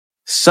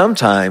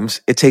Sometimes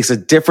it takes a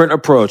different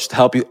approach to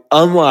help you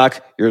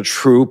unlock your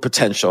true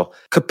potential.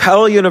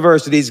 Capella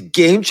University's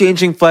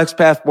game-changing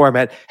FlexPath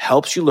format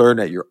helps you learn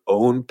at your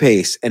own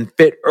pace and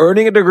fit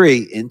earning a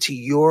degree into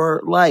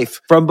your life.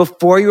 From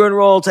before you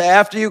enroll to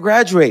after you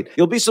graduate,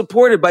 you'll be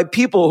supported by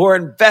people who are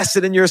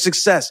invested in your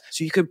success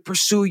so you can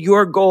pursue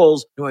your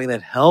goals knowing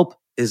that help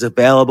is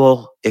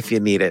available if you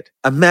need it.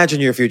 Imagine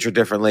your future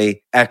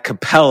differently at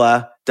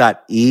capella.edu.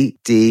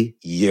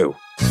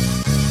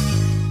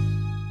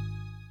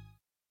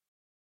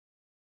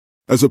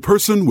 As a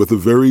person with a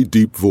very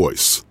deep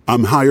voice,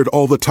 I'm hired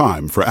all the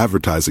time for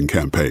advertising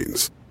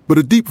campaigns. But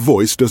a deep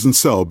voice doesn't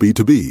sell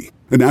B2B,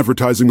 and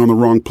advertising on the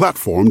wrong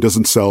platform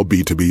doesn't sell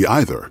B2B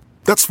either.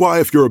 That's why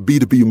if you're a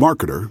B2B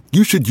marketer,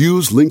 you should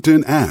use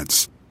LinkedIn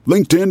ads.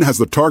 LinkedIn has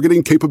the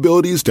targeting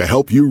capabilities to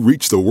help you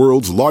reach the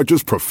world's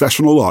largest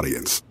professional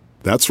audience.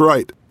 That's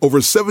right, over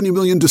 70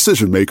 million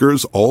decision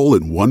makers all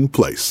in one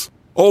place.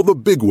 All the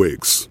big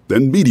wigs,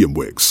 then medium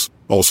wigs,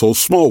 also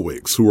small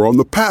wigs who are on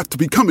the path to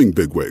becoming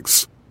big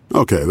wigs.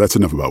 Okay, that's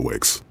enough about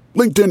wigs.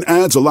 LinkedIn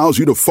ads allows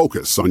you to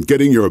focus on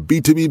getting your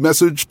B2B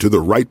message to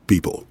the right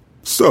people.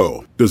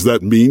 So, does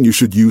that mean you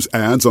should use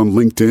ads on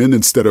LinkedIn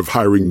instead of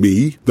hiring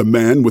me, the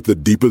man with the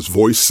deepest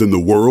voice in the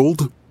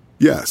world?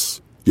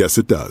 Yes. Yes,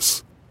 it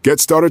does.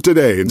 Get started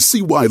today and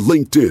see why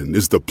LinkedIn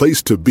is the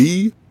place to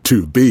be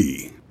to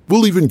be.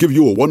 We'll even give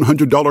you a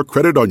 $100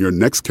 credit on your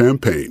next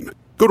campaign.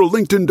 Go to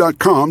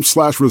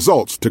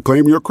linkedin.com/results to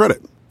claim your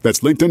credit. That's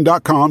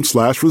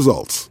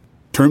linkedin.com/results.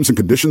 Terms and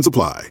conditions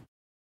apply.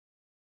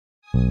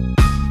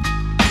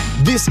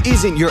 This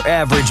isn't your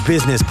average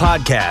business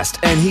podcast,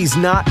 and he's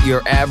not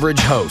your average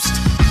host.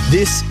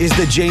 This is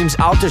the James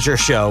Altucher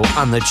Show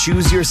on the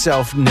Choose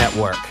Yourself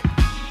Network.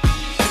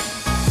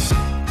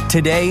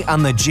 Today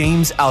on the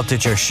James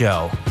Altucher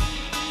Show.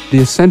 The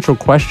essential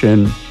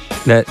question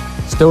that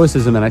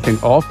Stoicism and I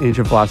think all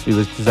ancient philosophy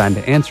was designed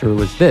to answer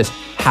was this: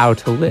 how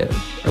to live.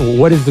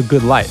 What is the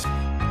good life?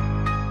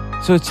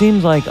 So it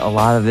seems like a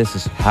lot of this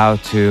is how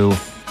to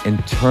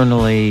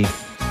internally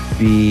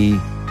be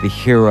the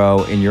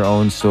hero in your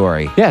own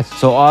story. Yes.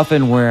 So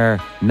often we're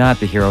not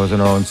the heroes in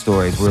our own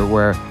stories.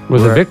 We're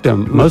the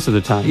victim most of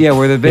the time. Yeah,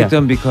 we're the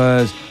victim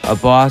because a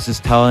boss is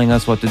telling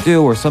us what to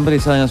do or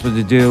somebody's telling us what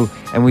to do,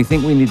 and we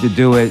think we need to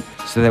do it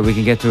so that we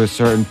can get to a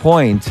certain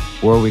point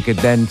where we could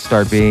then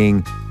start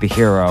being the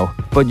hero.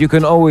 But you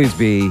can always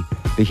be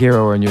the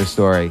hero in your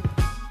story.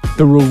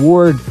 The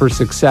reward for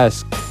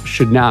success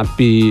should not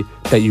be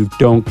that you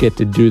don't get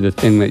to do the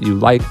thing that you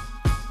like.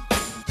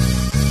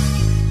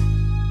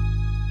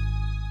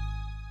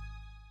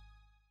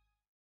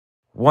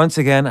 Once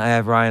again, I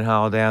have Ryan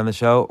Holiday on the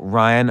show.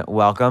 Ryan,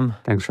 welcome.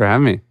 Thanks for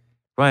having me.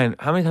 Ryan,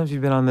 how many times have you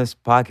been on this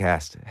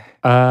podcast?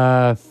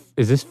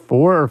 Is this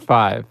 4 or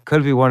 5?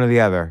 Could be one or the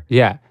other.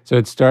 Yeah. So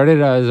it started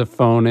as a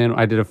phone-in.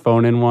 I did a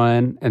phone-in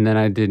one, and then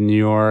I did New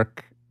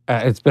York.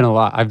 It's been a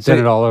lot. I've done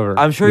it all over.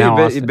 I'm sure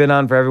you've been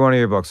on for every one of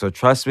your books. So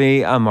trust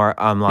me, I'm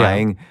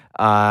lying.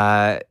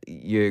 Yeah.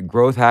 Your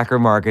Growth Hacker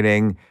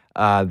Marketing,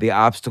 The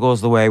Obstacle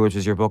is the Way, which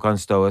is your book on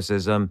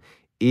Stoicism.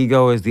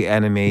 Ego is the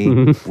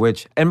Enemy,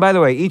 which, and by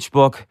the way, each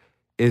book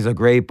is a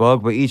great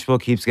book, but each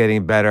book keeps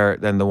getting better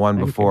than the one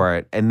before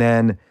it. And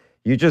then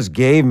you just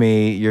gave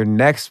me your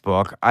next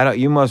book.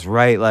 You must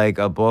write like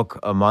a book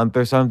a month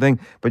or something,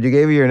 but you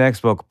gave me your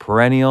next book,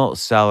 Perennial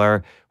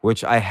Seller,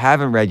 which I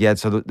haven't read yet.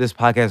 So this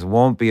podcast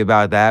won't be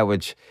about that,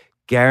 which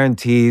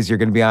guarantees you're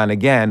going to be on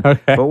again.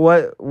 Okay. But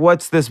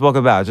what's this book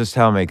about? Just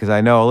tell me, because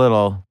I know a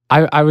little.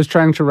 I was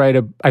trying to write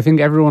I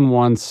think everyone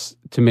wants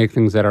to make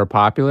things that are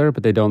popular,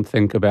 but they don't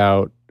think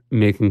about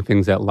making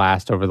things that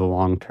last over the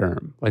long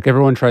term. Like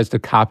everyone tries to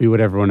copy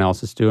what everyone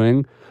else is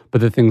doing, but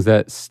the things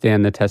that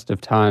stand the test of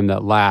time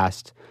that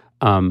last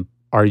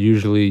are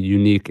usually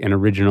unique and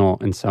original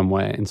in some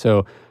way. And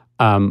so,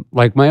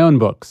 like my own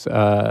books,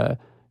 they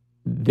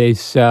didn't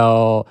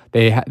sell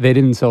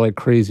like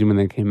crazy when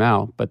they came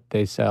out, but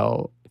they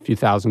sell a few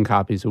thousand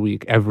copies a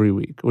week, every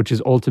week, which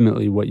is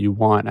ultimately what you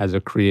want as a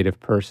creative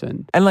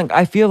person. And like,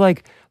 I feel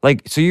like,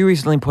 so you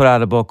recently put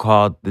out a book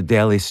called The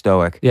Daily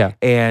Stoic. Yeah.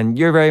 And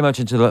you're very much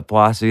into the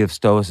philosophy of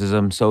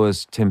Stoicism. So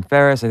is Tim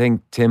Ferriss. I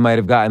think Tim might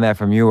have gotten that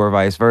from you or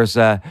vice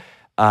versa.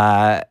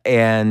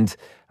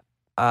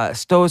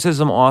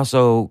 Stoicism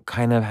also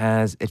kind of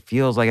it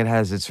feels like it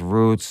has its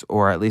roots,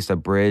 or at least a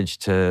bridge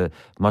to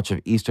much of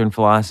Eastern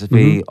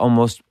philosophy,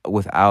 almost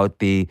without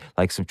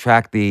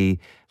subtract the,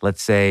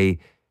 let's say,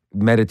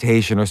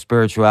 meditation or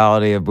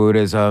spirituality of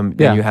Buddhism,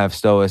 then you have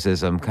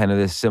Stoicism, kind of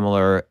this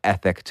similar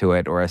ethic to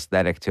it or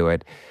aesthetic to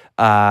it.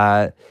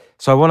 So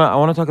I want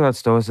to talk about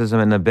Stoicism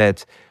in a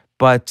bit,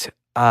 but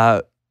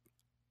I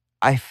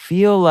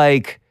feel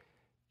like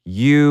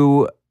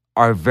you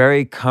are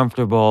very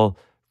comfortable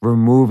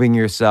removing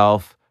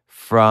yourself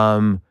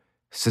from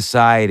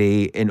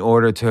society in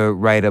order to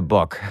write a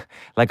book.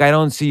 Like, I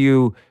don't see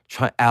you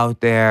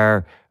out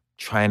there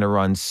trying to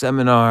run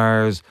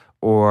seminars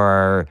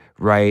or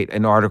write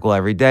an article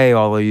every day,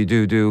 although you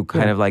do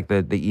kind of like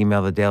the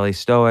email, The Daily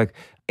Stoic.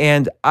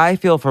 And I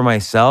feel for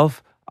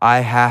myself, I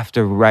have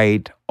to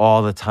write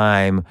all the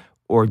time,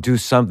 or do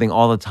something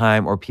all the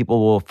time, or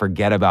people will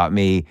forget about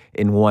me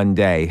in one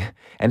day.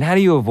 And how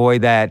do you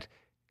avoid that?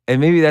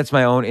 And maybe that's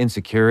my own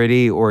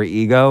insecurity or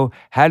ego.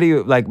 How do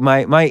you, like,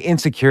 my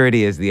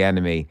insecurity is the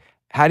enemy.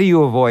 How do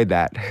you avoid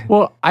that?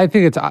 Well, I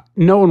think it's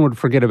no one would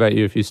forget about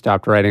you if you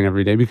stopped writing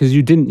every day, because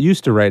you didn't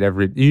used to write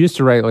you used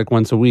to write like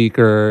once a week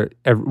or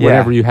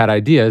whenever you had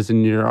ideas,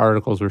 and your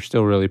articles were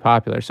still really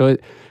popular. So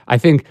I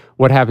think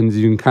what happens is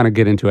you can kind of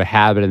get into a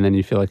habit, and then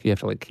you feel like you have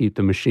to like keep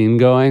the machine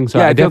going. So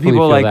yeah, I feel definitely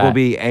people feel like that. will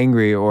be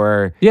angry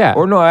or Yeah.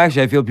 or no,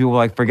 actually I feel people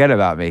like forget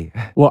about me.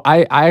 Well,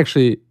 I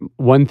actually,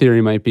 one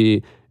theory might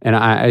be, and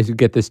I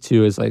get this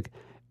too, is like,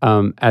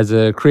 as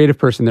a creative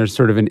person, there's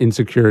sort of an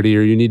insecurity,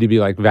 or you need to be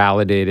like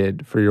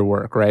validated for your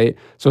work, right?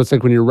 So it's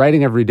like when you're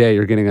writing every day,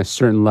 you're getting a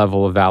certain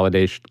level of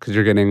validation because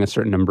you're getting a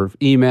certain number of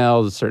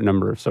emails, a certain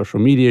number of social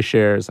media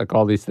shares, like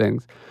all these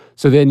things.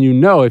 So then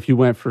if you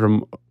went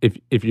from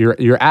if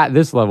you're at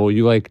this level,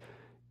 you like,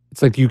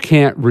 it's like you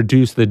can't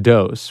reduce the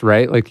dose,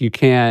 right? Like you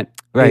can't.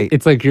 Right.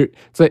 It's like if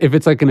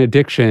it's like an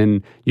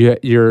addiction, your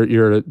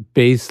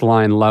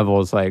baseline level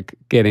is like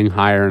getting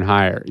higher and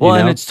higher. Well, you know?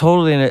 and it's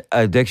totally an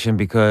addiction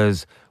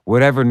because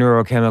whatever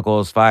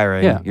neurochemical is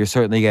firing, you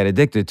certainly get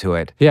addicted to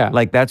it. Yeah.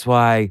 Like that's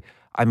why,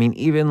 I mean,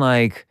 even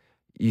like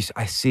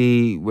I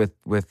see with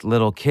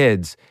little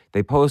kids,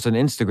 they post on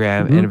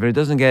Instagram,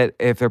 and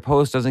if their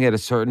post doesn't get a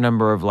certain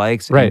number of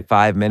likes in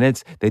 5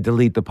 minutes, they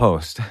delete the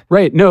post.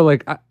 Right. No,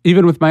 like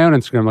even with my own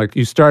Instagram, like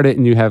you start it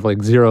and you have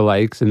like 0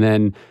 likes, and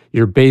then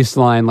your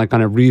baseline, like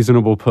on a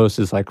reasonable post,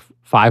 is like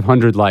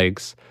 500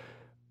 likes.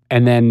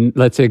 And then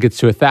let's say it gets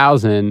to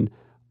 1,000.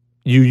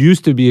 You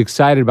used to be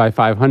excited by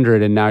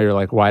 500, and now you're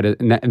like,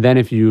 and then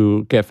if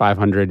you get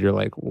 500, you're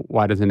like,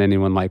 why doesn't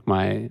anyone like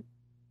my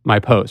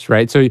post,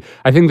 right? So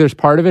I think there's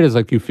part of it is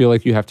like you feel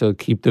like you have to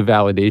keep the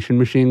validation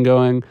machine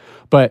going.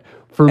 But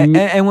for me,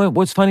 and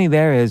what's funny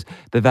there is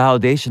the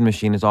validation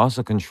machine is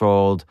also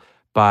controlled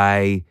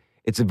by.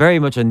 It's very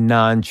much a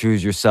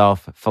non-choose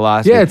yourself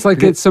philosophy. Yeah, it's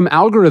like some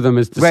algorithm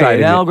is deciding. Right,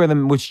 an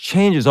algorithm which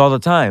changes all the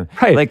time.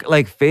 Right.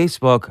 Like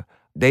Facebook,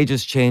 they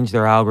just changed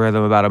their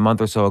algorithm about a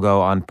month or so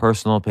ago on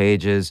personal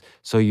pages.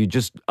 So you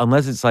just,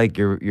 unless it's like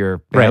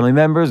your family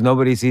members,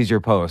 nobody sees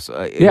your posts.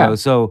 You know,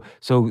 so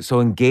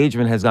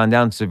engagement has gone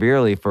down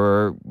severely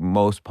for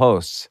most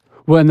posts.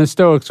 Well, and the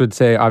Stoics would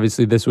say,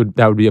 obviously, that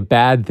would be a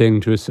bad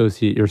thing to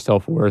associate your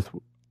self-worth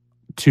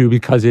to,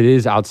 because it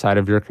is outside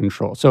of your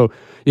control. So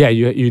yeah,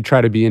 you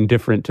try to be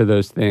indifferent to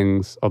those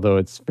things, although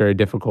it's very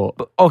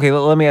difficult. Okay,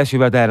 let me ask you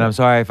about that. And I'm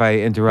sorry if I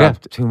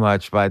interrupt too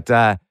much, but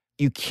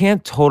you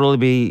can't totally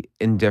be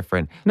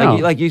indifferent. No.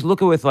 Like you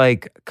look at with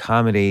like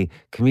comedy,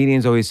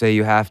 comedians always say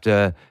you have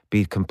to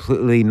be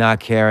completely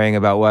not caring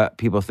about what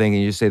people think,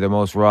 and you just say the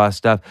most raw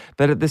stuff.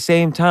 But at the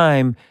same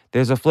time,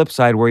 there's a flip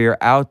side where you're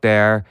out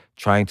there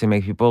trying to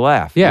make people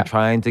laugh. Yeah. You're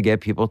trying to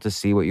get people to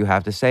see what you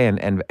have to say.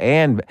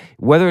 And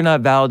whether or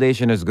not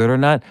validation is good or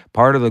not,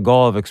 part of the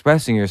goal of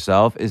expressing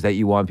yourself is that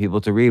you want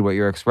people to read what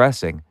you're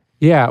expressing.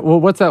 Yeah. Well,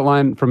 what's that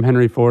line from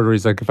Henry Ford where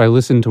he's like, if I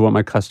listened to what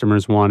my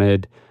customers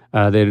wanted,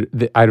 I'd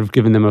have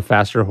given them a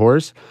faster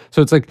horse.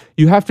 So it's like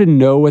you have to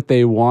know what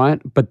they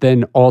want, but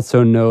then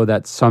also know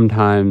that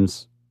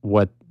sometimes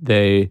what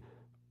they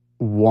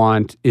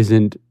want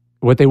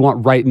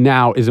right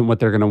now isn't what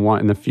they're going to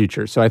want in the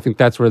future. So I think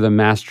that's where the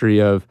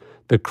mastery of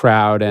the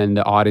crowd and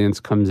the audience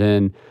comes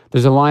in.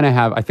 There's a line I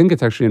have, I think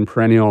it's actually in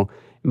Perennial.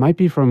 It might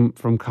be from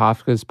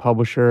Kafka's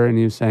publisher, and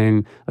he was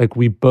saying, like,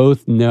 we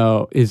both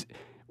know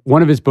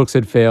one of his books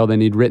had failed,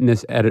 and he'd written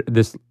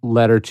this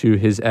letter to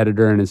his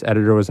editor, and his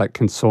editor was like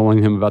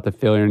consoling him about the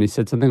failure, and he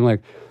said something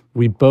like,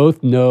 we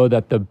both know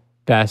that the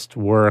best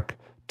work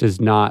does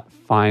not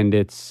find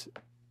its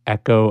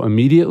echo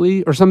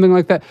immediately, or something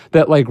like that.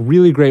 That like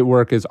really great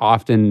work is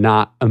often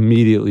not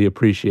immediately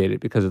appreciated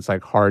because it's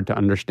like hard to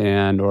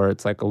understand, or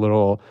it's like a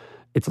little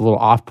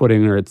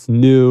off-putting, or it's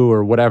new,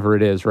 or whatever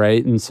it is,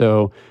 right? And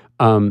so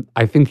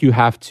I think you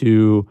have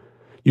to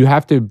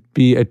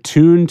be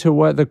attuned to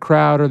what the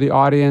crowd or the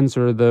audience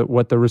or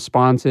what the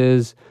response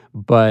is,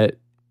 but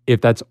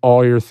if that's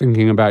all you're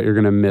thinking about, you're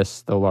going to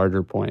miss the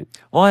larger point.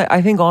 Well,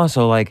 I think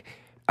also, like,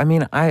 I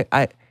mean,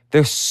 I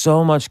there's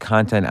so much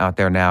content out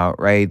there now,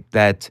 right?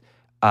 That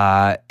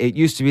it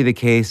used to be the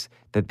case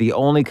that the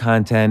only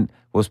content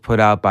was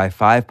put out by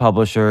 5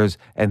 publishers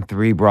and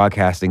 3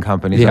 broadcasting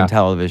companies on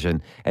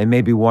television, and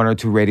maybe 1 or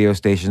 2 radio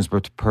stations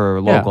per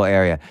local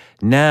area.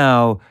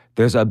 Now,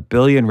 there's 1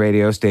 billion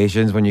radio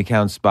stations when you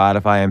count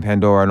Spotify and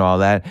Pandora and all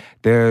that.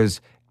 There's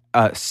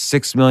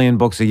 6 million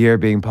books a year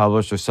being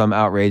published, or some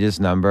outrageous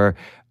number.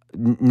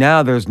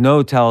 Now there's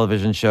no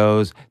television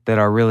shows that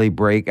are really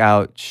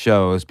breakout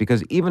shows,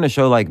 because even a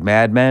show like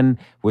Mad Men,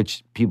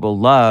 which people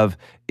love,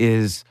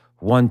 is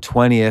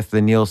 1/20th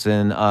the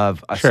Nielsen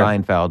of a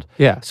Seinfeld.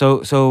 Yeah.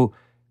 So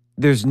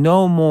there's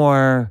no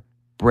more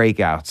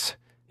breakouts.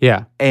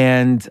 Yeah.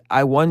 And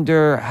I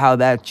wonder how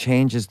that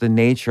changes the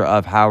nature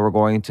of how we're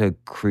going to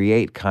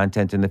create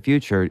content in the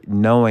future,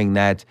 knowing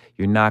that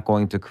you're not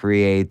going to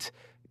create,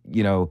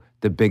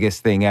 the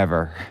biggest thing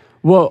ever.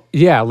 Well,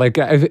 yeah, like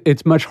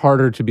it's much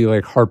harder to be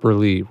like Harper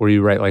Lee, where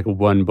you write like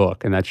one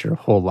book and that's your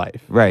whole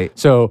life. Right.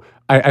 So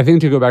I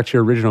think to go back to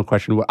your original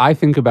question, what I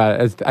think about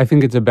it is I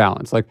think it's a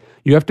balance. Like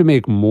you have to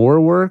make more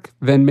work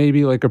than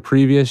maybe like a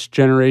previous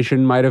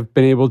generation might have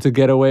been able to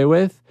get away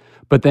with.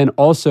 But then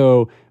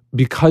also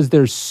because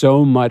there's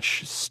so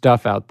much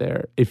stuff out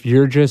there, if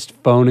you're just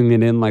phoning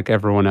it in like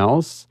everyone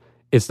else,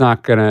 it's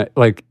not gonna,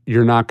 like,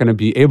 you're not gonna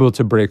be able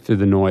to break through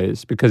the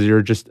noise because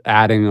you're just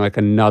adding like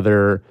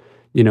another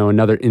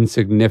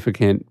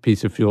insignificant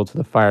piece of fuel to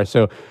the fire.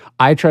 So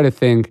I try to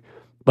think,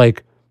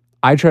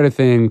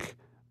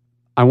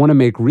 I want to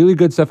make really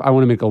good stuff. I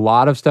want to make a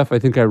lot of stuff. I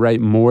think I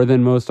write more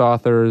than most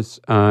authors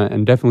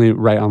and definitely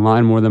write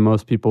online more than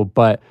most people.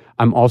 But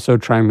I'm also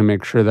trying to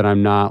make sure that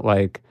I'm not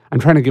like, I'm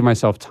trying to give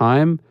myself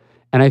time.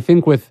 And I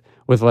think with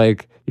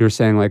like you were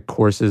saying, like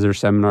courses or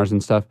seminars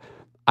and stuff,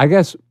 I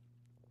guess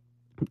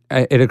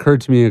it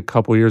occurred to me a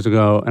couple years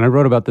ago, and I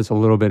wrote about this a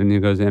little bit in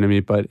Ego's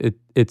Enemy, but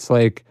it's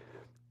like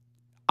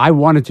I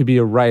wanted to be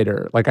a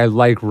writer. Like I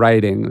like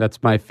writing.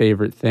 That's my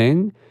favorite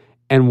thing.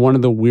 And one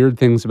of the weird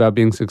things about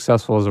being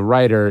successful as a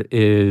writer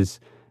is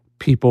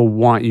people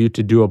want you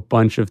to do a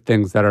bunch of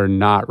things that are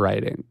not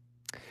writing.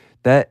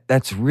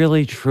 That's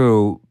really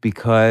true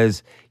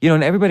because,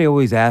 and everybody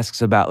always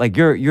asks about, like,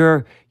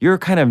 you're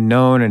kind of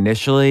known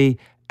initially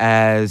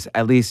as,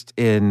 at least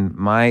in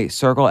my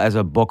circle, as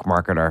a book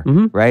marketer,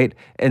 right?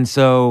 And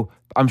so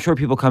I'm sure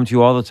people come to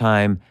you all the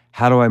time,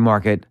 how do I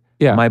market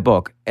my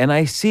book? And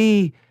I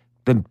see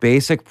the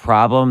basic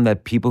problem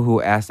that people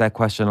who ask that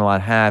question a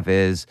lot have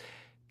is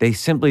they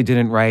simply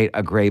didn't write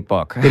a great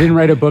book. They didn't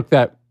write a book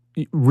that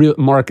real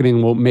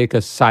marketing will make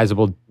a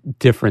sizable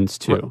difference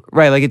to.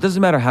 Right. Like it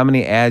doesn't matter how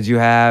many ads you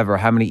have or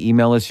how many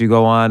email lists you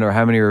go on or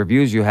how many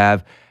reviews you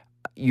have.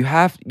 You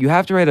have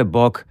to write a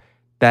book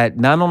that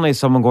not only is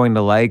someone going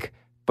to like,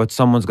 but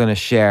someone's going to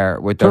share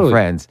with their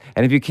friends.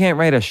 And if you can't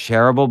write a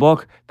shareable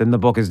book, then the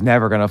book is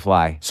never going to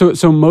fly.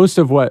 So most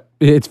of what,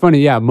 it's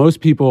funny, most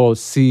people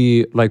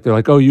see, like, they're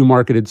like, oh, you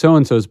marketed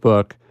so-and-so's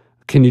book.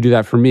 Can you do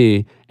that for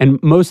me?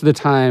 And most of the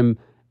time,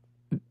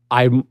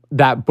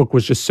 that book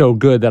was just so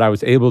good that I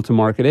was able to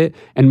market it.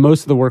 And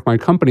most of the work my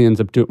company ends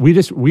up doing,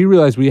 we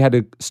realized we had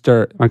to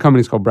start, my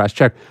company's called Brass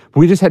Check, but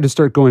we just had to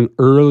start going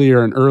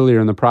earlier and earlier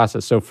in the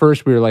process. So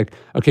first we were like,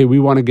 okay, we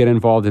want to get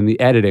involved in the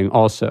editing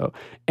also.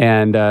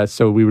 And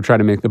so we would try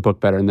to make the book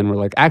better. And then we're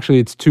like, actually,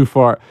 it's too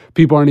far.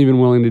 People aren't even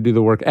willing to do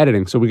the work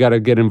editing. So we got to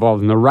get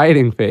involved in the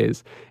writing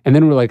phase. And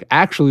then we're like,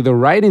 actually, the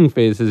writing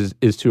phase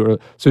is too early.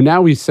 So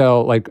now we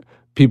sell, like,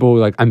 people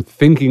like, I'm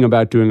thinking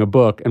about doing a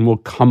book, and we'll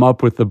come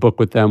up with the book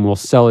with them. We'll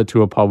sell it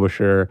to a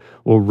publisher.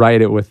 We'll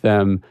write it with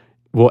them.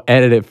 We'll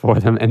edit it for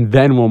them, and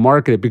then we'll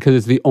market it because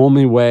it's the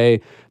only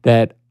way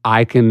that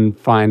I can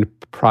find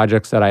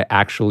projects that I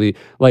actually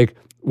like.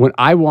 When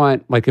I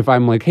want, like, if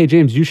I'm like, hey,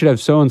 James, you should have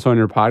so-and-so on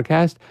your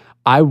podcast,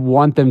 I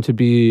want them to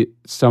be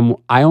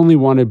I only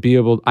want to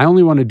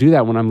do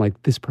that when I'm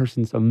like, this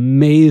person's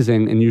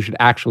amazing and you should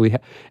actually,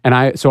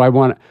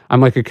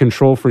 I'm like a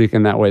control freak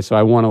in that way. So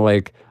I want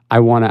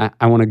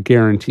to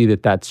guarantee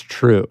that that's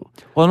true.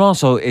 Well, and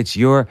also it's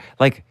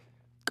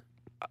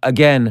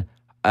again,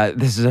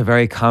 this is a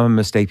very common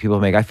mistake people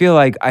make. I feel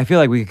like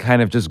we can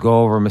kind of just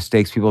go over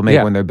mistakes people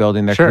make when they're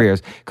building their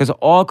careers, because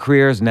all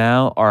careers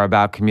now are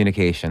about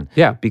communication.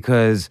 Yeah.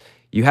 Because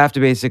you have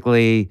to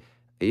basically,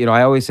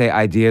 I always say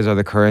ideas are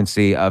the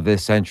currency of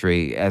this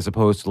century, as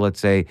opposed to, let's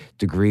say,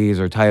 degrees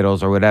or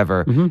titles or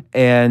whatever.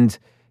 And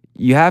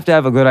you have to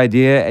have a good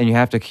idea and you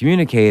have to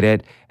communicate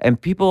it. And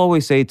people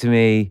always say to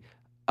me,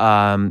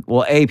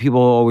 people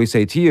always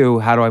say to you,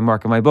 how do I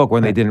market my book,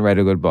 when they didn't write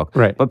a good book?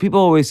 Right. But people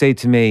always say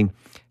to me,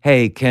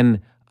 hey,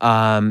 can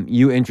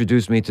you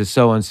introduce me to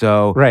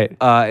so-and-so? Right.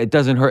 It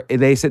doesn't hurt.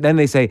 They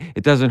say,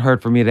 it doesn't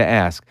hurt for me to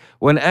ask.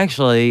 When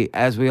actually,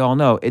 as we all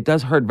know, it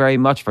does hurt very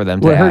much for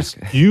them to ask.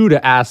 It hurts you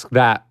to ask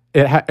that.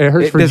 It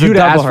hurts for you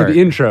to ask for the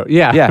intro.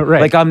 Yeah. Yeah.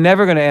 Right. Like, I'm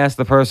never going to ask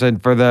the person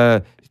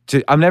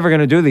I'm never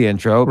going to do the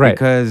intro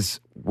because,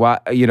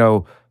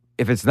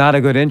 if it's not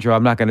a good intro,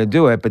 I'm not going to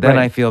do it. But then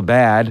I feel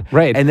bad,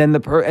 right? And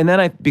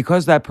then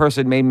because that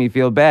person made me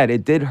feel bad,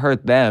 it did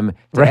hurt them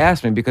to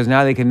ask me, because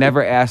now they can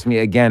never ask me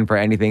again for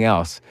anything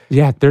else.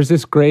 Yeah, there's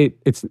this great.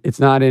 It's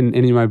not in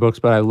any of my books,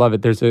 but I love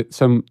it. There's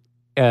some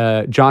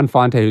John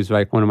Fonte, who's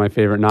like one of my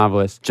favorite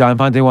novelists. John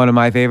Fonte, one of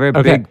my favorite.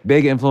 Okay.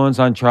 Big influence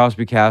on Charles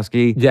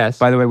Bukowski. Yes.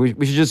 By the way,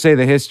 we should just say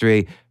the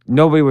history.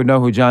 Nobody would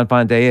know who John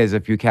Fonte is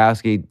if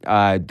Bukowski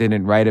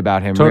didn't write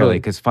about him, really,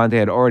 because Fonte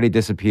had already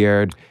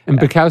disappeared. And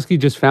Bukowski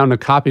just found a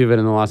copy of it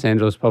in the Los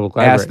Angeles Public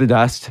Library. Ask the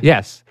Dust.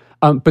 Yes.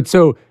 But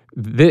so,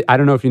 I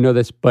don't know if you know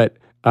this, but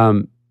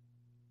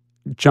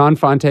John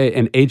Fonte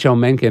and H.L.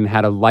 Mencken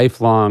had a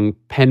lifelong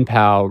pen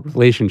pal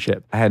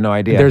relationship. I had no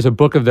idea. There's a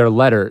book of their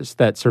letters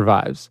that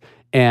survives.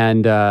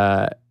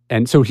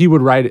 And so he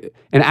would write,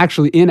 and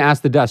actually in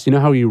Ask the Dust, you know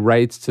how he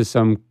writes to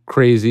some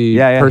crazy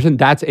person?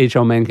 That's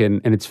H.L. Mencken,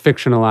 and it's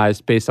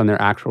fictionalized based on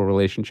their actual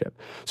relationship.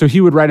 So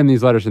he would write him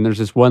these letters, and there's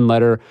this one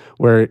letter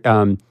where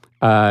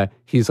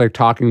he's like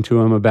talking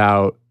to him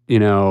about,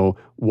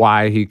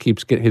 why he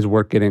keeps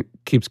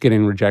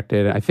getting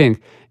rejected, I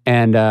think.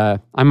 And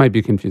I might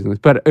be confusing this,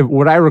 but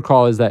what I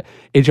recall is that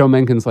H.L.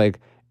 Mencken's like,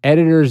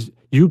 editors,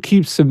 you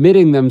keep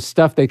submitting them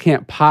stuff they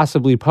can't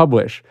possibly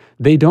publish.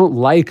 They don't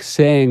like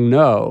saying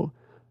no,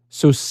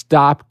 so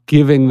stop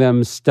giving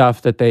them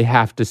stuff that they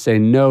have to say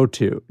no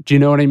to. Do you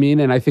know what I mean?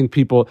 And I think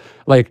people,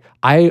 like,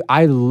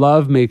 I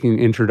love making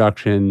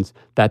introductions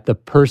that the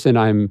person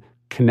I'm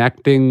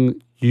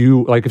connecting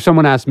you, like if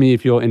someone asked me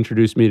if you'll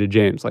introduce me to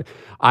James, like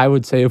I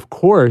would say, of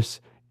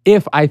course,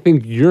 if I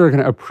think you're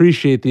going to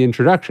appreciate the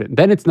introduction.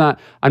 Then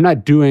I'm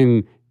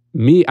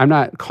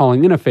not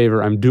calling in a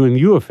favor, I'm doing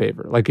you a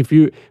favor. Like if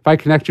I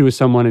connect you with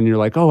someone and you're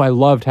like, oh, I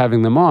loved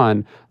having them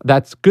on,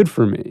 that's good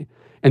for me.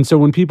 And so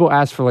when people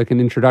ask for like an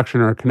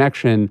introduction or a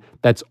connection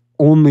that's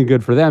only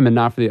good for them and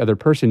not for the other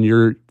person,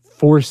 you're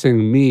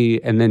forcing me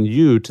and then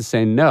you to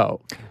say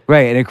no.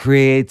 Right, and it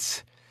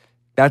creates...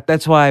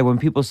 That's why when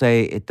people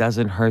say it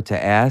doesn't hurt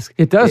to ask,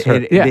 it does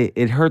hurt.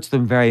 It hurts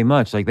them very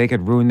much. Like they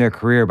could ruin their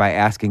career by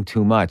asking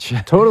too much.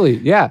 Totally.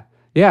 Yeah.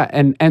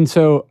 And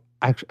so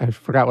I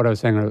forgot what I was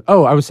saying.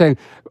 Oh, I was saying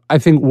I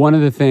think one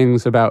of the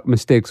things about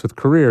mistakes with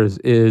careers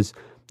is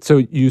so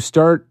you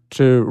start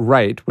to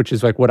write, which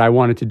is like what I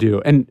wanted to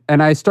do, and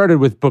I started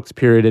with books,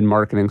 period, in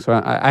marketing.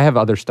 So I have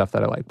other stuff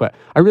that I like, but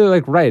I really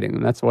like writing,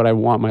 and that's what I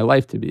want my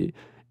life to be.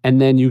 And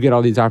then you get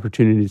all these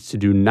opportunities to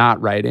do not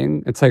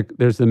writing. It's like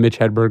there's the Mitch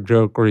Hedberg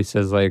joke where he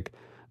says like,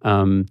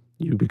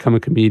 you become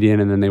a comedian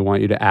and then they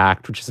want you to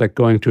act, which is like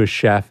going to a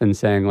chef and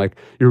saying like,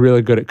 you're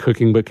really good at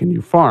cooking, but can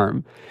you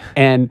farm?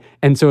 And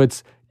so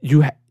it's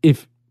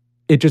if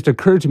it just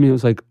occurred to me, it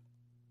was like,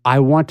 I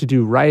want to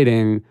do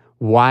writing.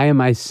 Why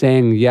am I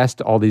saying yes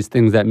to all these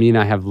things that mean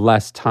I have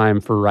less time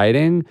for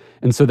writing?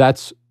 And so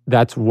that's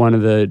one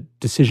of the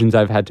decisions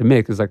I've had to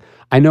make is like,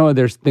 I know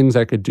there's things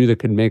I could do that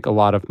could make a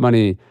lot of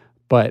money,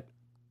 but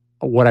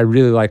what I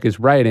really like is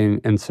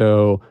writing. And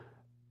so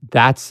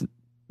that's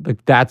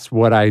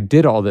what I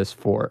did all this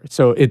for.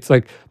 So it's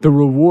like the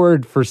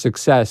reward for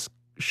success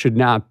should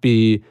not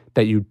be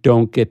that you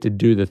don't get to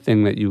do the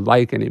thing that you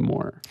like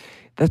anymore.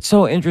 That's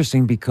so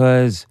interesting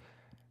because,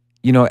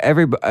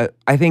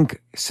 I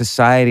think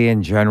society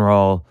in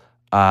general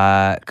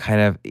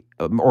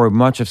or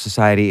much of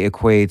society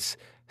equates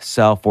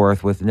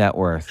self-worth with net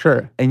worth.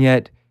 Sure. And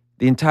yet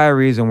the entire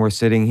reason we're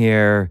sitting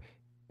here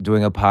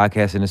doing a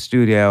podcast in a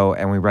studio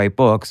and we write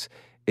books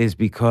is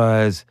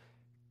because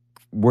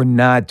we're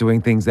not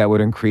doing things that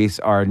would increase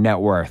our net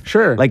worth.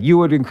 Sure. Like you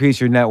would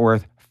increase your net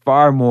worth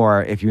far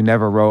more if you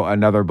never wrote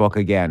another book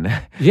again.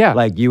 Yeah.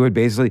 Like you would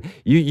basically,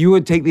 you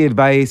would take the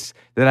advice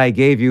that I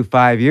gave you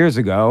 5 years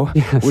ago,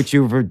 yes, which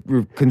you've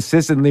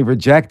consistently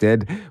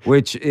rejected,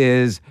 which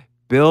is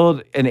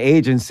build an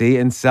agency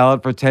and sell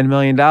it for $10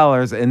 million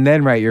and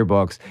then write your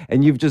books.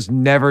 And you've just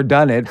never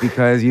done it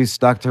because you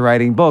stuck to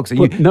writing books. And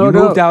you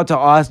moved out to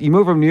Austin. You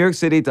moved from New York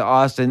City to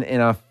Austin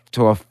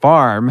to a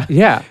farm.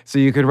 Yeah. So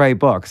you could write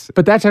books.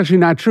 But that's actually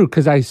not true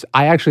because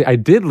I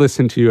did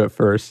listen to you at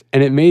first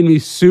and it made me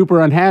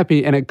super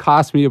unhappy and it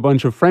cost me a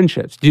bunch of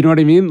friendships. Do you know what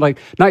I mean? Like,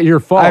 not your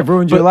fault. I've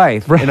ruined your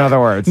life, in other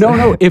words.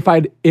 No. If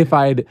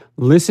I'd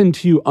listened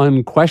to you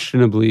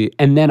unquestionably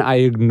and then I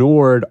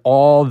ignored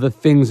all the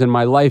things in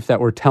my life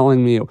that were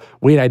telling me,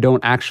 wait, I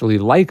don't actually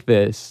like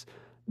this,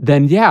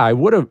 then yeah, I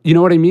would have, you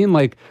know what I mean?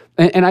 Like,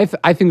 and I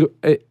think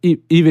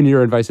even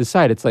your advice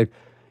aside, it's like,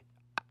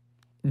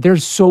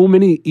 there's so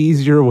many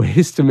easier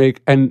ways to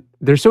make money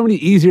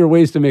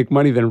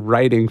than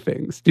writing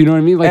things. Do you know what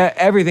I mean? Like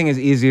everything is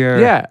easier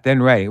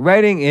than writing.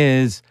 Writing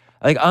is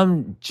like,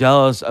 I'm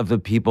jealous of the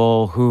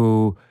people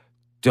who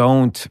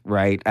don't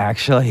write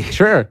actually.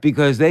 Sure.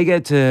 Because they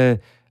get to,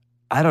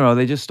 I don't know,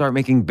 they just start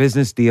making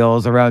business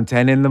deals around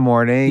 10 in the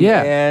morning.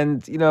 Yeah.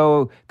 And,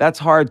 that's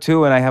hard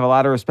too. And I have a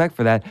lot of respect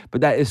for that. But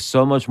that is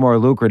so much more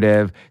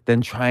lucrative than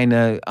trying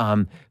to,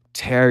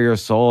 tear your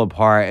soul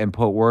apart and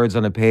put words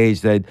on a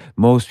page that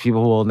most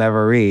people will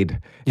never read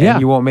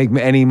and you won't make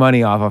any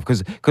money off of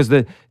because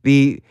the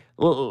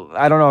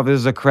I don't know if this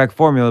is a correct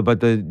formula, but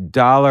the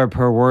dollar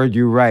per word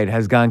you write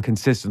has gone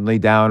consistently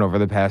down over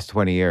the past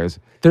 20 years.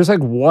 There's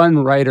like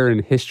one writer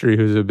in history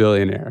who's a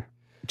billionaire.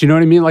 Do you know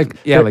what I mean? Like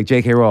like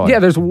J.K. Rowling. Yeah,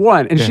 there's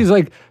one, and she's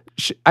like,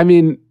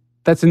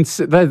 that's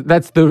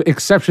the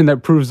exception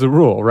that proves the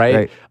rule,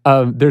 right?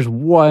 There's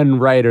one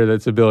writer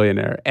that's a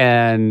billionaire,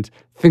 and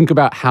think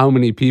about how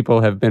many people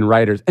have been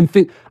writers. And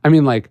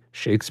like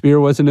Shakespeare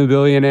wasn't a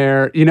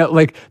billionaire,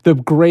 like the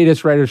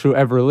greatest writers who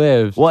ever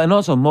lived. Well, and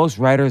also most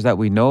writers that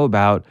we know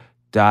about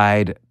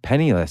died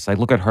penniless. Like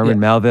look at Herman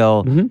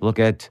Melville, look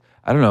at,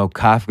 I don't know,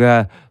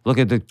 Kafka, look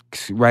at the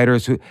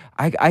writers who,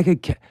 I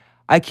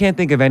can't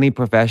think of any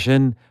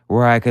profession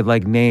where I could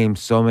like name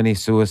so many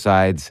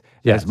suicides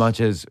as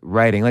much as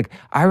writing. Like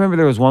I remember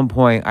there was one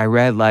point I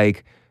read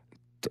like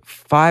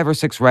 5 or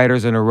 6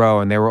 writers in a row,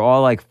 and they were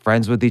all like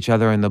friends with each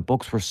other, and the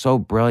books were so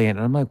brilliant.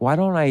 And I'm like, why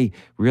don't I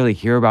really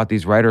hear about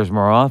these writers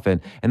more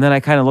often? And then I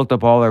kind of looked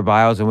up all their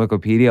bios in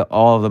Wikipedia.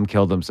 All of them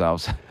killed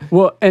themselves.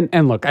 Well,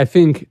 and look, I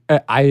think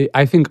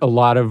I think a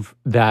lot of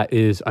that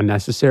is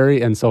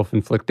unnecessary and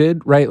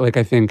self-inflicted, right? Like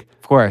I think,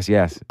 Of course,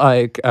 yes.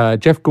 like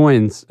Jeff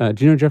Goins.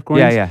 Do you know Jeff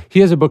Goins? Yeah. He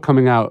has a book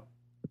coming out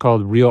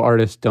called Real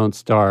Artists Don't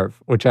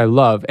Starve, which I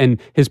love.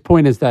 And his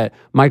point is that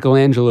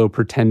Michelangelo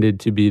pretended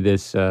to be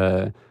this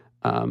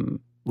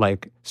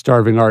like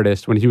starving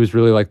artist when he was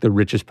really like the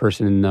richest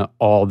person in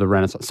all the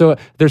Renaissance. So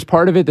there's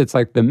part of it that's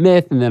like the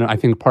myth, and then I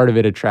think part of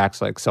it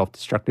attracts like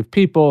self-destructive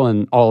people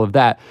and all of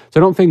that.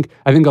 So I think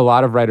a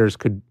lot of writers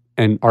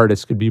and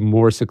artists could be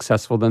more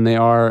successful than they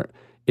are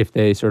if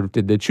they sort of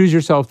did the choose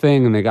yourself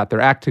thing and they got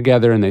their act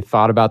together and they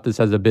thought about this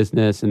as a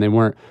business and they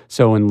weren't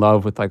so in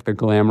love with like the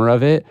glamour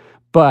of it.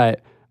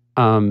 But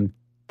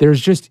there's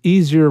just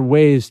easier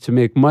ways to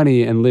make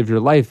money and live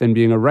your life than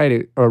being a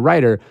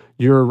writer.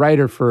 You're a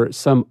writer for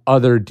some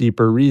other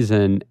deeper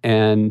reason.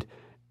 And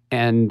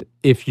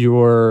if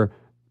you're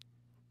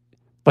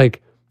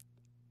like,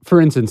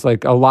 for instance,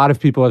 like a lot of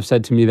people have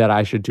said to me that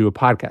I should do a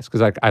podcast because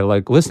like I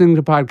like listening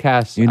to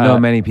podcasts. You know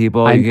many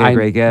people. You get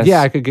great guests.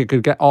 Yeah, I could get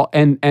good guests.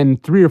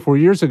 And 3 or 4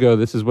 years ago,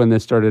 this is when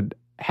this started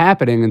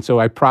happening. And so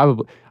I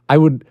don't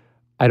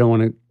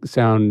want to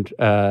sound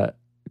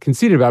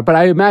conceited about it, but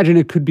I imagine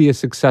it could be a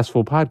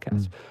successful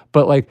podcast.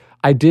 But like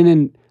I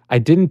didn't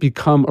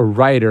become a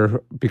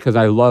writer because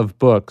I love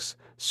books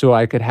so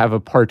I could have a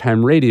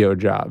part-time radio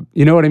job.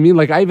 You know what I mean?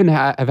 Like I even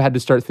have had to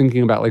start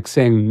thinking about like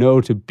saying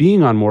no to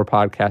being on more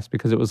podcasts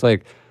because it was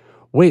like,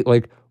 wait,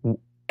 like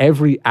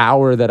every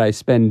hour that I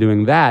spend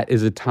doing that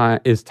is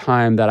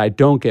time that I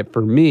don't get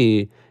for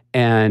me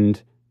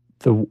and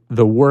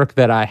the work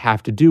that I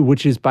have to do,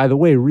 which is, by the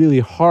way,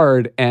 really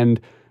hard. And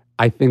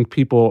I think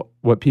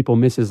what people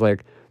miss is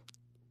like,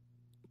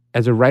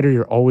 as a writer,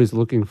 you're always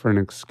looking for an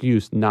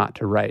excuse not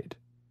to write.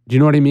 Do you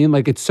know what I mean?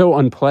 Like it's so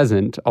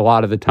unpleasant a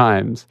lot of the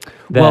times.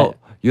 That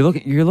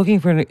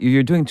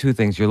You're doing two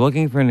things. You're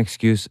looking for an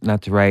excuse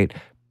not to write,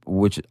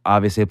 which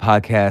obviously a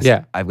podcast.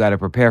 Yeah. I've got to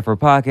prepare for a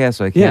podcast,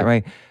 so I can't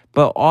write.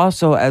 But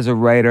also as a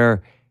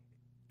writer,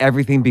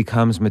 everything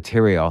becomes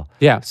material.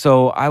 Yeah.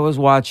 So I was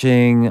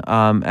watching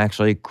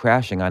actually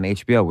Crashing on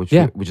HBO,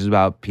 which is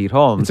about Pete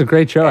Holmes. It's a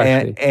great show,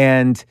 actually.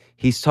 And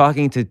he's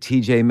talking to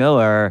T.J.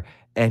 Miller,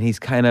 and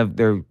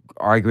they're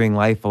arguing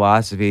life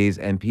philosophies,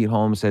 and Pete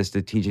Holmes says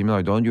to T.J.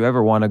 Miller, don't you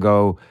ever want to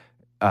go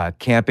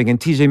camping? And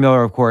T.J.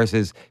 Miller, of course,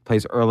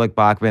 plays Erlich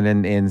Bachman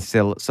in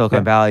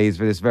Silicon Valley. He's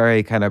this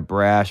very kind of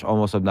brash,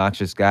 almost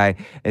obnoxious guy.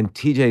 And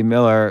T.J.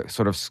 Miller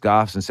sort of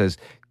scoffs and says,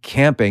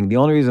 camping, the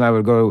only reason I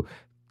would go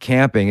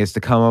camping is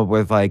to come up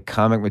with like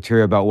comic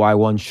material about why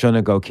one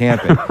shouldn't go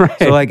camping. Right.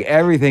 So like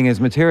everything is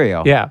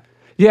material. Yeah.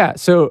 Yeah.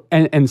 So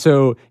and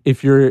so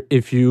if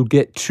you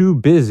get too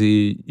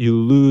busy, you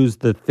lose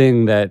the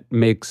thing that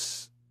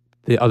makes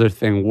the other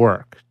thing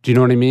work. Do you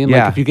know what I mean?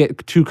 Yeah. Like if you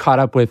get too caught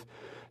up with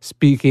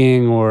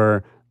speaking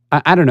or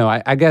I don't know.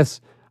 I guess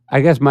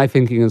my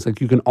thinking is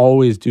like you can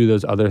always do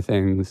those other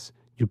things.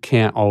 You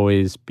can't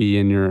always be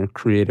in your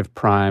creative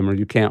prime, or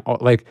you can't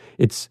like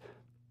it's.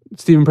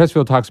 Stephen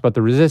Pressfield talks about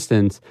the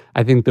resistance.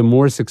 I think the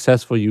more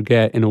successful you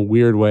get in a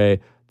weird way,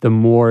 the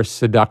more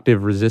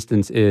seductive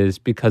resistance is,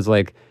 because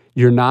like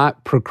you're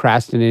not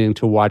procrastinating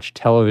to watch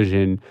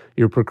television.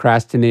 You're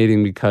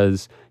procrastinating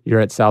because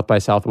you're at South by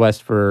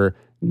Southwest for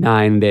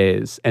 9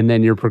 days. And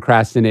then you're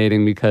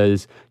procrastinating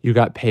because you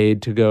got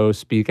paid to go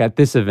speak at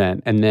this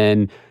event. And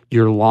then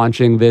you're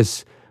launching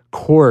this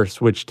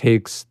course, which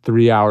takes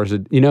 3 hours.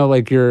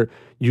 Like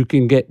you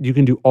can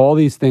do all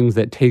these things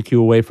that take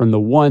you away from the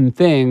one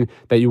thing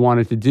that you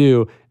wanted to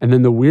do. And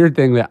then the weird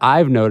thing that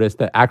I've noticed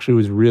that actually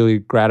was really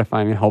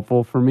gratifying and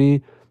helpful for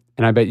me,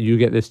 and I bet you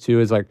get this too,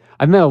 is like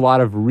I've met a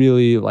lot of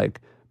really like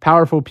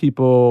powerful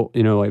people,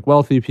 like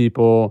wealthy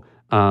people,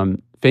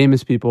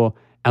 famous people,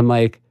 and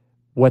like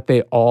what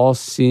they all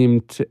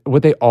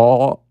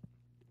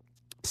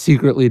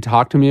secretly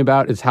talk to me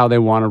about is how they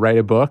want to write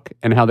a book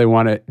and how they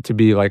want it to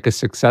be like a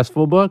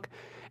successful book.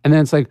 And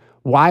then it's like,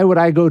 why would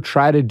I go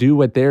try to do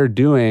what they're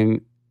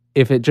doing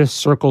if it just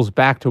circles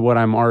back to what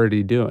I'm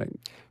already doing?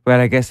 But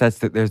I guess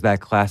there's that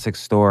classic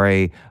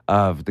story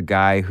of the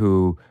guy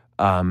who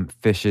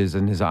fishes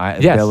in his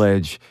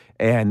village,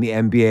 and the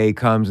NBA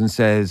comes and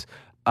says,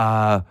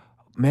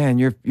 "Man,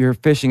 your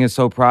fishing is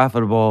so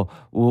profitable.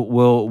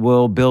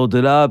 We'll build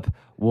it up.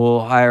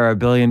 We'll hire 1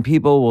 billion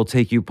people. We'll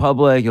take you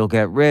public. You'll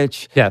get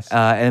rich." Yes.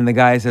 And the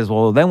guy says,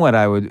 "Well, then what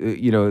I would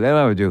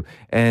do?"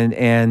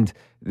 And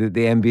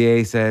the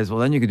NBA says, "Well,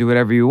 then you could do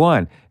whatever you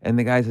want." And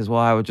the guy says, "Well,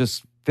 I would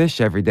just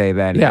fish every day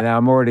then." Yeah. And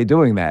I'm already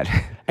doing that.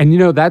 And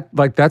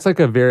that's like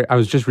I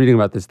was just reading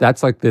about this.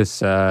 That's like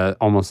this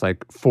almost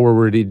like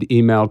forwarded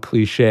email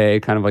cliche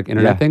kind of like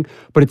internet thing.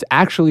 But it's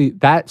actually,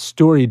 that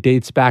story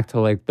dates back to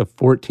like the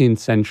 14th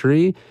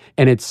century.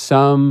 And it's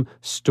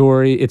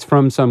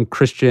from some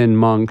Christian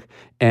monk.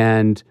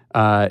 And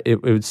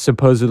it was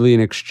supposedly an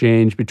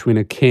exchange between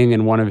a king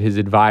and one of his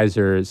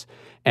advisors.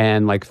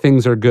 and like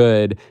things are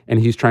good, and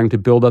he's trying to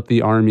build up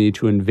the army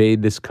to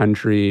invade this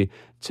country,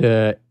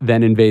 to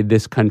then invade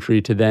this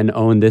country, to then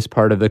own this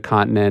part of the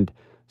continent,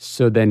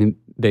 so then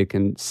they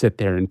can sit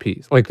there in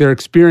peace. Like they're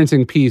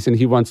experiencing peace, and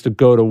he wants to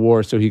go to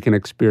war so he can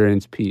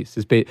experience peace.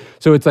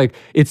 So it's like,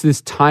 it's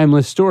this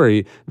timeless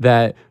story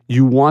that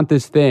you want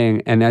this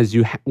thing, and as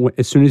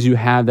soon as you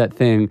have that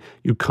thing,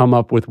 you come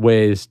up with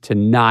ways to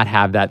not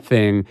have that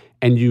thing,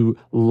 and you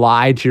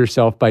lie to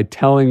yourself by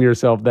telling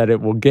yourself that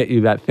it will get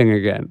you that thing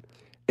again.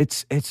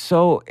 It's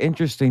so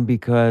interesting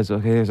because,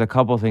 okay, there's a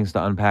couple things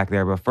to unpack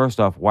there. But first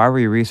off, why were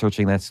you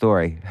researching that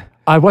story?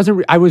 I'd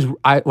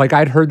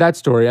heard that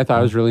story. I thought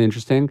it was really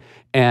interesting.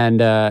 And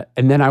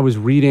then I was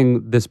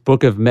reading this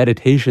book of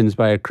meditations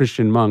by a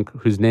Christian monk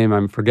whose name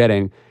I'm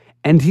forgetting.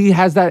 And he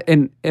has that,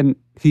 and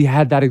he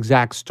had that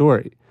exact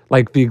story,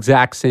 like the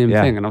exact same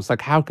thing. And I was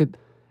like,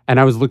 and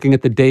I was looking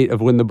at the date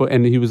of when the book,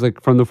 and he was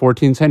like from the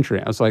 14th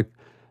century. I was like,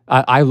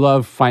 I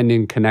love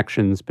finding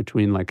connections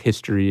between like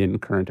history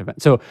and current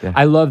events. So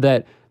I love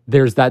that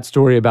there's that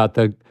story about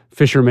the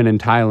fisherman in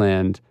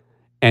Thailand,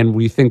 and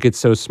we think it's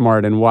so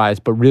smart and wise,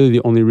 but really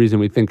the only reason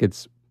we think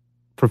it's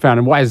profound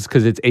and wise is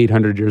because it's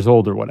 800 years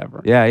old or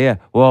whatever. Yeah.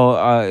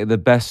 Well, the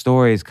best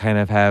stories kind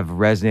of have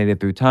resonated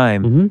through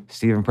time. Mm-hmm.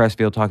 Stephen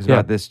Pressfield talks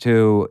about this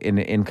too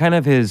in kind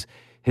of his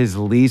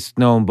least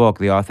known book,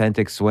 The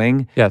Authentic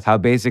Swing. Yes. How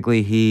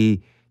basically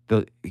he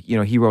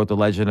wrote The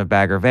Legend of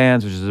Bagger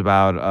Vance, which is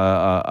about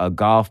a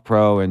golf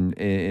pro in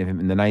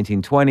the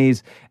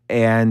 1920s,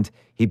 and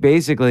he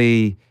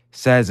basically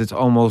says it's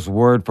almost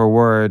word for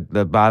word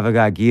the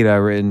Bhagavad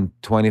Gita written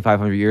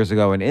 2,500 years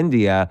ago in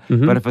India.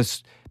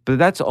 Mm-hmm. But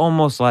that's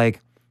almost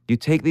like you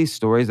take these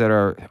stories that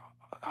are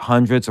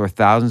hundreds or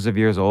thousands of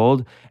years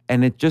old,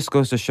 and it just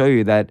goes to show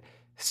you that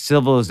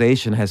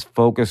civilization has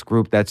focus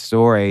grouped that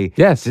story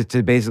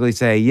to basically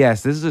say,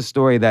 yes, this is a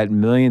story that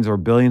millions or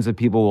billions of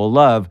people will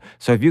love.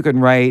 So if you can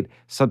write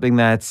something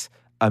that's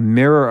a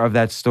mirror of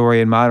that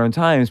story in modern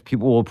times,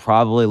 people will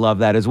probably love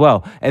that as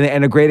well.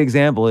 And a great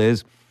example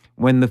is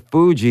when the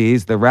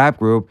Fugees, the rap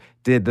group,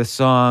 did the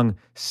song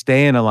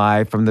Stayin'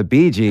 Alive from the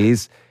Bee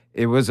Gees.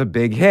 It was a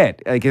big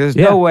hit. Like there's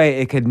no way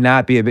it could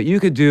not be a bit.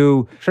 You could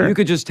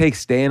just take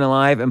Stayin'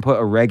 Alive and put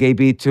a reggae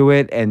beat to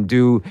it and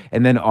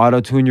then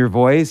auto-tune your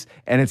voice,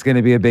 and it's going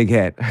to be a big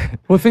hit.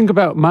 Well, think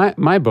about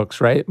my books,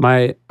 right?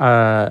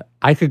 I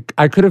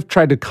could have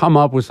tried to come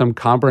up with some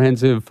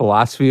comprehensive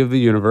philosophy of the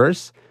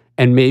universe,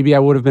 and maybe I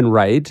would have been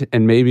right,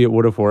 and maybe it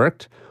would have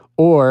worked.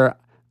 Or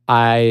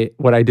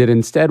what I did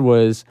instead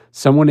was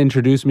someone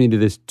introduced me to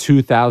this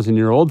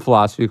 2,000-year-old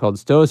philosophy called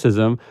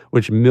Stoicism,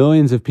 which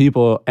millions of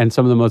people and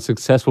some of the most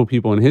successful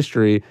people in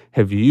history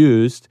have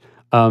used.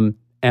 And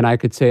I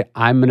could say,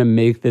 I'm going to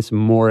make this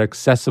more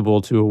accessible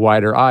to a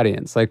wider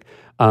audience. Like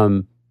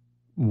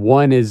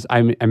one is,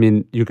 I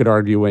mean, you could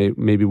argue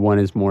maybe one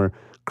is more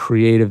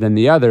creative than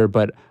the other,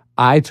 but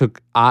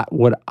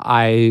what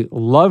I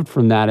loved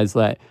from that is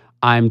that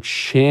I'm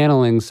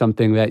channeling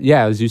something that,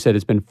 as you said,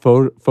 it's been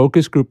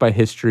focus grouped by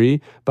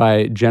history,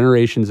 by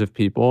generations of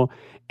people,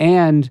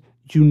 and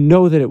you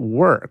know that it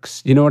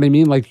works. You know what I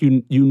mean? Like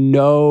you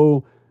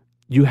know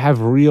you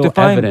have real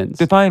evidence.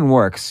 Define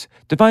works.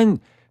 And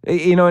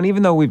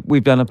even though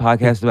we've done a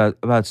podcast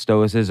about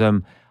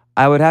Stoicism,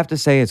 I would have to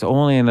say it's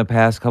only in the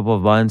past couple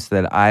of months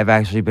that I've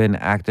actually been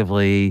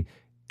actively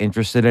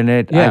interested in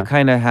it. I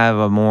kind of have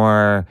a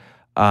more,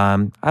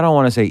 I don't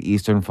want to say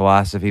Eastern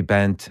philosophy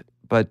bent,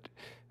 but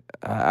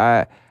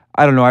I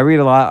don't know. I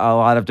read a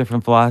lot of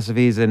different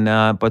philosophies,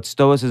 but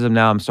Stoicism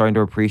now I'm starting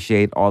to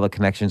appreciate all the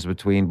connections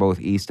between both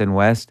East and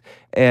West.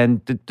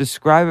 And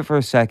describe it for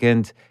a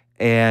second,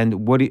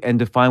 and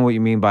define what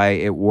you mean by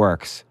it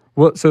works.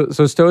 Well, so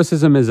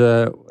Stoicism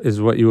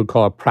is what you would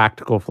call a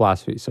practical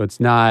philosophy. So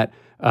it's not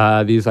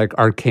these like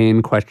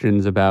arcane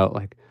questions about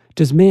like,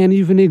 does man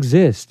even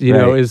exist? You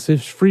know, is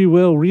free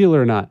will real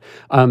or not?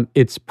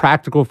 It's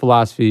practical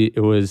philosophy.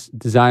 It was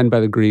designed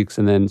by the Greeks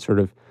and then sort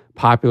of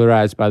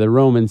popularized by the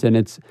Romans, and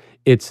it's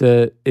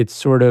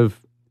sort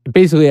of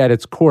basically at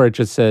its core it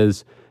just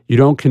says you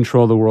don't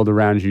control the world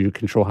around you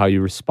control how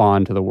you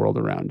respond to the world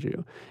around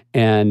you.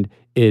 And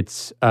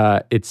it's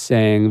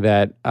saying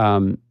that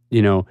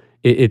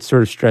it's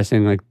sort of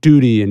stressing like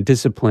duty and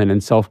discipline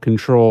and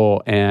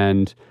self-control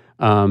and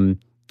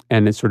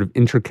it's sort of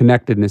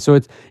interconnectedness. So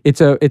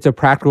it's a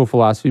practical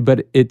philosophy,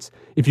 but it's,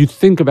 if you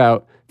think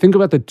about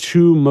the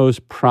two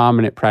most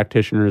prominent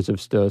practitioners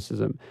of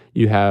Stoicism,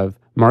 you have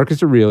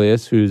Marcus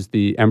Aurelius, who's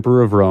the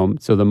emperor of Rome,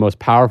 so the most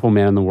powerful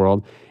man in the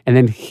world. And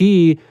then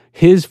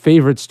his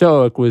favorite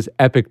Stoic was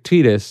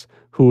Epictetus,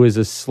 who was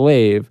a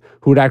slave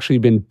who had actually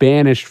been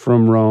banished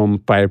from Rome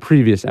by a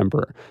previous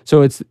emperor.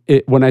 So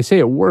when I say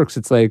it works,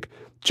 it's like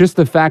just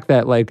the fact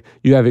that like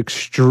you have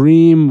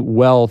extreme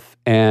wealth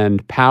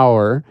and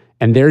power,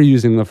 and they're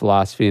using the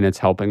philosophy and it's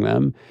helping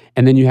them.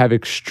 And then you have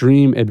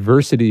extreme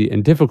adversity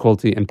and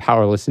difficulty and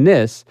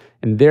powerlessness,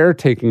 and they're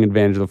taking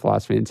advantage of the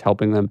philosophy and it's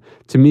helping them.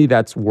 To me,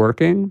 that's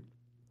working.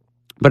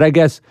 But I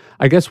guess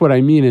what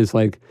I mean is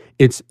like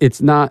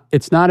it's not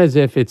as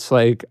if it's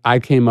like I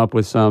came up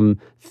with some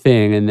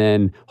thing and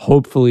then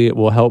hopefully it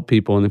will help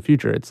people in the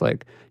future. It's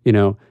like,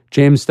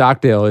 James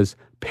Stockdale is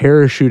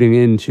parachuting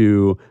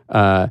into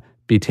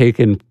be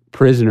taken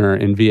prisoner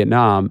in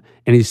Vietnam,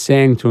 and he's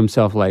saying to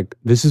himself like,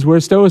 this is where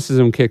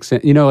stoicism kicks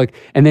in,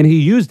 and then he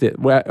used it.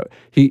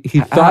 He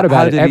thought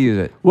about it. How did he use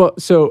it? Well,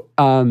 so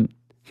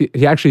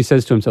he actually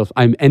says to himself,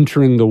 I'm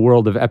entering the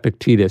world of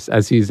Epictetus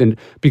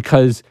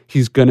because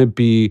he's going to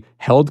be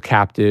held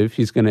captive,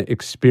 he's going to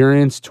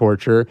experience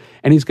torture,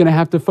 and he's going to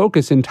have to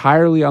focus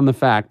entirely on the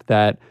fact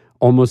that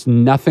almost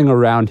nothing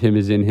around him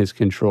is in his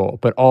control,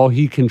 but all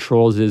he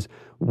controls is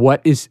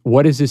what is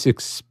this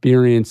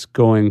experience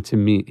going to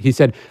mean? He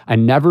said, I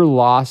never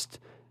lost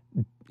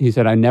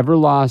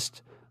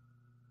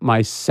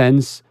my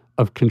sense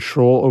of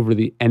control over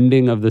the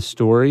ending of the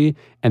story,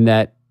 and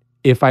that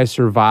if I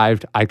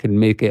survived, I could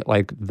make it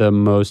like the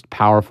most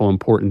powerful,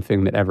 important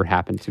thing that ever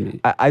happened to me.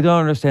 I don't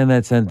understand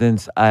that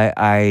sentence.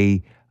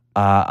 I'm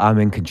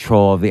in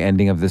control of the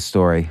ending of this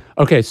story.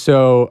 Okay,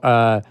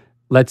 so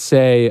let's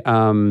say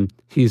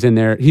he's in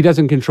there. He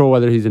doesn't control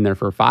whether he's in there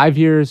for 5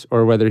 years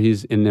or whether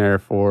he's in there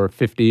for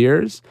 50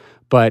 years,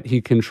 but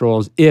he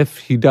controls, if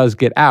he does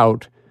get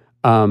out,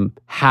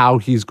 how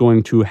he's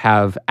going to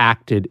have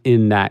acted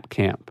in that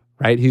camp,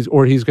 right? He's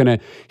gonna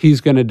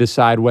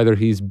decide whether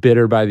he's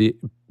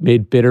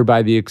made bitter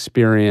by the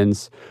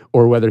experience,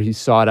 or whether he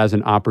saw it as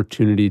an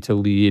opportunity to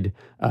lead.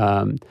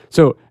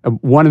 So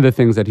one of the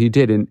things that he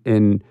did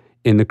in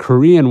the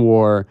Korean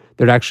War,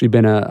 there'd actually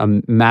been a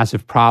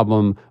massive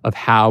problem of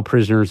how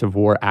prisoners of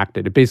war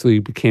acted. It basically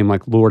became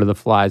like Lord of the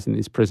Flies in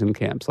these prison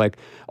camps. Like,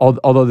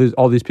 although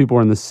all these people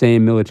were in the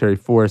same military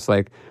force,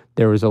 like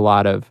there was a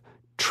lot of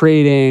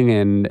trading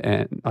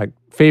and like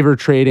favor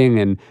trading,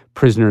 and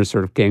prisoners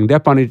sort of ganged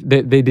up on each.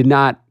 They did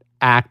not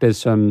act as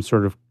some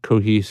sort of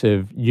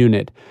cohesive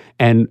unit.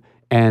 And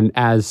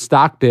as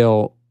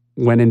Stockdale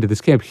went into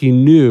this camp, he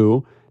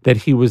knew that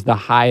he was the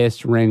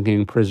highest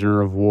ranking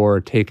prisoner of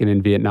war taken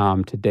in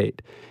Vietnam to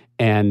date.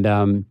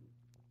 And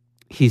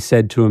he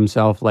said to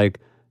himself, like,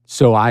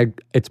 he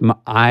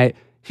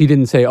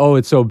didn't say, oh,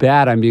 it's so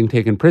bad I'm being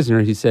taken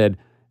prisoner. He said,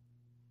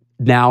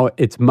 now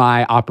it's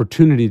my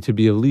opportunity to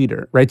be a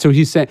leader, right? So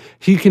he said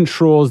he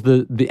controls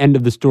the end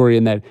of the story,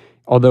 in that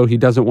although he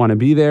doesn't want to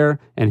be there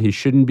and he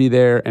shouldn't be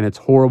there and it's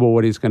horrible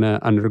what he's going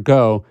to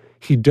undergo,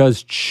 he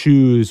does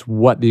choose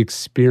what the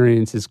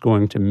experience is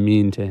going to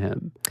mean to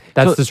him.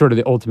 That's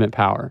the ultimate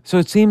power. So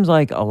it seems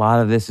like a lot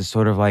of this is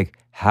sort of like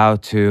how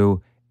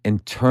to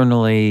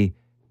internally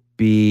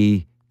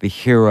be the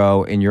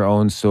hero in your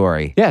own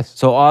story. Yes.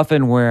 So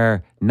often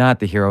we're not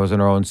the heroes in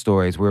our own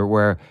stories.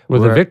 We're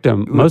the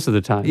victim most of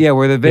the time. Yeah,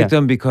 we're the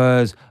victim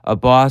because a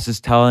boss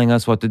is telling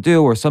us what to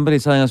do, or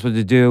somebody's telling us what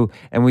to do,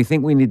 and we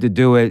think we need to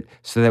do it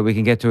so that we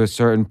can get to a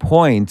certain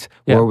point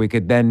where we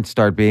could then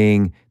start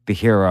being the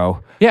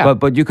hero. Yeah.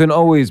 But you can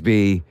always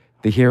be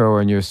the hero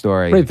in your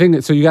story.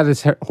 Right. So you got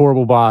this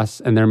horrible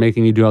boss, and they're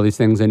making you do all these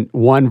things. And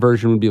one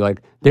version would be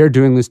like, they're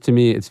doing this to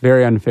me. It's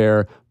very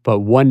unfair.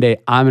 But one day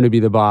I'm going to be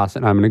the boss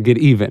and I'm going to get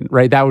even,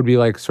 right? That would be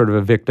like sort of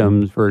a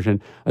victim's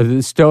version.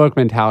 The Stoic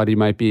mentality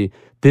might be,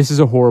 this is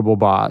a horrible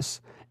boss,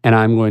 and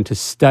I'm going to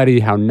study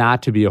how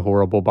not to be a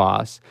horrible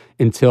boss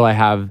until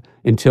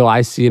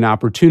I see an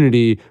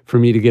opportunity for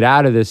me to get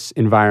out of this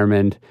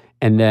environment,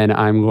 and then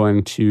I'm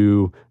going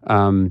to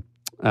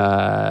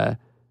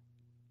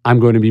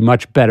be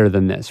much better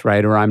than this,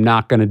 right? Or I'm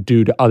not going to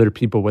do to other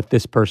people what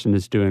this person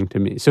is doing to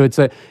me. So it's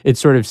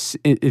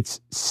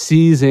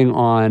seizing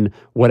on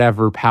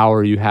whatever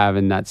power you have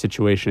in that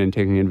situation and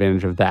taking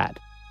advantage of that.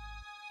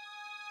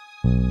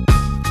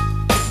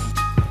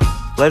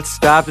 Let's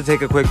stop to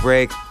take a quick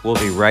break. We'll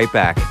be right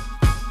back.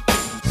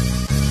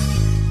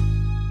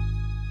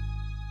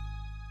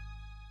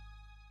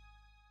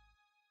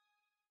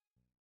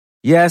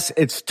 Yes,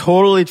 it's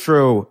totally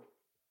true.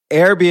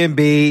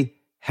 Airbnb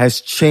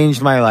has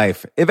changed my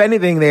life. If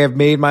anything, they have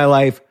made my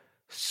life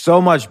so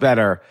much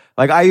better.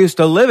 Like, I used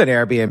to live in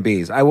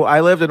Airbnbs.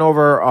 I lived in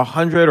over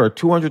 100 or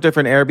 200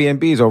 different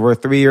Airbnbs over a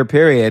 3-year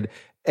period,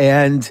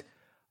 and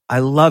I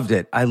loved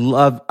it.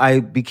 I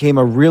became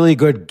a really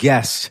good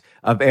guest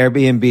of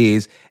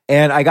Airbnbs,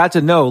 and I got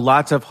to know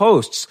lots of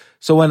hosts.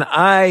 So when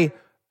I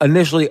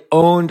initially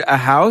owned a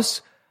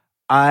house,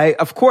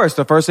 of course,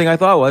 the first thing I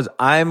thought was,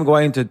 I'm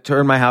going to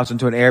turn my house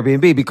into an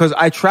Airbnb because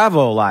I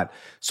travel a lot.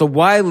 So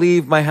why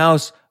leave my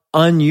house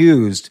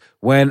unused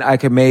when I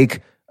can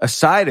make a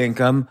side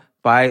income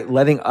by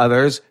letting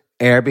others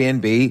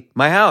Airbnb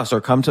my house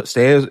or come to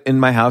stay in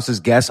my house as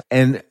guests?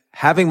 And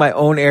having my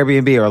own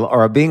Airbnb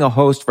or being a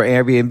host for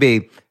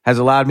Airbnb has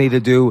allowed me to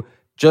do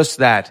just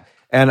that.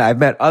 And I've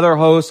met other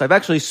hosts. I've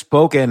actually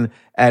spoken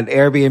at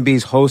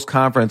Airbnb's host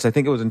conference. I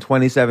think it was in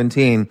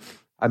 2017.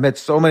 I met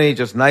so many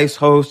just nice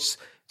hosts.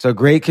 It's a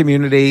great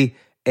community.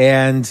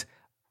 And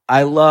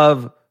I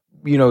love,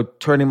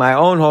 turning my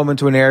own home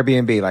into an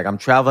Airbnb. Like, I'm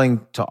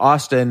traveling to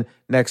Austin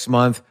next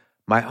month.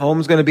 My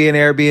home's going to be an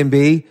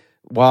Airbnb.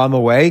 while I'm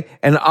away,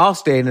 and I'll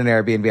stay in an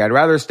Airbnb. I'd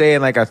rather stay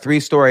in like a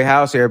 3-story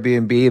house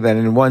Airbnb than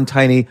in one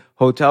tiny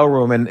hotel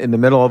room in the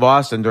middle of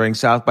Austin during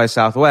South by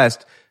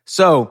Southwest.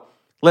 So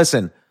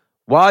listen,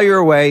 while you're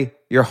away,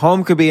 your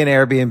home could be an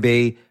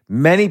Airbnb.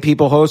 Many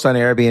people host on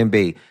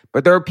Airbnb,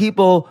 but there are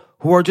people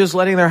who are just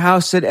letting their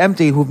house sit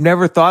empty, who've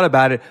never thought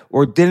about it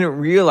or didn't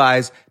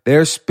realize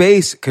their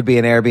space could be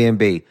an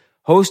Airbnb.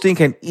 Hosting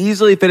can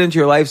easily fit into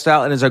your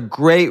lifestyle and is a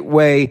great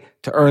way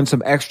to earn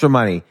some extra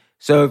money.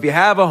 So if you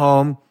have a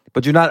home,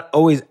 but you're not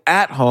always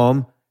at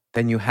home,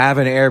 then you have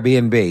an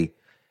Airbnb.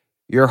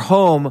 Your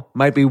home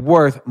might be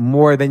worth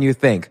more than you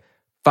think.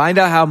 Find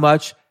out how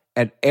much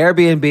at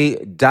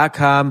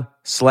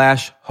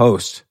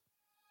airbnb.com/host.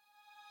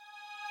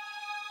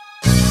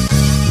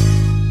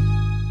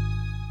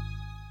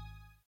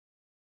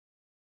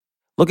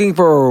 Looking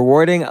for a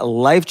rewarding,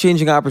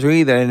 life-changing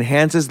opportunity that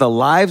enhances the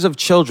lives of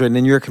children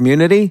in your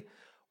community?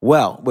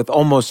 Well, with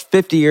almost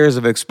 50 years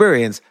of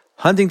experience,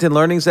 Huntington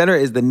Learning Center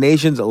is the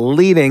nation's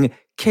leading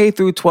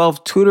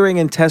K-12 tutoring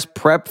and test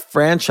prep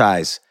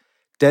franchise,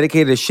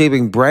 dedicated to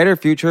shaping brighter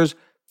futures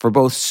for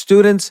both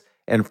students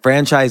and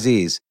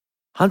franchisees.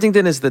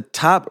 Huntington is the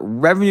top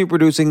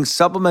revenue-producing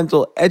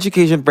supplemental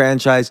education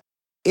franchise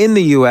in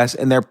the U.S.,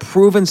 and their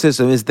proven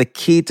system is the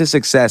key to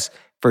success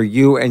for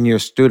you and your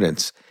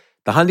students.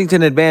 The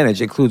Huntington Advantage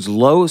includes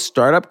low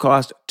startup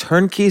cost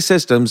turnkey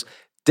systems,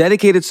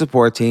 dedicated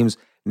support teams,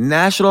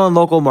 national and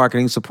local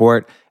marketing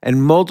support,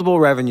 and multiple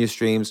revenue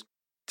streams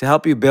to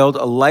help you build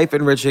a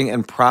life-enriching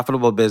and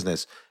profitable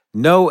business.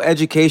 No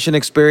education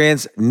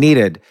experience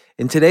needed.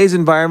 In today's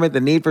environment, the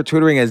need for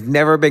tutoring has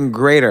never been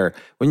greater.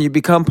 When you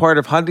become part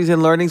of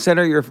Huntington Learning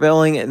Center, you're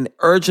filling an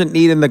urgent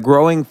need in the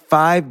growing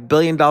 $5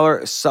 billion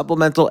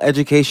supplemental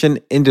education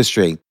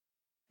industry.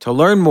 To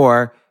learn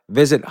more,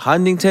 visit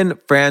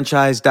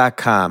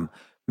huntingtonfranchise.com.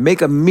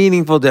 Make a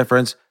meaningful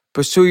difference,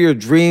 pursue your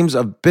dreams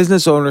of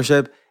business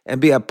ownership,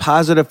 and be a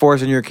positive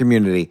force in your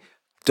community.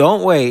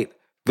 Don't wait.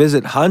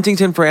 Visit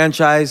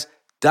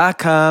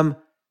huntingtonfranchise.com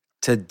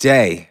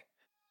today.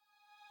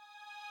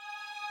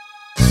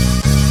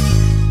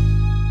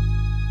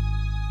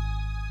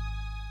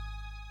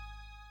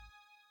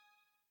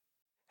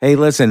 Hey,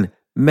 listen,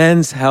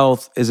 men's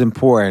health is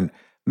important.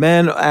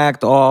 Men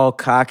act all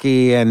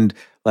cocky and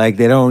like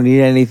they don't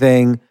need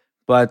anything.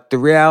 But the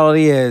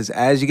reality is,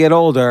 as you get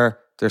older,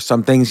 there's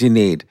some things you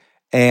need.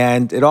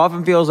 And it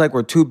often feels like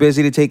we're too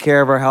busy to take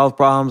care of our health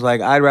problems. Like,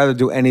 I'd rather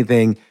do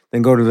anything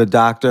than go to the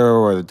doctor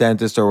or the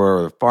dentist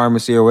or the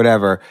pharmacy or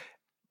whatever.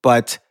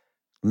 But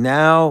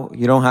now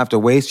you don't have to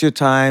waste your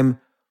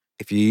time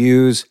if you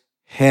use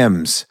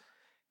Hims.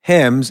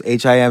 Hims,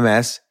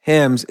 H-I-M-S,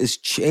 Hims is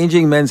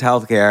changing men's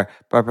healthcare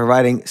by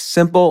providing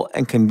simple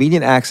and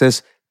convenient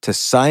access to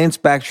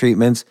science-backed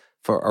treatments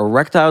for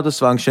erectile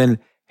dysfunction,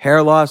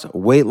 hair loss,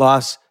 weight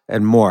loss,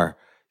 and more.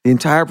 The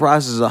entire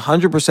process is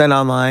 100%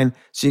 online,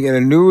 so you get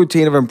a new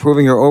routine of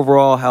improving your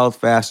overall health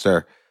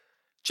faster.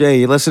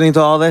 Jay, you listening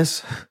to all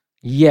this?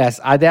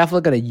 Yes, I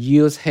definitely gonna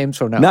use Hims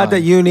from now on. Not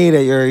that you need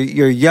it.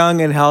 You're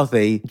young and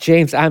healthy.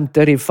 James, I'm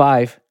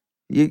 35.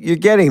 You're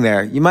getting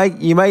there. You might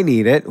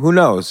need it. Who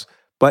knows?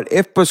 But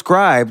if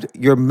prescribed,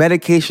 your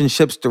medication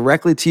ships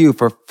directly to you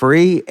for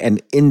free and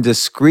in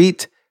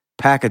discreet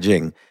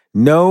packaging.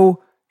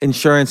 No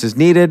insurance is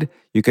needed.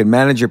 You can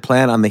manage your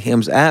plan on the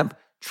Hims app,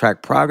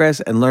 track progress,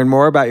 and learn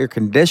more about your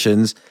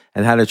conditions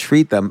and how to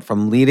treat them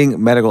from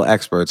leading medical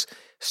experts.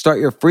 Start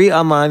your free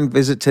online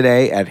visit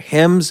today at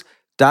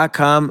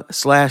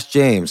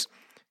hims.com/James.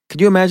 Could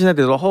you imagine that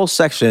there's a whole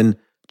section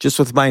just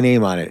with my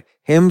name on it?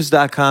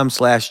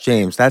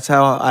 Hims.com/James. That's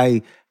how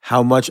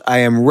much I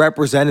am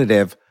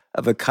representative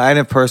of the kind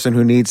of person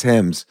who needs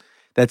Hims.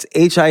 That's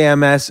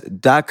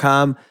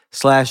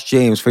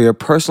HIMS.com/James for your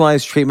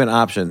personalized treatment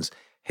options.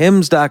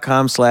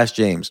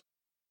 Hims.com/James.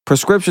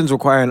 Prescriptions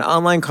require an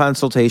online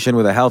consultation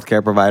with a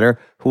healthcare provider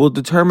who will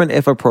determine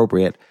if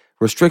appropriate.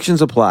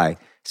 Restrictions apply.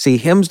 See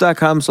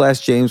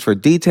hims.com/James for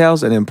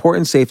details and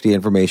important safety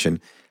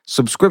information.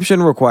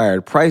 Subscription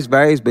required. Price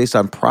varies based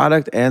on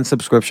product and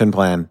subscription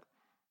plan.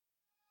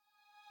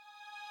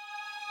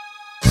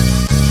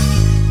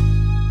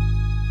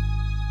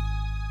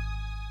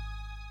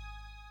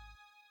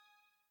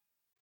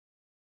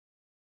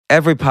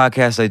 Every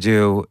podcast I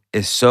do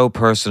is so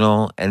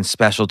personal and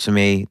special to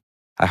me.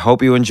 I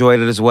hope you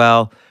enjoyed it as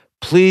well.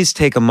 Please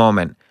take a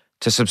moment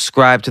to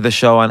subscribe to the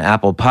show on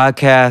Apple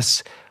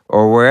Podcasts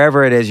or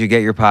wherever it is you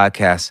get your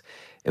podcasts.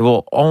 It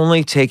will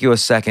only take you a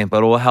second,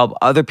 but it will help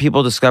other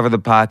people discover the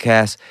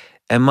podcast.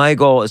 And my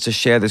goal is to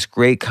share this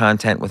great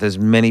content with as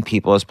many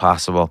people as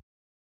possible.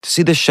 To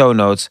see the show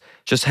notes,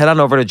 just head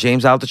on over to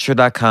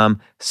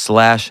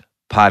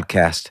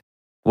jamesaltucher.com/podcast.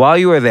 While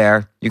you are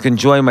there, you can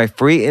join my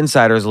free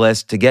insiders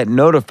list to get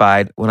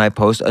notified when I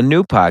post a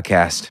new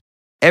podcast.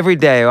 Every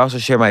day, I also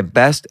share my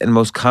best and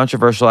most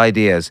controversial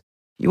ideas.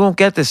 You won't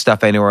get this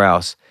stuff anywhere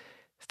else.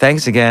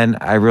 Thanks again.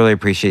 I really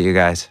appreciate you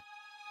guys.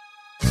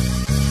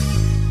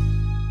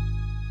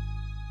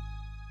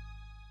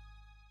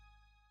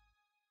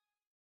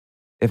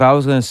 If I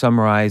was going to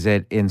summarize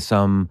it in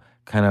some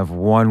kind of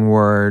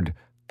one-word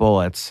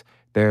bullets.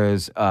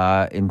 There's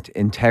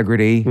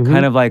integrity, Mm-hmm.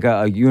 kind of like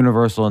a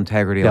universal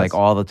integrity, Yes. like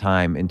all the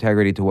time.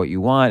 Integrity to what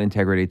you want,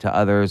 integrity to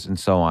others, and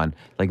so on.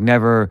 Like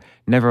never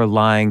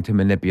lying to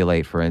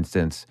manipulate, for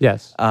instance.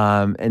 Yes.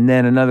 And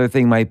then another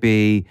thing might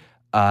be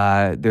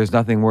there's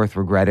nothing worth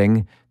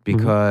regretting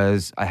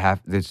because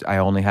I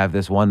only have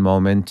this one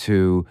moment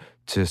to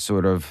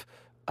sort of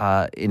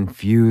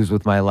infuse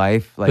with my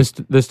life. Like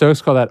The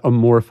Stoics call that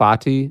amor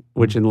fati,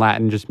 which in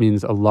Latin just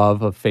means a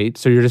love of fate.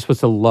 So you're just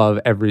supposed to love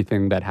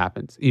everything that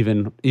happens,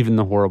 even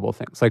the horrible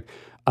things. Like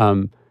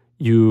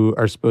you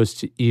are supposed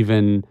to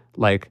even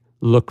like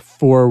look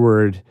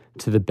forward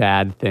to the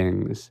bad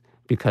things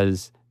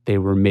because they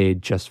were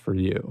made just for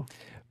you.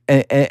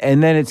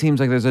 and then it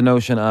seems like there's a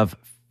notion of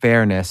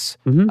fairness,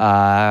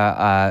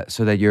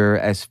 so that you're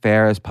as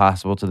fair as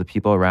possible to the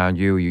people around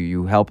you.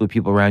 You help the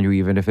people around you,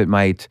 even if it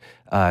might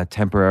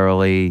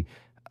temporarily,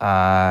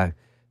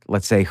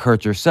 let's say,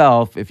 hurt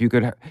yourself. If you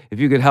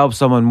could help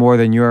someone more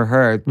than you're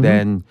hurt,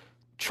 then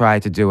try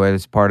to do it.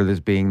 It's part of this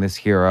being this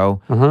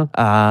hero.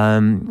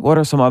 What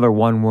are some other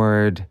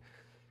one-word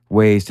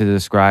ways to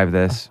describe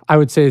this? I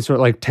would say sort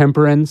of like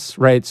temperance,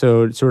 right?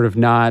 So sort of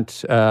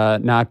not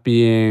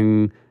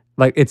being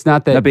like, it's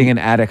not that Not being an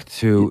addict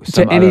to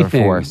some other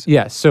anything. force.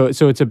 Yes. So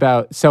it's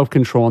about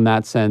self-control in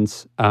that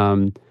sense.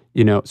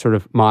 Sort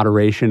of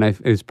moderation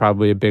is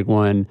probably a big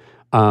one.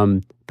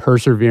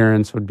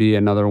 Perseverance would be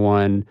another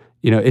one.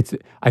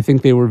 I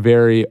think they were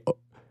very,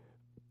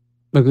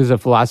 like there's a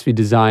philosophy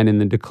design in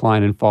the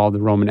decline and fall of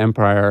the Roman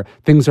Empire.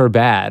 Things are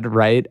bad,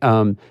 right?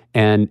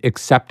 And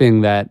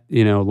accepting that,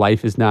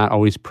 life is not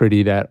always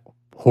pretty, that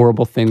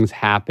horrible things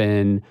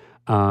happen,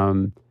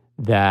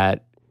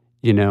 that,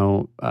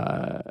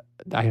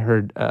 I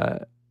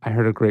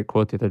heard a great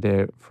quote the other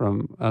day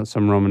from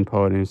some Roman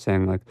poet who was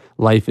saying, like,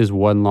 life is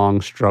one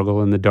long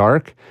struggle in the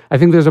dark. I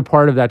think there's a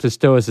part of that to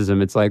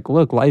Stoicism. It's like,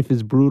 look, life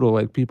is brutal.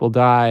 Like, people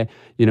die.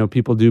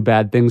 People do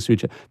bad things to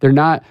each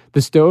other.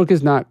 The Stoic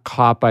is not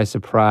caught by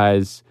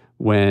surprise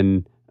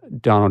when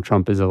Donald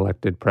Trump is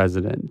elected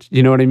president.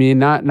 You know what I mean?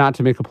 Not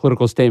to make a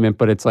political statement,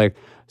 but it's like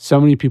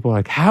so many people are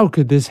like, how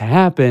could this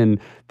happen?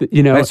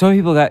 Like, some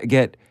people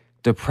get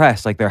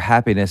depressed, like their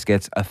happiness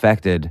gets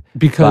affected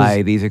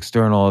by these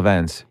external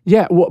events.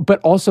 Yeah, well, but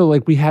also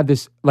like we had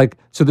this, like,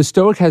 so the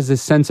Stoic has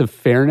this sense of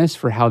fairness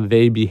for how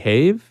they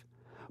behave,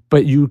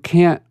 but you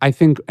can't, I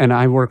think, and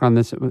I work on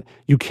this,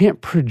 you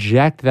can't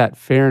project that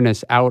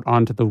fairness out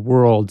onto the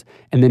world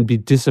and then be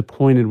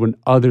disappointed when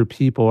other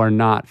people are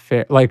not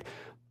fair. Like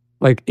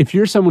if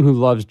you're someone who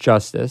loves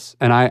justice,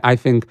 and I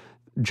think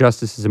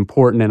justice is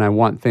important, and I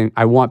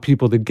want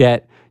people to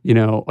get,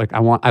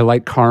 I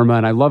like karma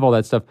and I love all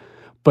that stuff.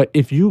 But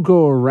if you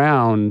go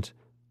around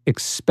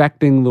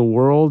expecting the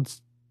world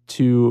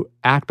to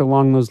act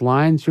along those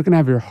lines, you're going to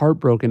have your heart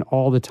broken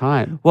all the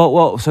time.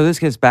 Well, so this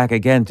gets back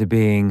again to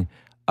being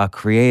a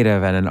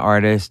creative and an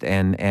artist,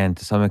 and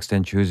to some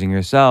extent choosing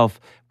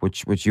yourself,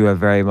 which you have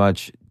very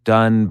much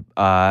done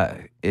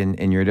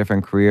in your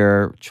different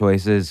career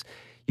choices.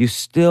 You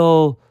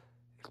still,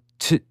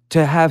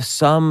 to have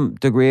some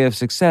degree of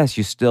success,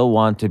 you still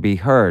want to be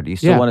heard. You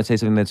still want to say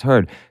something that's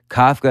heard.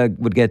 Kafka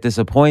would get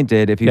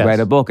disappointed if he'd write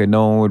a book and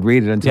no one would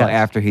read it until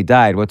after he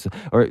died.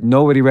 Or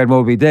nobody read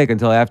Moby Dick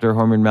until after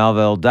Herman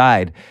Melville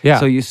died. Yeah.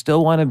 So you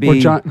still want to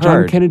be heard.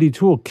 John Kennedy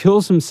Toole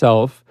kills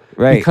himself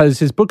because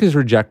his book is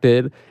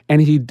rejected,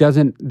 and he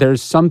doesn't.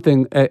 There's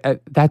something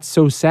that's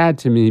so sad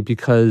to me,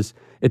 because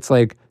it's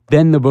like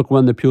then the book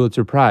won the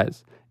Pulitzer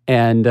Prize,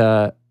 and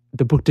the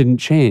book didn't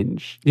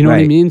change. You know what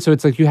I mean? So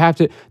it's like you have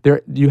to.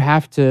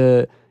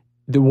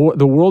 The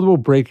world will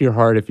break your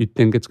heart if you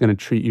think it's going to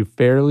treat you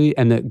fairly,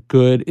 and that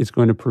good is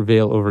going to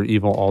prevail over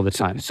evil all the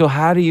time. So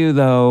how do you,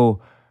 though,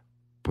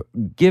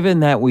 given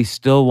that we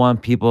still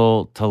want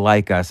people to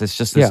like us, it's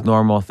just this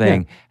normal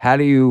thing, how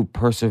do you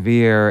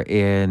persevere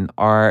in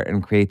art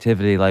and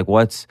creativity? Like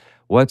what's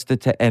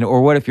the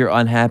or what if you're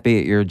unhappy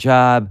at your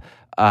job,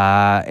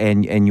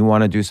 and you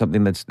want to do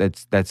something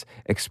that's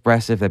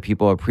expressive, that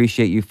people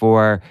appreciate you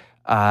for?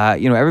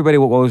 Everybody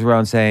goes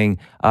around saying,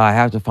 I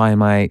have to find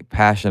my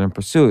passion and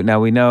pursuit. Now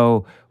we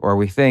know, or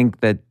we think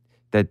that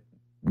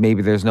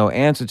maybe there's no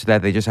answer to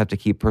that. They just have to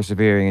keep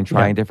persevering and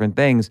trying different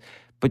things.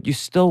 But you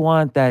still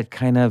want that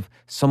kind of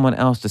someone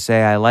else to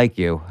say, I like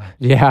you.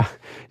 Yeah.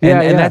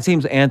 And that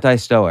seems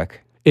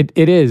anti-Stoic. It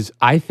is.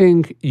 I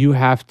think you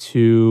have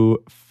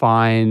to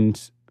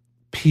find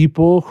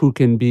people who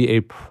can be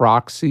a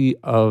proxy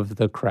of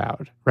the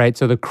crowd, right?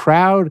 So the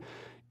crowd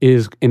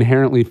is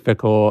inherently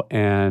fickle,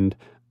 and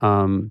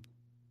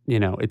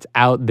it's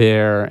out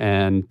there,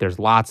 and there's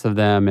lots of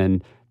them,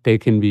 and they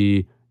can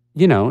be,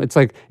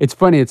 it's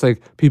funny. It's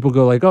like people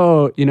go like,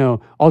 oh,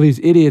 all these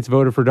idiots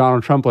voted for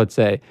Donald Trump, let's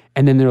say.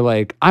 And then they're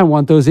like, I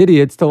want those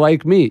idiots to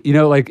like me.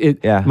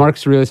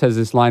 Marcus Aurelius has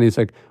this line. He's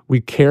like,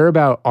 we care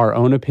about our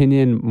own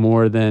opinion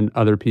more than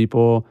other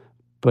people,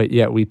 but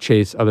yet we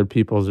chase other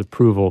people's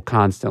approval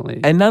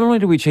constantly. And not only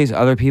do we chase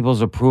other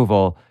people's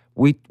approval,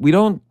 we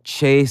don't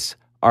chase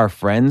our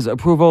friends'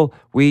 approval,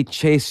 we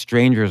chase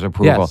strangers'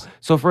 approval. Yes.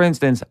 So for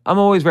instance, I'm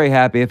always very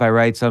happy if I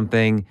write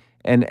something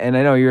And I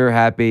know you're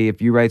happy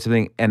if you write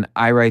something and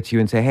I write to you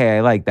and say, hey,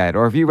 I like that.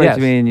 Or if you write Yes.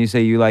 to me and you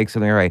say you like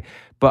something, right?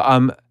 But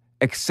I'm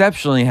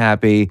exceptionally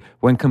happy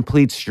when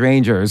complete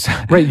strangers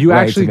Right. You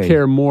write to actually me.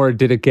 care more,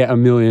 did it get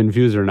 1 million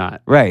views or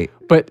not? Right.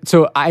 But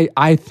so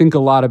I think a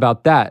lot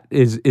about that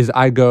is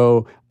I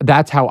go,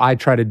 that's how I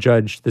try to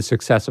judge the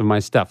success of my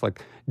stuff.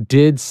 Like,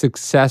 did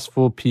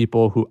successful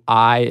people who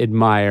I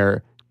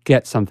admire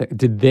get something?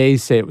 Did they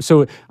say?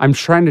 So I'm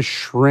trying to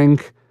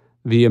shrink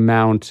the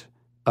amount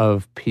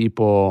of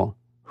people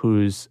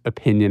whose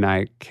opinion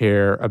I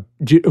care,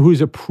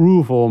 whose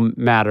approval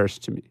matters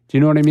to me. Do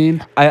you know what I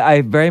mean?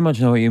 I very much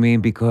know what you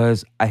mean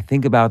because I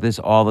think about this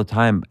all the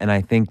time, and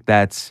I think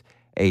that's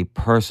a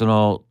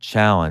personal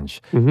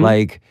challenge.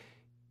 Like,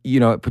 you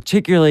know,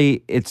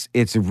 particularly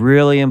it's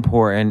really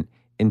important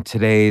in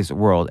today's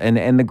world.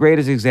 And the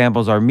greatest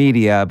examples are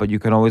media, but you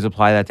can always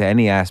apply that to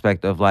any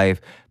aspect of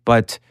life.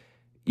 But,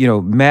 you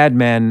know, Mad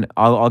Men,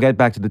 I'll get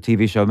back to the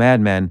TV show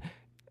Mad Men.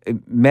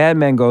 Mad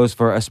Men goes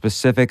for a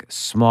specific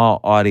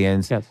small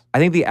audience. Yes. I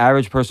think the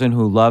average person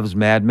who loves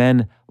Mad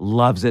Men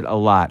loves it a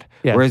lot.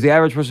 Yes. Whereas the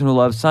average person who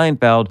loves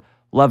Seinfeld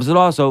loves it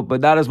also, but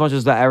not as much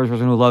as the average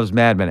person who loves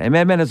Mad Men. And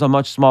Mad Men is a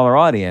much smaller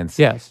audience.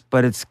 Yes.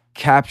 But it's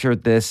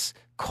captured this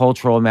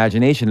cultural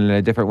imagination in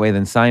a different way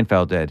than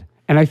Seinfeld did.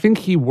 And I think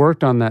he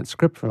worked on that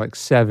script for like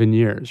 7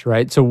 years,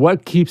 right? So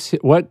what keeps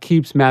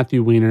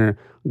Matthew Weiner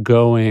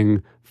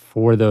going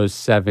for those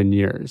 7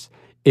 years?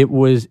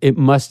 It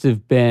must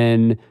have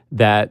been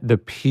that the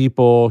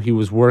people he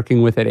was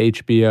working with at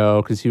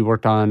HBO, because he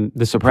worked on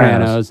The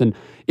Sopranos, and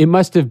it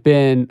must have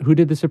been, who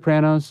did The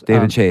Sopranos?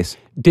 David Chase.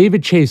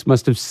 David Chase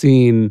must have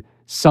seen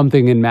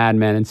something in Mad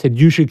Men and said,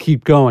 you should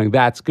keep going.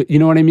 That's good. You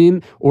know what I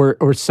mean?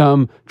 Or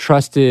some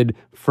trusted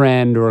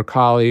friend or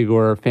colleague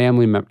or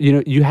family member. You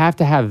know, you have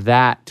to have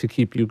that to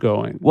keep you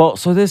going. Well,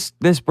 so this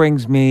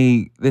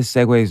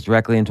segues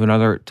directly into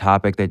another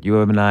topic that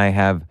you and I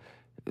have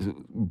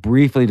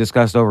briefly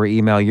discussed over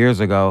email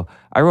years ago.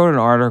 I wrote an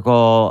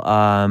article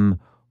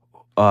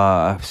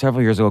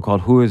several years ago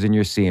called Who is in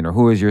Your Scene or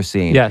Who is Your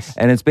Scene? Yes.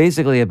 And it's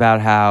basically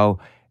about how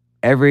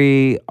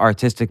every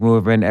artistic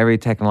movement, every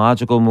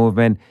technological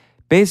movement,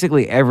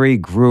 basically every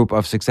group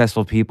of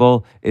successful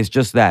people is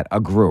just that, a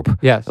group.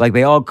 Yes. Like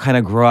they all kind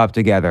of grow up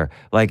together.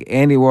 Like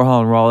Andy Warhol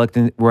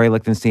and Roy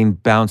Lichtenstein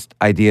bounced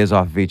ideas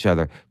off of each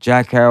other.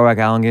 Jack Kerouac,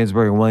 Allen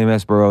Ginsberg, and William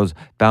S. Burroughs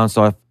bounced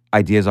off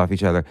ideas off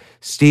each other.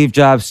 Steve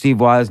Jobs, Steve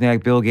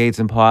Wozniak, Bill Gates,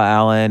 and Paul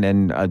Allen,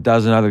 and a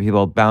dozen other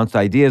people bounced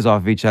ideas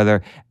off of each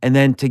other. And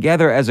then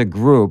together as a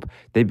group,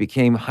 they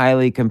became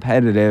highly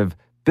competitive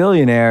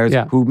billionaires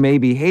who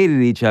maybe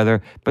hated each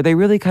other, but they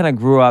really kind of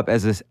grew up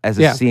as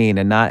a scene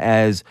and not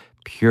as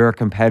pure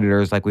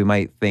competitors like we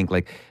might think.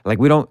 Like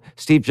we don't,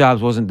 Steve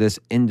Jobs wasn't this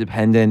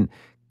independent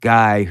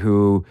guy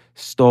who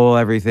stole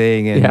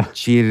everything and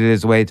cheated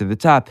his way to the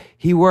top.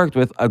 He worked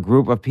with a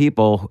group of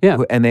people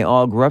and they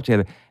all grew up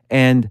together.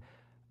 And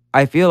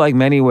I feel like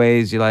many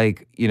ways,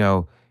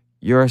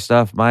 your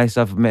stuff, my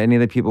stuff, many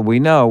of the people we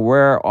know,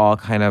 we're all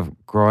kind of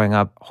growing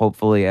up,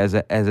 hopefully, as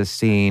a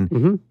scene.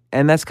 Mm-hmm.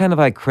 And that's kind of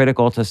like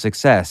critical to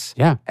success.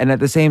 Yeah. And at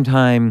the same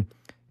time,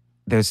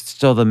 there's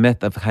still the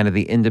myth of kind of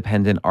the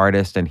independent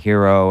artist and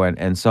hero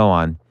and so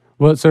on.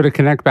 Well, so to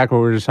connect back what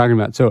we were just talking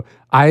about, so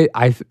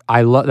I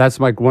love, that's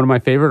like one of my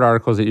favorite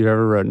articles that you've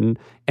ever written,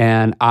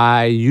 and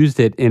I used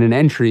it in an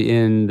entry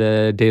in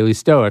the Daily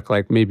Stoic,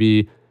 like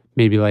maybe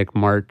like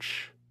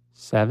March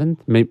 7th,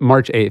 maybe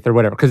March 8th or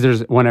whatever, because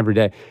there's one every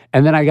day.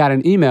 And then I got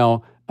an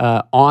email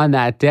on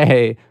that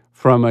day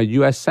from a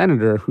U.S.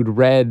 senator who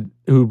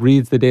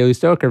reads the Daily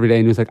Stoic every day,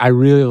 and he was like, I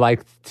really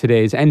liked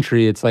today's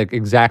entry. It's like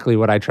exactly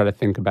what I try to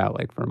think about,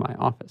 like for my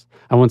office.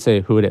 I won't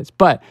say who it is,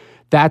 but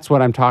that's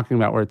what I'm talking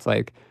about, where it's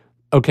like,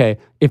 okay,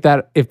 if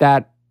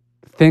that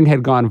thing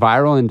had gone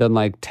viral and done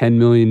like 10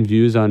 million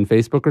views on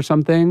Facebook or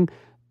something,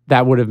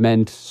 that would have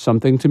meant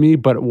something to me.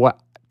 But what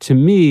to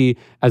me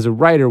as a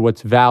writer,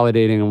 what's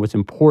validating and what's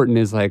important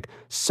is like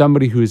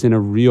somebody who's in a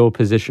real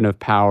position of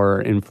power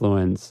or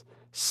influence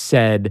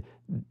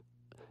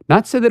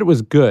not said that it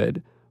was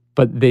good,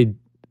 but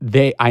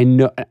I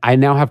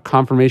now have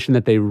confirmation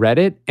that they read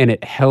it and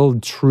it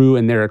held true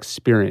in their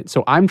experience.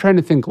 So I'm trying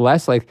to think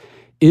less like,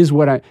 is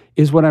what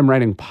I'm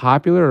writing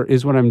popular, or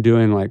is what I'm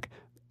doing like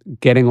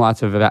getting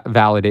lots of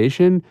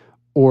validation?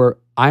 Or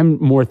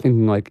I'm more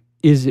thinking like,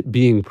 is it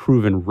being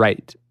proven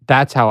right?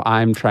 That's how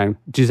I'm trying.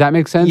 Does that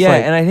make sense? Yeah,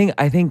 and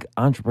I think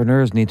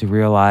entrepreneurs need to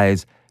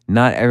realize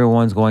not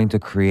everyone's going to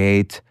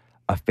create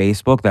a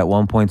Facebook that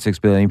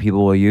 1.6 billion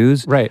people will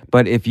use. Right.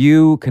 But if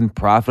you can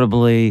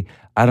profitably,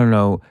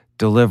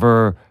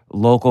 deliver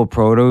local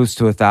produce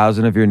to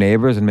 1,000 of your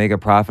neighbors and make a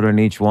profit on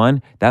each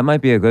one, that might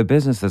be a good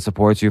business that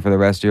supports you for the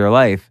rest of your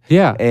life.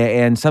 Yeah.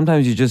 And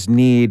sometimes you just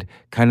need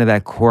kind of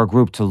that core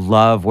group to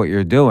love what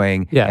you're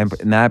doing. Yes.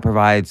 And that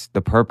provides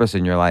the purpose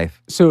in your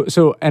life.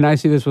 So, and I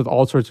see this with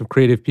all sorts of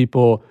creative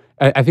people.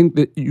 I think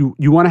that you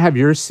want to have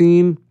your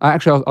scene.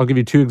 Actually, I'll give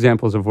you two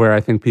examples of where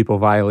I think people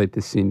violate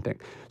this scene thing.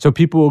 So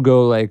people will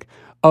go like,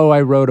 oh,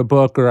 I wrote a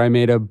book or I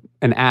made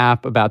an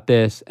app about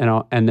this.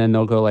 And then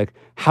they'll go like,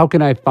 how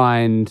can I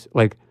find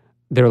like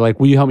they're like,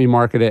 will you help me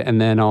market it? And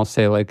then I'll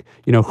say like,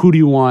 who do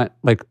you want?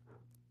 Like,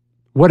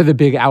 what are the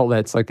big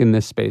outlets like in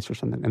this space or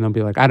something? And they'll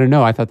be like, I don't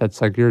know. I thought that's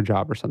like your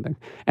job or something.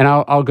 And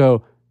I'll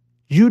go,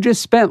 you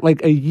just spent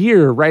like a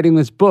year writing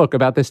this book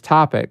about this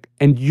topic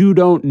and you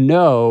don't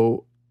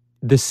know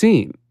the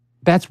scene.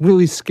 That's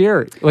really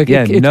scary. Like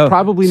it's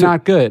probably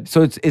not good.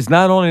 So it's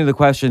not only the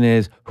question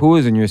is who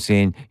is in your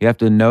scene, you have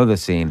to know the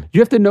scene.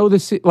 You have to know the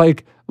scene.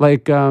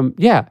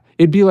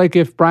 It'd be like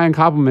if Brian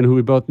Koppelman, who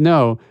we both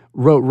know,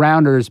 wrote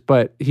Rounders,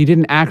 but he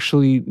didn't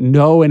actually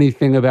know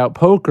anything about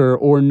poker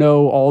or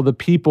know all the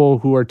people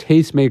who are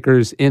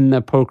tastemakers in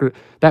the poker.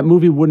 That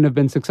movie wouldn't have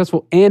been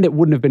successful and it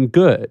wouldn't have been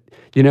good.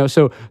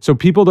 So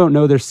people don't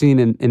know their scene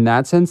in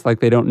that sense. Like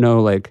they don't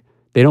know, like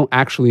they don't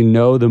actually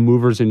know the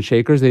movers and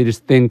shakers. They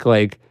just think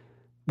like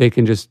they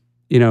can just,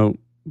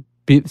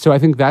 be. So I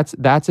think that's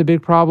a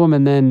big problem.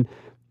 And then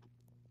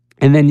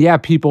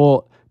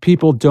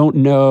people don't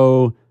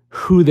know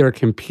who they're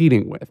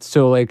competing with.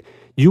 So like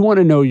you want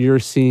to know your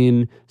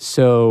scene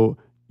so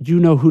you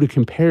know who to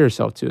compare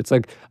yourself to. It's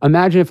like,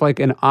 imagine if like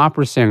an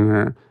opera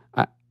singer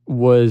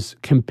was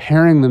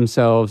comparing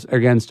themselves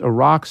against a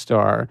rock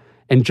star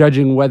and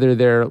judging whether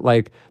they're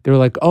like,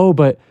 oh,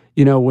 but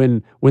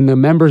when the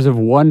members of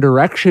One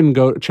Direction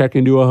go check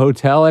into a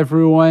hotel,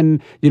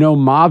 everyone,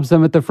 mobs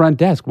them at the front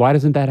desk. Why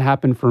doesn't that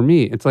happen for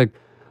me? It's like,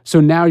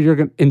 so now you're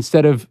going to,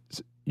 instead of,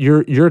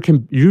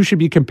 you should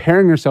be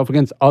comparing yourself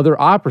against other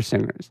opera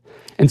singers.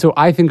 And so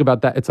I think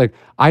about that. It's like,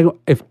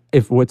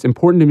 if what's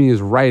important to me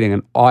is writing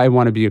and I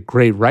want to be a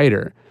great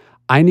writer,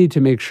 I need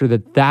to make sure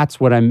that that's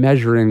what I'm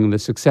measuring the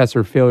success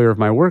or failure of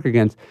my work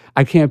against.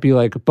 I can't be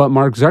like, but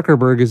Mark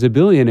Zuckerberg is a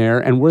billionaire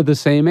and we're the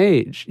same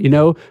age,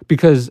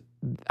 because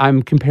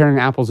I'm comparing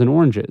apples and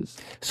oranges.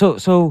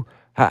 So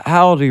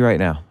how old are you right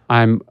now?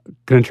 I'm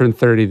going to turn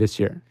 30 this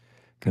year.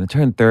 Going to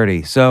turn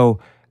 30. So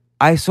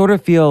I sort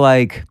of feel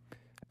like,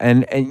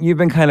 and you've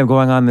been kind of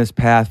going on this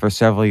path for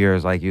several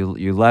years. Like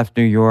you left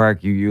New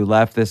York, you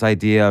left this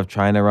idea of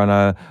trying to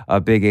run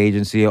a big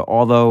agency,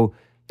 although,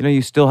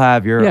 you still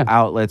have your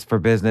outlets for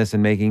business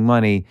and making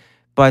money.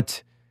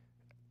 But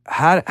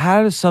how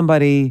does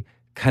somebody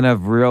kind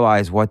of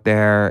realize what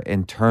their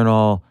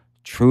internal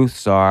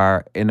truths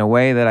are in a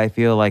way that I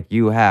feel like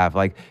you have?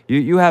 Like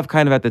you have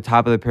kind of at the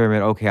top of the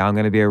pyramid, okay, I'm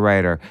going to be a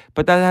writer.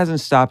 But that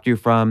hasn't stopped you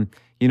from,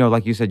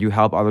 like you said, you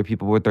help other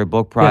people with their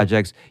book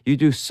projects. Yeah. You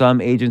do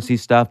some agency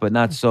stuff, but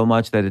not so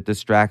much that it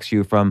distracts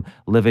you from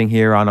living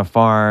here on a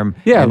farm.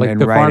 Yeah, and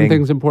the writing. Farm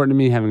thing's important to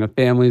me. Having a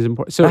family is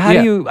important. So how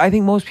do you, I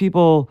think most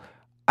people,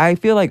 I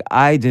feel like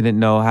I didn't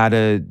know how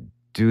to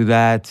do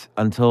that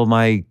until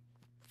my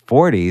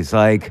 40s.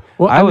 Like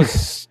I was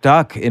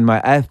stuck in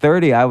at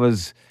 30. I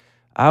was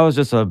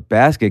just a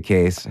basket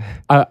case.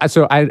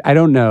 So I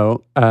don't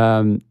know.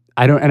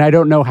 I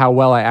don't know how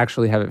well I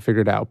actually have it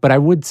figured out. But I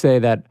would say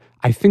that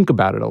I think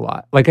about it a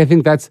lot. Like I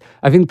think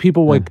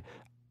people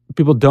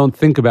people don't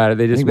think about it.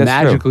 They just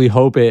magically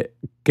hope it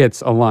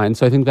gets aligned.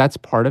 So I think that's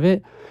part of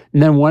it.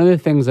 And then one of the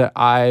things that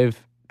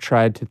I've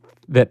tried to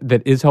that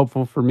is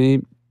helpful for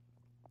me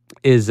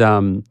is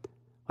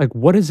like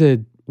what is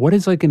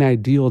like an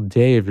ideal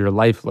day of your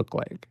life look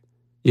like?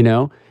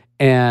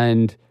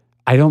 And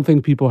I don't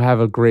think people have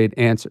a great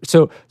answer.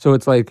 So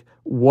it's like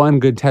one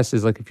good test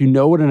is like if you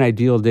know what an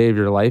ideal day of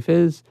your life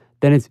is,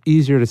 then it's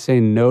easier to say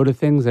no to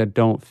things that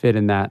don't fit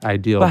in that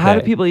ideal day. But how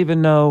do people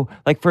even know?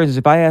 Like, for instance,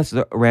 if I ask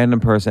a random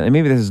person, and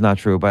maybe this is not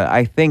true, but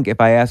I think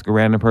if I ask a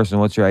random person,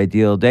 what's your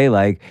ideal day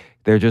like?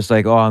 They're just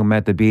like, oh, I'm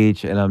at the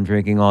beach and I'm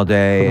drinking all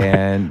day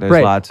and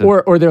there's lots of...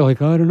 Or they're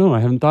like, oh, I don't know,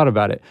 I haven't thought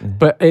about it.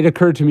 But it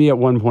occurred to me at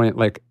one point,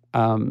 like,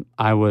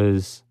 I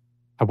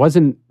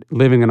wasn't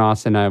living in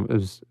Austin, I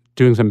was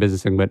doing some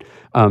business thing, but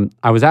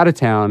I was out of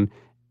town.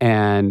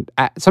 And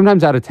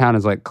sometimes out of town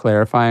is like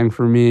clarifying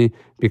for me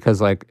because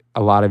like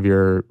a lot of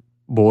your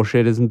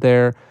bullshit isn't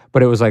there.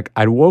 But it was like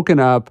I'd woken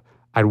up,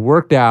 I'd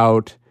worked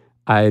out,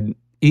 I'd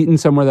eaten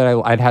somewhere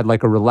that I'd had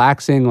like a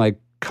relaxing, like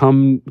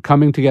coming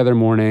together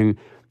morning.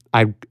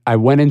 I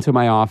went into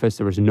my office,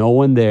 there was no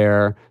one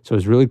there, so it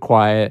was really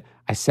quiet.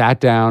 I sat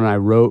down, I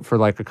wrote for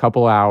like a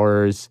couple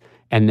hours,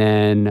 and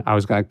then I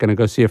was going to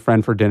go see a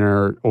friend for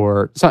dinner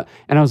or so.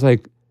 And I was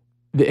like,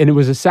 and it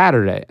was a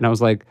Saturday, and I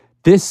was like,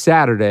 this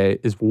Saturday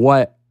is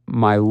what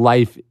my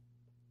life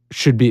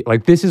should be.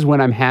 Like, this is when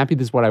I'm happy.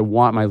 This is what I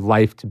want my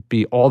life to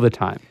be all the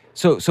time.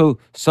 So let's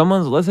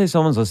say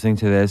someone's listening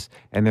to this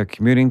and they're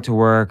commuting to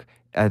work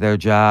at their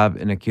job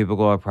in a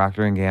cubicle at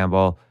Procter &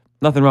 Gamble.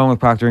 Nothing wrong with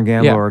Procter &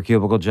 Gamble or a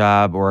cubicle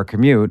job or a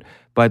commute,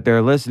 but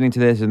they're listening to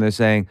this and they're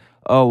saying,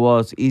 oh, well,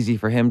 it's easy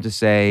for him to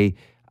say,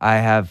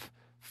 they're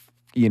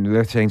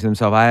saying to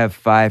themselves, I have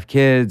 5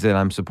 kids and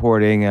I'm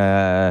supporting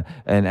an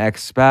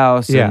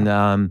ex-spouse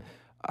and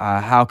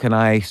how can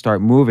I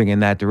start moving in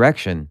that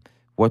direction?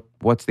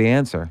 What's the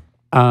answer?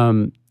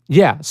 So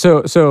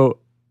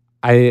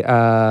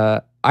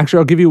I actually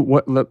I'll give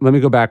you let me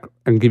go back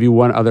and give you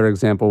one other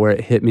example where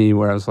it hit me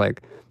where I was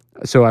like,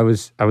 so I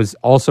was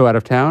also out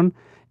of town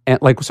And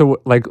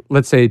like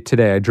let's say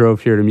today I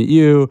drove here to meet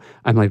you.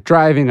 I'm like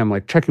driving. I'm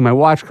like checking my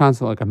watch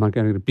constantly. Like I'm not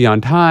going to be on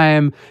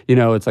time.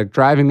 It's like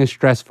driving is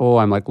stressful.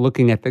 I'm like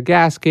looking at the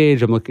gas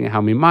gauge. I'm looking at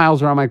how many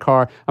miles are on my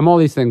car. I'm all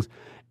these things.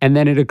 And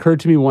then it occurred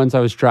to me once I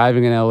was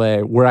driving in LA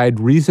where I'd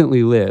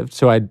recently lived.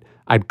 So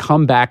I'd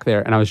come back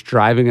there and I was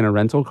driving in a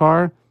rental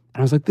car. And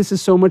I was like, this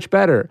is so much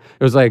better.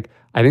 It was like,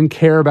 I didn't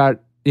care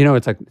about,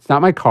 it's like, it's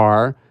not my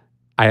car.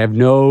 I have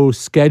no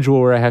schedule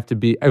where I have to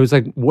be. I was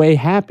like way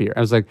happier. I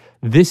was like,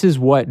 this is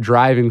what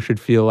driving should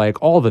feel like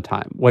all the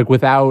time, like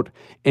without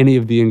any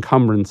of the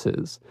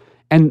encumbrances.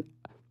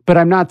 But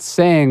I'm not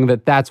saying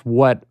that that's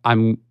what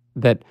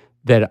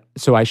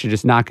so I should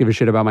just not give a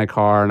shit about my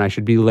car and I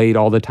should be late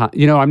all the time.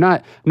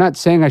 I'm not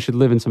saying I should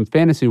live in some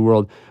fantasy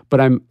world, but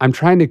I'm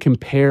trying to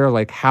compare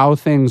like how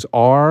things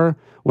are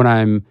when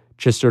I'm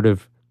just sort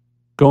of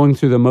going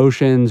through the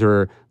motions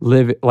or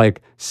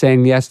like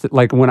saying yes to,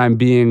 like when I'm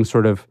being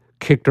sort of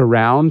kicked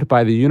around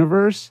by the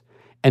universe,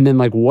 and then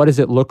like what does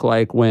it look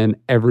like when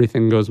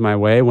everything goes my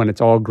way, when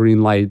it's all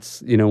green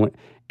lights,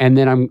 and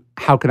then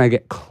how can I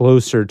get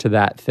closer to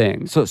that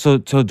thing? So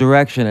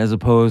direction as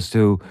opposed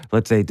to,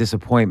 let's say,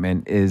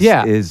 disappointment is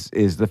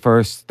the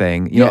first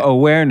thing.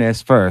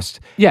 Awareness first,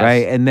 yes.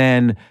 Right? And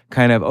then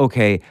kind of,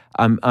 okay,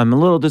 I'm a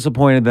little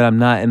disappointed that I'm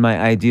not in my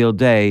ideal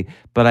day,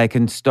 but I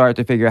can start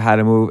to figure out how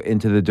to move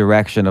into the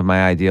direction of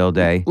my ideal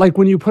day. Like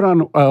when you put on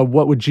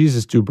What Would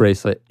Jesus Do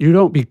bracelet, you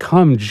don't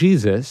become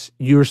Jesus.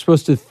 You're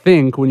supposed to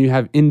think when you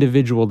have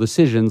individual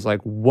decisions,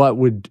 like what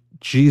would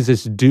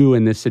Jesus do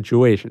in this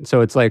situation?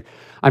 So it's like,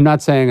 I'm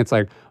not saying it's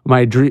like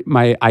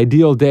my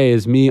ideal day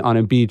is me on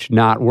a beach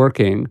not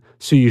working,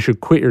 so you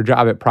should quit your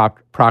job at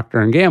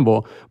Procter &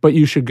 Gamble, but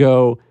you should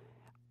go,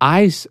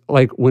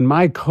 like when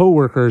my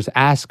coworkers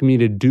ask me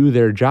to do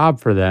their job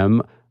for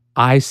them,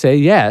 I say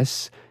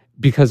yes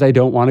because I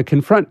don't want to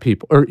confront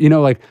people. Or,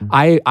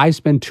 I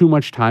spend too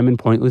much time in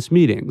pointless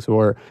meetings,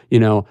 or,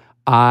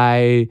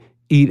 I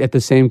eat at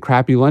the same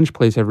crappy lunch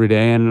place every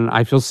day and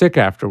I feel sick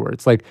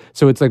afterwards.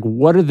 So it's like,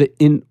 what are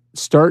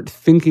start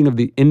thinking of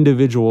the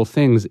individual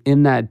things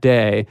in that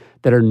day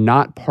that are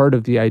not part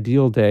of the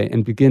ideal day,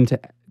 and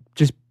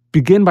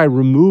begin by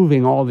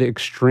removing all the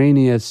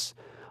extraneous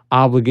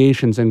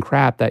obligations and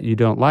crap that you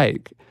don't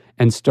like,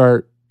 and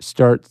start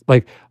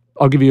like,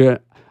 I'll give you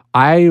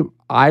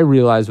I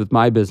realize with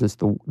my business,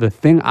 the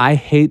thing I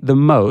hate the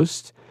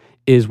most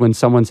is when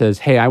someone says,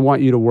 hey, I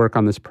want you to work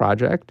on this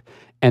project,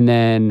 and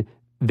then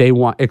they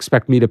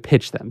expect me to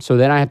pitch them. So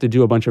then I have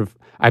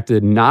to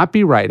not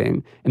be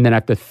writing, and then I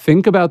have to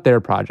think about their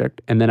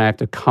project, and then I have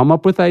to come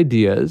up with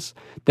ideas.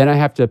 Then I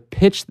have to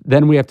pitch,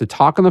 then we have to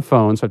talk on the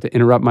phone, so I have to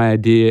interrupt my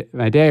day,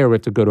 or we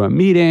have to go to a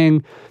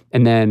meeting,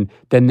 and then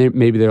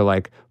maybe they're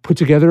like, put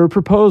together a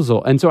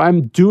proposal. And so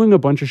I'm doing a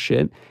bunch of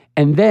shit,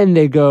 and then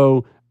they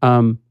go,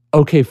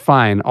 okay,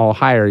 fine, I'll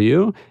hire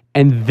you.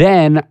 And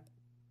then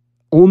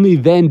only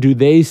then do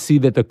they see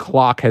that the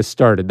clock has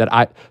started.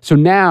 So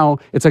now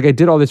it's like I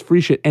did all this free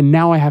shit, and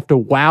now I have to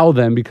wow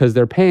them because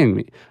they're paying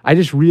me. I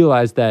just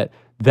realized that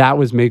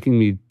was making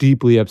me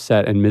deeply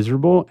upset and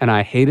miserable, and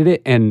I hated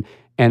it. And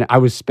I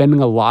was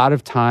spending a lot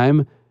of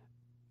time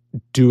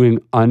doing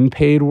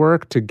unpaid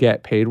work to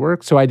get paid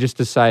work. So I just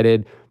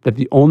decided that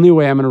the only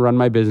way I'm going to run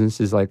my business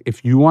is like,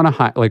 if you want to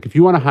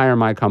hire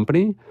my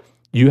company,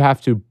 you have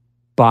to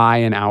buy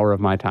an hour of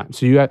my time.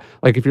 So you have,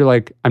 like, if you're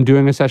like, I'm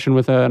doing a session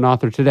with an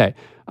author today.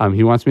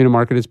 He wants me to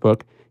market his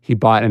book. He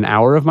bought an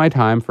hour of my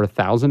time for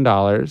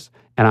 $1,000,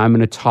 and I'm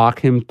going to talk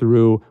him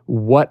through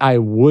what I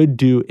would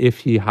do if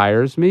he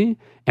hires me,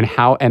 and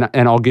how, and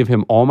I'll give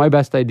him all my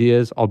best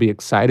ideas. I'll be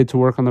excited to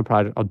work on the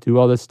project. I'll do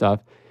all this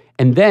stuff.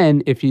 And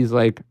then if he's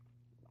like,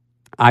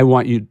 I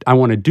want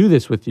to do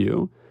this with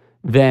you,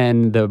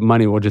 then the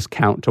money will just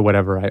count to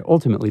whatever I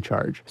ultimately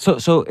charge.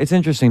 So it's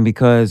interesting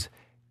because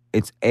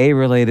it's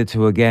related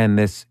to, again,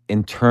 this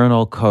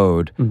internal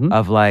code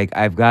of like,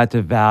 I've got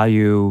to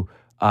value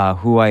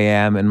who I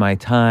am and my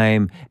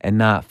time and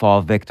not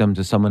fall victim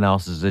to someone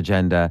else's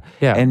agenda.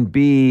 Yeah. And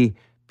B,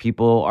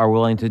 people are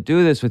willing to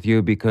do this with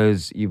you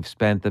because you've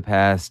spent the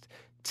past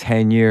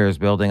 10 years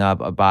building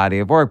up a body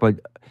of work. But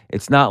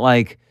it's not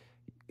like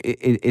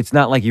it's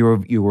not like you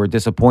were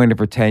disappointed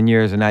for 10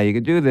 years and now you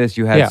could do this.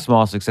 You had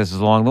small successes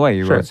along the way.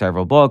 You wrote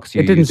several books.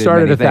 It didn't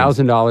start at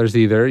 $1,000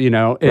 either.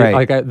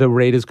 Right. The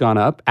rate has gone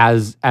up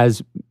as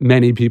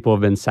many people have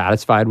been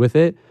satisfied with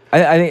it.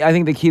 I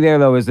think the key there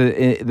though is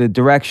that the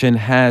direction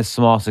has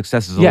small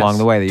successes along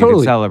the way that you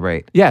can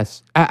celebrate.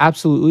 Yes,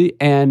 absolutely.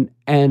 And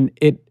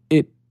it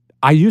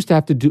I used to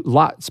have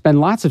to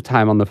spend lots of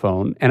time on the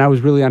phone, and I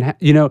was really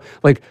unhappy.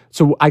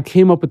 So I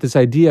came up with this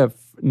idea,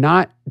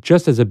 not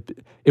just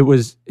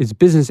it's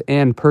business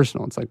and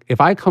personal. It's like,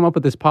 if I come up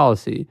with this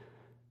policy,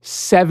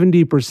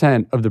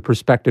 70% of the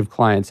prospective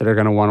clients that are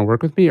going to want to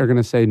work with me are going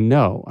to say,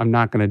 no, I'm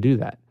not going to do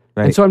that.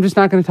 Right. And so I'm just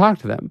not going to talk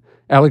to them.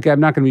 I'm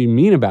not going to be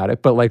mean about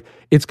it, but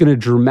it's going to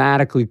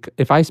dramatically,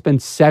 if I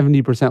spend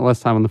 70% less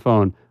time on the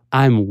phone,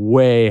 I'm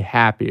way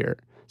happier.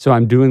 So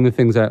I'm doing the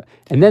things that,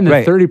 and then the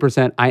Right.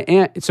 30% I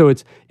am. So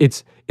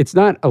it's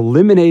not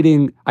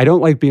eliminating. I don't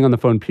like being on the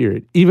phone,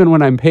 period, even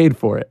when I'm paid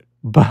for it.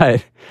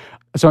 But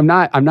so I'm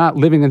not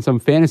living in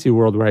some fantasy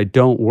world where I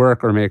don't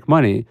work or make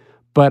money,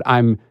 but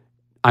I'm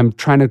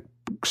trying to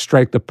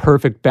strike the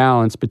perfect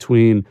balance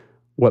between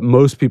what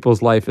most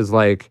people's life is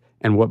like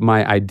and what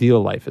my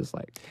ideal life is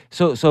like.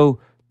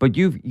 But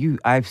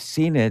I've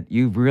seen it.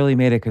 You've really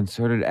made a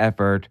concerted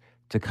effort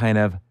to kind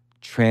of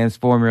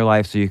transform your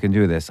life so you can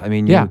do this. I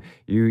mean,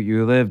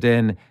 you lived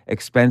in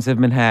expensive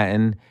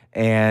Manhattan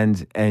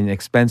and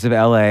expensive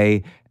LA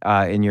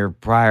in your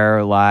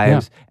prior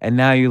lives, and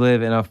now you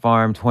live in a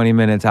farm 20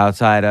 minutes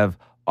outside of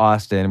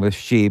Austin with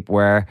sheep,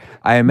 where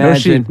I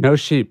imagine No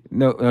sheep.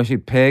 no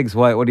sheep, pigs.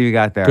 What do you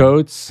got there?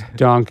 Goats,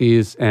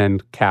 donkeys,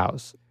 and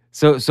cows.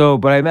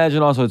 But I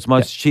imagine also it's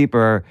much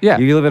cheaper. Yeah.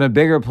 You live in a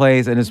bigger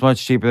place and it's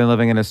much cheaper than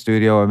living in a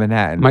studio in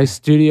Manhattan. My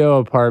studio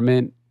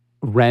apartment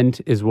rent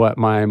is what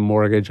my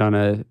mortgage on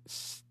a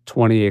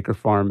 20-acre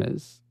farm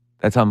is.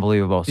 That's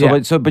unbelievable. Yeah.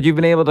 But you've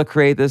been able to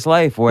create this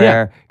life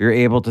where you're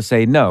able to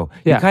say no.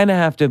 Yeah. You kind of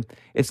have to,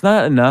 it's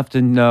not enough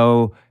to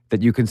know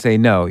that you can say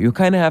no. You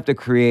kind of have to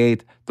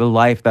create the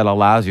life that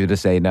allows you to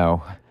say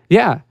no.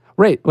 Yeah,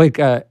 right.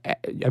 Like, I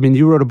mean,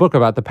 you wrote a book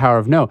about the power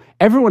of no.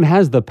 Everyone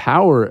has the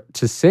power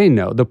to say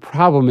no. The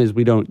problem is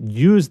we don't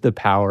use the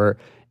power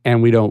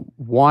and we don't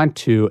want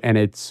to, and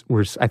I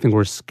think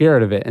we're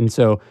scared of it. And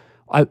so,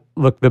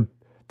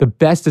 the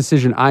best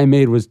decision I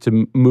made was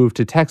to move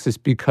to Texas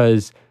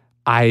because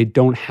I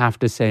don't have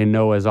to say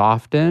no as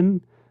often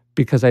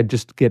because I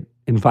just get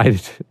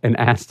invited and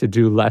asked to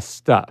do less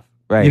stuff.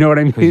 Right. You know what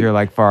I mean? Because you're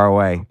like far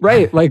away.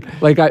 Right.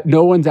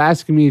 No one's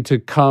asking me to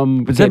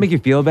come. But does that make you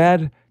feel bad?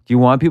 Do you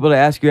want people to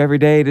ask you every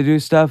day to do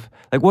stuff?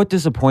 Like, what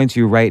disappoints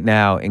you right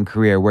now in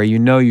career where you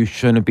know you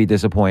shouldn't be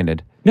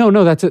disappointed?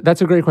 No,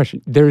 that's a great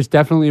question. There's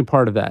definitely a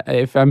part of that.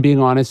 If I'm being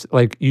honest,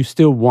 like you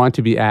still want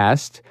to be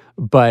asked,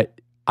 but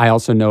I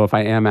also know if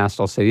I am asked,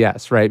 I'll say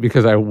yes, right?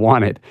 Because I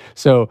want it.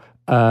 So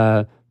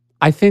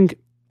I think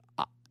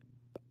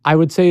I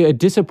would say a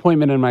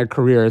disappointment in my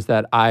career is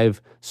that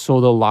I've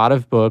sold a lot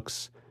of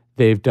books.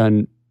 They've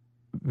done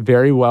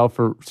very well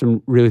for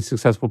some really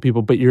successful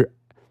people, but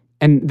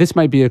and this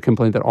might be a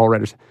complaint that all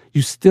writers,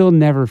 you still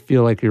never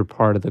feel like you're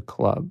part of the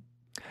club.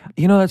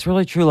 You know, that's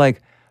really true.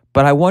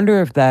 But I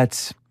wonder if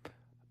that's,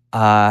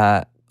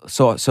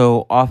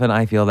 so often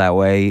I feel that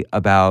way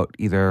about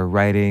either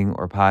writing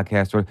or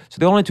podcast. So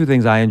the only two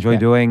things I enjoy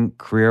doing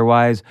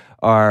career-wise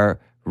are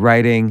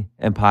writing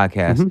and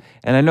podcast. Mm-hmm.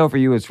 And I know for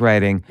you it's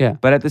writing. Yeah.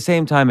 But at the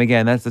same time,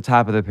 again, that's the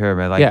top of the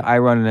pyramid. I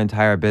run an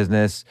entire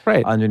business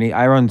underneath.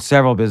 I run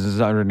several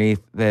businesses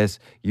underneath this.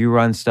 You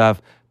run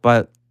stuff.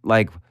 But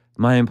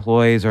my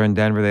employees are in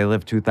Denver. They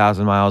live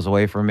 2,000 miles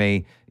away from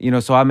me.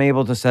 So I'm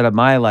able to set up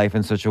my life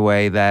in such a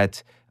way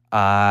that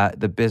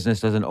the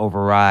business doesn't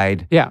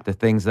override the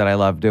things that I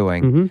love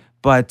doing. Mm-hmm.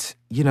 But,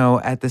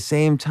 at the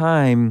same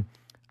time,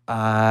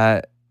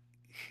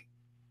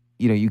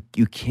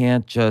 you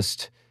can't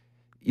just,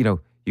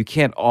 you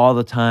can't all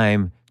the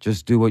time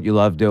just do what you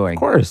love doing. Of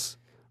course.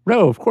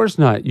 No, of course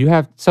not.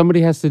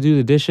 Somebody has to do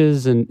the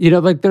dishes and,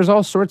 there's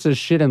all sorts of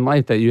shit in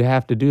life that you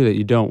have to do that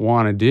you don't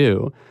want to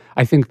do.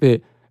 I think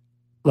that,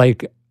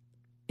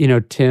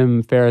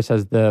 Tim Ferriss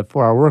has the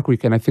 4-hour work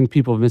week, and I think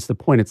people miss the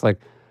point. It's like,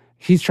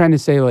 he's trying to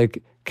say,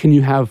 can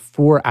you have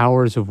 4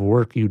 hours of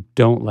work you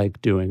don't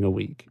like doing a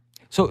week?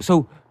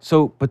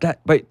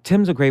 But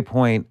Tim's a great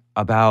point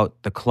about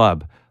the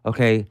club.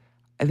 Okay.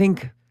 I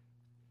think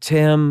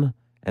Tim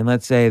and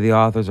let's say the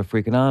authors of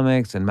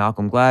Freakonomics and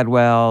Malcolm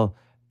Gladwell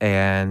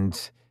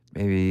and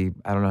maybe,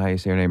 I don't know how you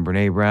say her name,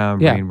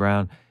 Brene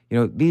Brown.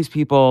 These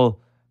people,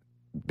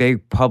 they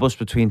published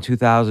between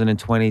 2000 and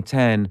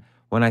 2010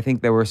 when I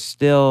think there were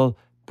still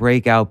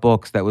breakout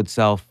books that would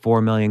sell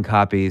 4 million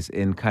copies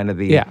in kind of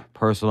the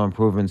personal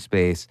improvement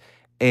space.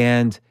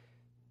 And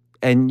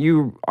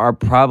you are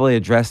probably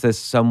address this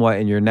somewhat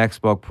in your next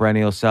book,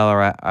 Perennial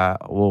Seller.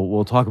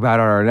 We'll talk about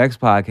it on our next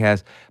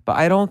podcast. But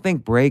I don't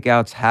think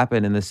breakouts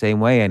happen in the same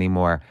way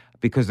anymore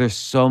because there's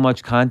so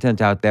much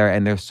content out there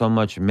and there's so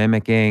much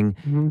mimicking.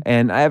 Mm-hmm.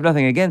 And I have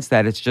nothing against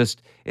that. It's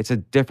just, it's a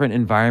different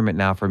environment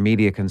now for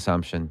media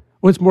consumption.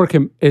 Well, it's more,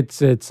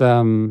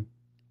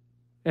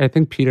 I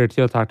think Peter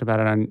Thiel talked about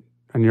it on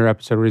your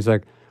episode where he's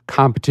like,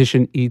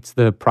 competition eats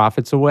the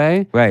profits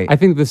away. Right. I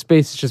think the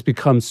space has just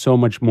become so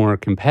much more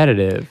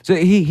competitive. So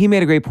he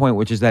made a great point,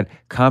 which is that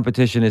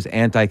competition is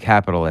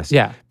anti-capitalist.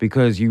 Yeah.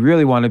 Because you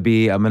really want to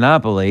be a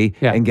monopoly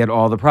and get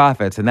all the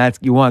profits. And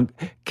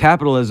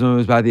capitalism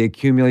is about the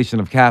accumulation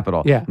of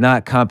capital,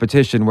 not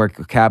competition where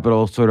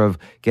capital sort of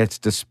gets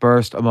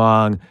dispersed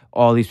among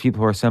all these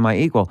people who are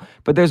semi-equal.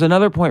 But there's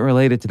another point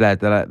related to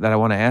that I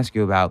want to ask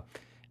you about,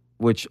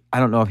 which I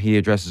don't know if he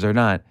addresses or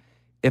not.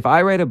 If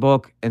I write a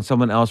book and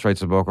someone else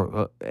writes a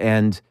book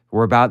and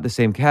we're about the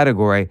same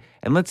category,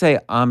 and let's say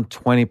I'm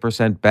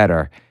 20%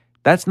 better,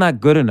 That's not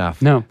good enough.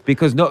 No.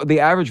 Because the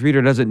average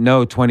reader doesn't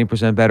know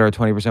 20% better or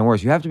 20%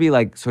 worse. You have to be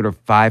like sort of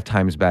 5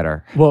 times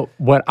better. Well,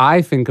 what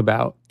I think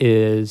about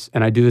is,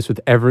 and I do this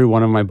with every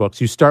one of my books,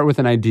 you start with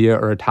an idea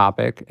or a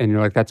topic, and you're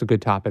like, that's a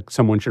good topic.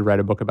 Someone should write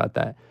a book about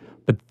that.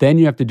 But then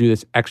you have to do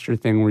this extra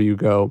thing where you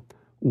go,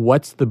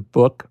 what's the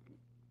book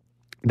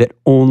that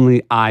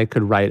only I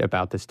could write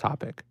about this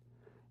topic?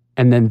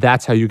 And then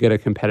that's how you get a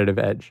competitive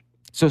edge.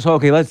 So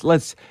okay,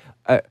 let's.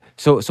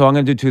 So I'm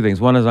going to do 2 things.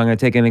 One is I'm going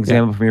to take an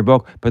example from your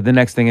book, but the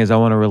next thing is I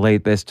want to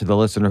relate this to the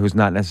listener who's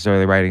not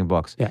necessarily writing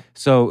books. Yeah.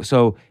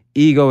 So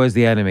ego is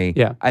the enemy.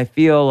 Yeah. I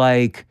feel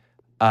like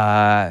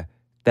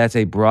that's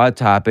a broad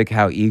topic,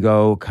 how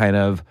ego kind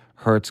of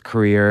hurts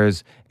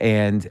careers.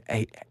 And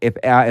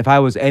if I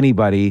was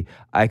anybody,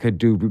 I could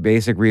do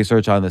basic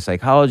research on the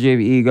psychology of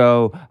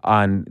ego,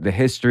 on the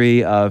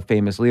history of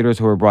famous leaders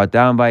who were brought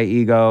down by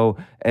ego,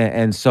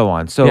 and so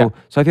on. So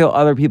I feel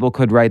other people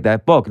could write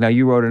that book. Now,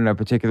 you wrote it in a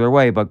particular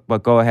way, but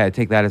go ahead,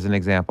 take that as an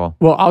example.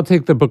 Well, I'll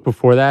take the book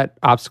before that,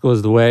 Obstacle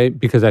is the Way,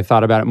 because I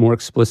thought about it more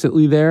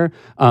explicitly there.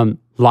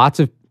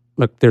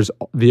 There's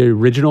the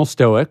original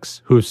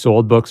Stoics who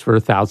sold books for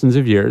thousands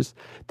of years.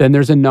 Then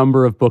there's a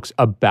number of books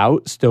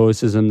about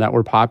Stoicism that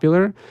were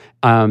popular.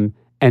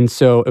 And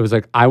so it was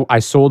like, I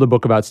sold a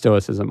book about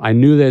Stoicism. I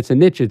knew that it's a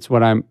niche,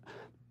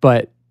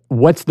 but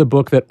what's the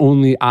book that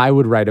only I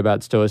would write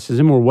about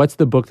Stoicism, or what's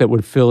the book that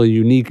would fill a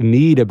unique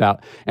need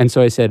about? And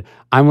so I said,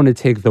 I want to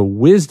take the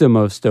wisdom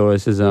of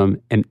Stoicism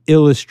and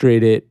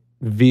illustrate it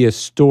via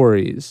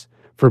stories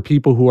for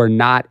people who are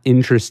not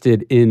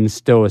interested in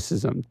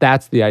Stoicism.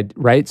 That's the idea,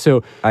 right?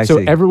 So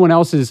see. Everyone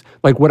else is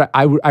like what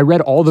I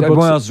read all the books.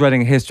 Everyone else is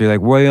writing history,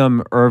 like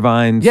William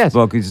Irvine's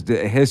book is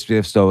the history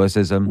of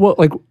Stoicism. Well,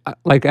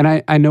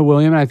 and I know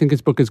William, and I think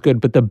his book is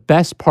good, but the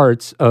best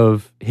parts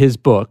of his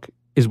book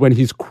is when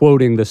he's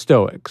quoting the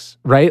Stoics,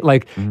 right?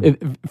 Like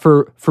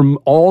from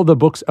all the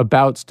books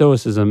about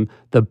Stoicism,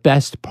 the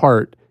best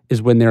part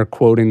is when they're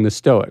quoting the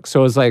Stoics.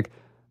 So it's like,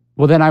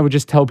 well, then I would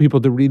just tell people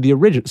to read the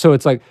original. So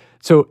it's like,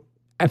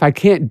 if I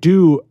can't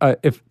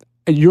if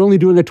you're only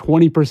doing a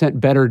 20%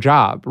 better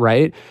job,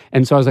 right?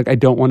 And so I was like, I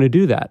don't want to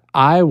do that.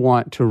 I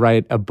want to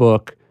write a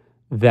book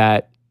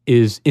that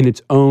is in its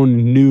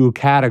own new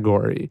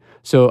category.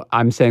 So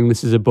I'm saying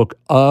this is a book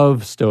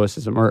of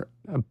Stoicism, or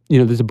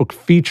there's a book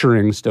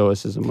featuring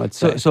Stoicism, let's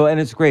say. So and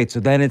it's great.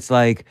 So then it's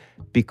like,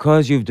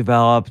 because you've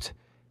developed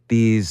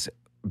these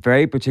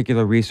very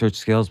particular research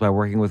skills by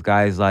working with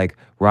guys like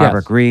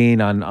Robert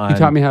Greene on He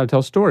taught me how to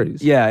tell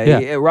stories.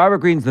 Robert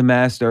Greene's the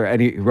master,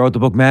 and he wrote the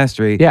book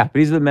Mastery. Yeah. But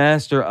he's the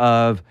master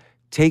of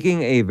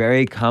taking a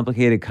very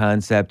complicated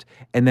concept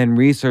and then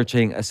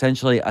researching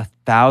essentially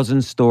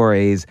 1,000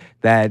 stories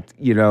that,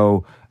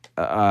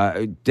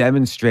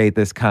 demonstrate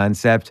this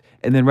concept,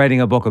 and then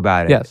writing a book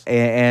about it. Yes.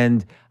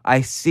 And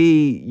I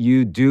see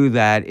you do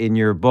that in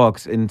your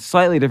books in a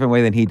slightly different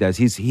way than he does.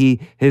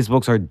 His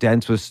books are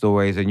dense with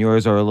stories, and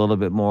yours are a little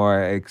bit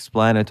more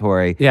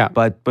explanatory. Yeah.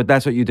 But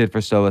that's what you did for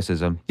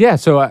Stoicism. Yeah.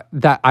 So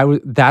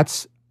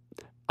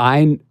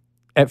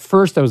at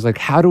first I was like,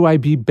 how do I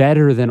be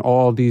better than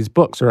all these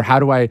books? Or how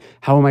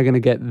am I going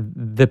to get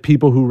the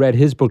people who read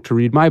his book to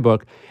read my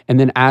book? And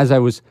then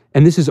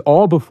and this is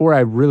all before I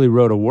really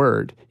wrote a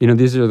word.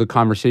 These are the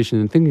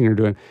conversations and thinking you're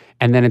doing.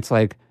 And then it's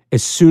like,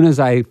 as soon as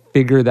I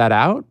figured that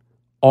out,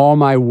 all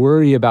my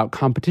worry about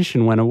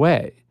competition went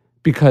away,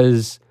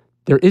 because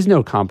there is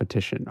no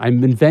competition. I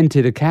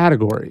invented a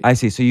category. I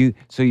see. So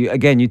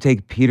you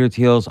take Peter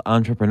Thiel's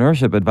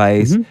entrepreneurship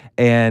advice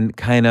and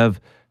kind of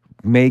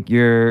make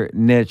your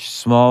niche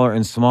smaller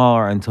and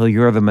smaller until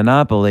you're the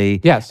monopoly.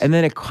 Yes. And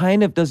then it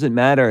kind of doesn't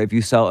matter if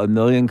you sell 1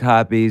 million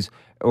copies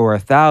or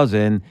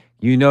 1,000.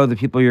 The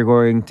people you're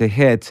going to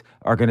hit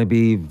are going to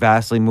be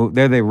vastly moved.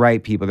 They're the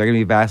right people. They're going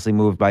to be vastly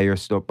moved by your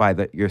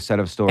your set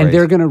of stories. And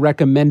they're going to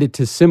recommend it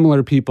to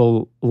similar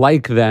people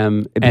like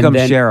them. It becomes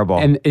shareable.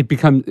 And it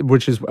becomes,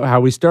 which is how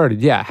we started.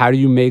 Yeah. How do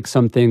you make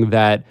something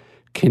that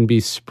can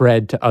be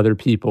spread to other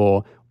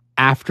people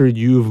after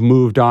you've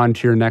moved on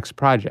to your next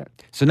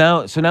project? So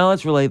now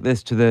let's relate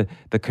this to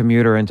the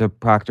commuter and to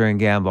Procter &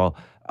 Gamble,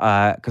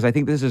 because I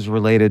think this is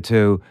related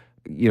to,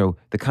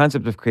 the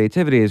concept of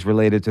creativity is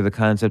related to the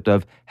concept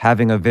of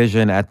having a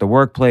vision at the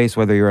workplace,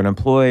 whether you're an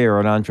employee or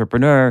an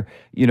entrepreneur.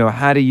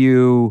 How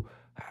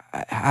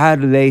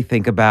do they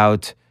think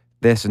about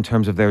this in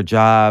terms of their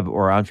job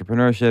or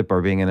entrepreneurship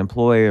or being an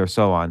employee or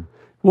so on?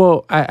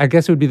 Well, I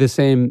guess it would be the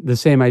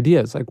same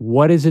ideas. Like,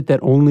 what is it that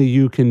only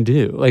you can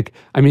do? Like,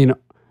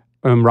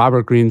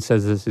 Robert Greene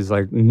says this, he's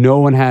like, no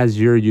one has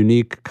your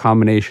unique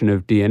combination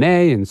of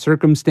DNA and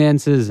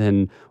circumstances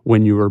and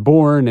when you were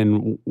born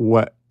and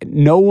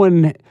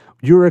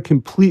you're a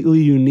completely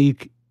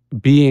unique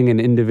being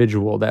and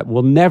individual that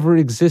will never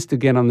exist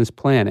again on this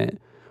planet.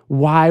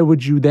 Why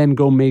would you then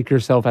go make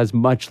yourself as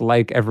much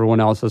like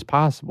everyone else as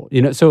possible?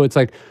 So it's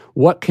like,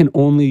 what can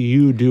only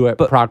you do at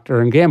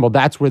Procter & Gamble?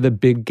 That's where the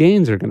big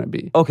gains are going to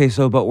be. Okay,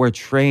 but we're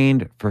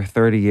trained for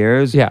 30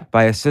 years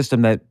by a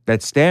system that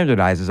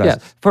standardizes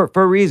us for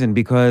a reason,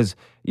 because,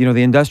 the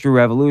Industrial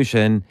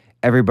Revolution,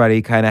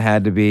 everybody kind of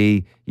had to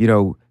be,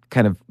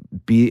 kind of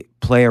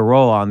play a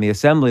role on the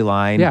assembly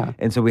line. Yeah.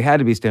 And so we had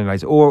to be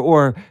standardized.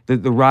 Or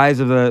the rise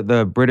of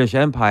the British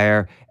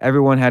Empire,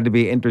 everyone had to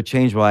be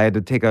interchangeable. I had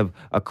to take a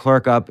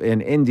clerk up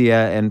in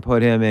India and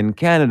put him in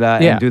Canada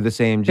Yeah. and do the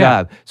same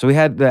job. So we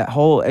had that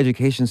whole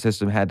education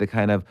system had to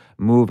kind of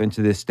move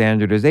into this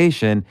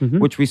standardization,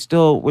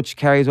 which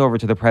carries over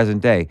to the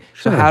present day.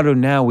 So Sure. how do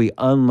now we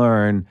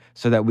unlearn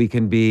so that we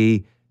can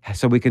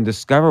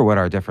discover what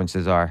our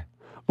differences are?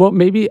 Well,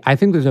 maybe I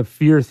think there's a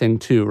fear thing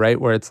too, right?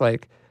 Where it's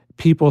like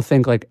people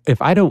think like if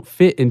I don't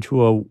fit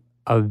into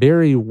a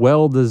very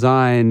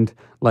well-designed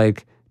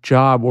like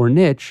job or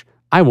niche,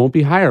 I won't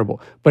be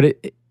hireable. But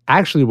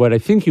actually what I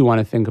think you want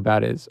to think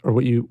about is,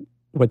 or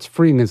what's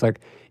freeing is like,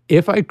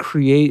 if I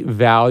create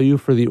value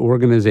for the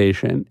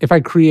organization, if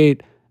I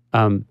create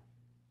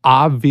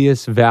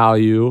obvious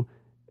value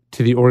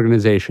to the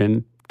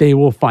organization, they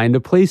will find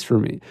a place for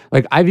me.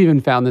 Like I've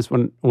even found this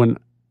when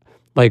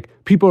like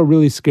people are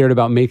really scared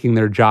about making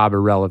their job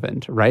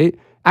irrelevant, right?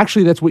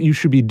 Actually, that's what you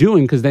should be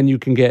doing, because then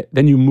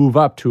you move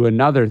up to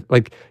another,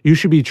 like you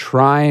should be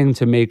trying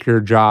to make your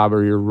job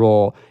or your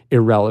role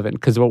irrelevant,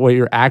 because what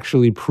you're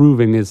actually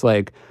proving is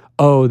like,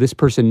 oh, this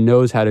person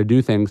knows how to do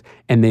things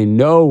and they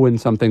know when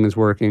something is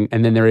working,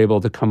 and then they're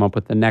able to come up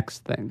with the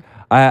next thing.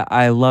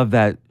 I love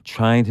that,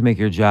 trying to make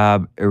your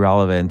job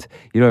irrelevant.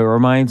 It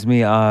reminds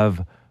me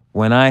of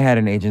when I had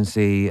an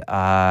agency,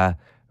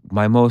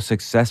 my most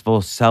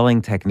successful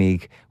selling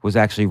technique was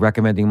actually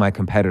recommending my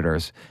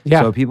competitors.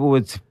 Yeah. So people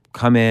would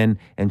come in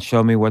and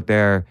show me what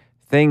their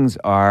things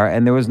are,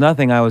 and there was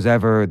nothing I was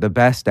ever the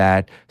best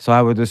at. So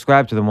I would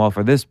describe to them, well,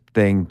 for this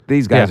thing,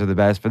 these guys are the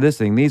best. For this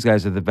thing, these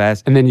guys are the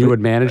best. And then you would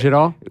manage it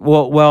all?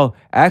 Well,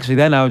 actually,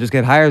 then I would just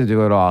get hired to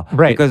do it all.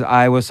 Right. Because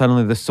I was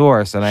suddenly the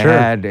source, and Sure.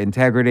 I had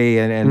integrity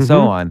and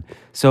so on.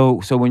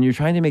 So when you're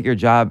trying to make your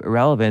job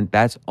irrelevant,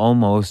 that's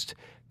almost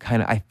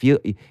kind of, I feel,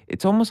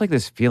 it's almost like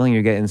this feeling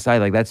you get inside,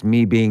 like that's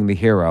me being the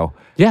hero.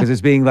 Yeah. Because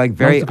it's being like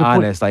very That's a good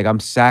point. honest, like I'm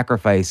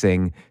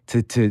sacrificing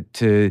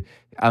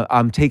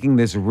I'm taking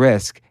this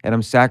risk and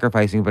I'm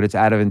sacrificing, but it's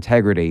out of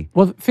integrity.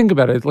 Well, think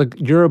about it. Like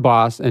you're a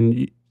boss,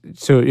 and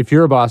so if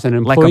you're a boss, an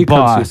employee Like a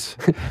boss.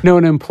 comes to no,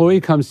 an employee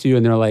comes to you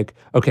and they're like,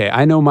 okay,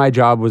 I know my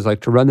job was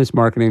like to run this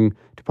marketing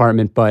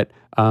department, but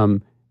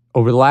over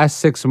the last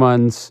 6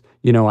 months,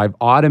 I've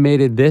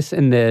automated this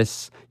and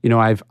this.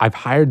 I've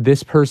hired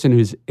this person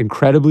who's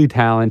incredibly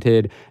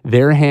talented.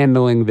 They're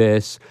handling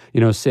this.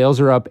 Sales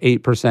are up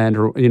 8%,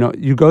 or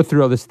you go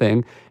through all this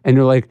thing, and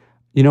you're like,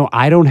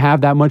 I don't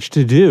have that much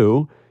to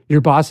do.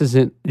 Your boss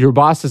doesn't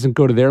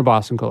go to their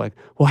boss and go like,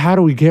 well, how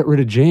do we get rid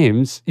of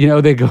James?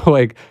 They go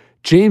like,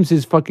 James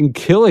is fucking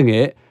killing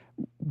it.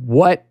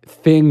 What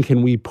thing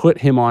can we put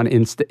him on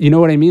instead? You know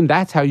what I mean?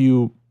 That's how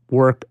you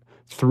work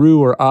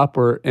through or up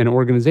or an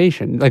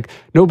organization. Like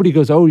nobody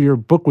goes, oh, your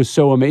book was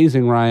so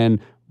amazing,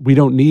 Ryan. We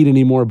don't need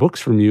any more books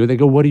from you. They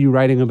go, what are you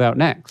writing about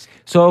next?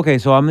 So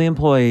I'm the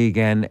employee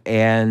again,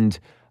 and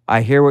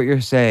I hear what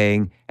you're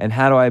saying, and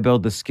how do I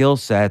build the skill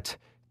set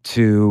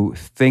to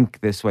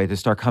think this way, to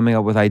start coming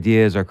up with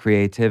ideas or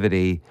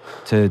creativity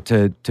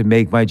to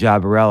make my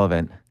job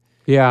irrelevant?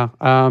 Yeah.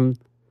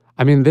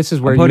 This is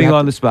where I'm putting you you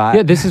on the spot.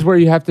 Yeah, this is where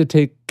you have to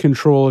take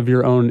control of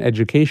your own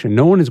education.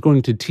 No one is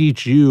going to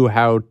teach you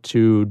how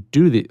to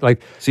do the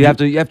So you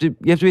have to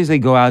basically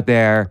go out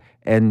there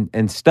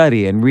and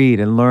study and read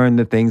and learn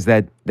the things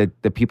that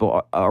the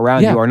people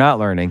around you are not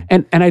learning.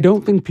 And I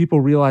don't think people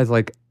realize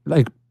like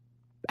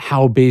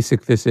how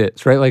basic this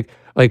is, right?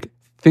 Like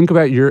think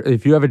about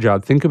if you have a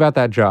job, think about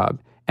that job,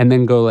 and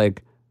then go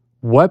like,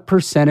 what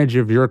percentage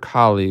of your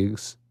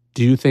colleagues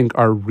do you think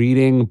are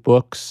reading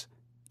books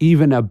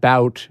even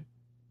about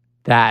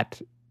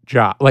that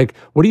job? Like,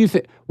 what do you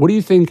think? What do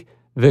you think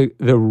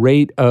the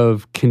rate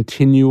of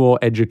continual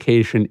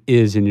education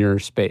is in your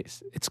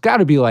space? It's got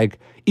to be like,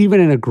 even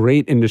in a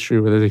great industry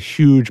where there's a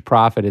huge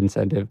profit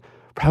incentive,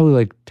 probably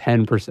like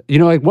 10%.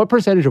 Like what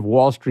percentage of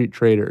Wall Street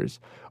traders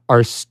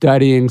are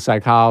studying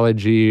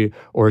psychology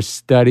or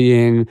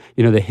studying,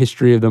 the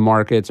history of the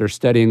markets or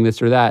studying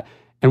this or that?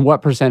 And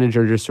what percentage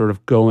are just sort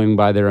of going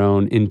by their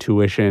own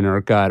intuition or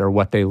gut or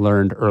what they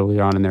learned early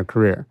on in their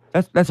career?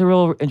 That's a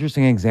real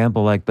interesting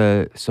example. Like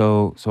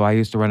so I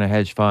used to run a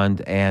hedge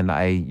fund, and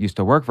I used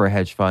to work for a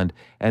hedge fund.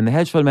 And the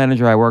hedge fund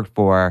manager I worked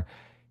for,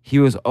 he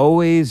was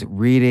always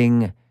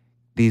reading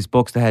these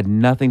books that had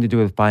nothing to do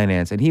with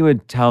finance. And he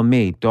would tell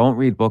me, don't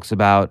read books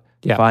about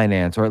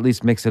finance, or at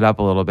least mix it up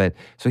a little bit.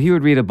 So he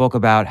would read a book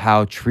about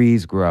how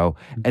trees grow.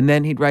 And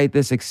then he'd write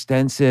this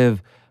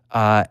extensive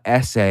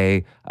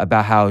essay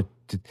about how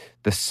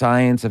the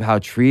science of how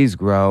trees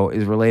grow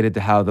is related to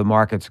how the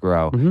markets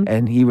grow. Mm-hmm.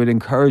 And he would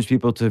encourage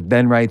people to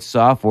then write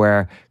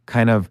software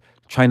kind of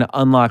trying to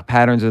unlock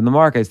patterns in the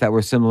markets that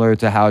were similar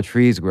to how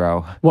trees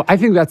grow. Well, I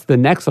think that's the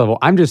next level.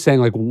 I'm just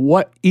saying, like,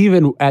 what,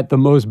 even at the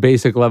most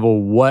basic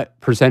level, what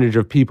percentage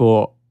of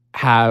people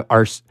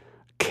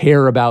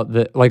care about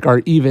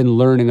are even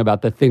learning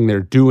about the thing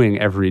they're doing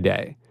every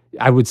day?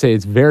 I would say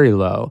it's very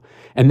low.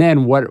 And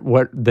then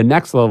what the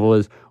next level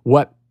is,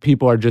 what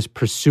people are just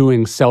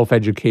pursuing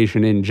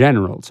self-education in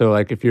general. So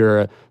like if you're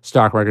a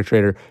stock market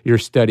trader, you're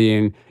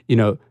studying,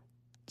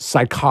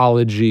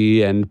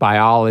 psychology and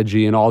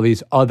biology and all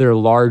these other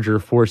larger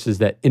forces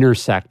that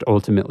intersect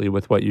ultimately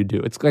with what you do.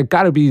 It's like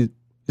got to be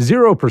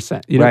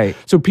 0%, Right.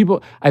 So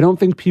I don't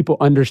think people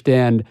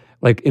understand,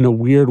 like in a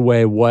weird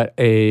way, what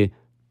a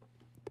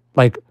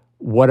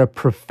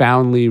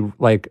profoundly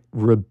like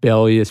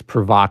rebellious,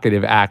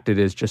 provocative act it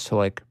is just to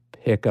like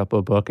pick up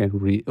a book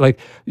and read. Like,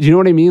 you know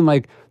what I mean?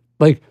 Like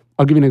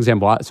I'll give you an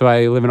example. So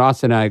I live in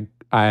Austin.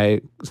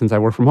 I since I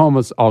work from home,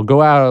 I'll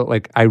go out.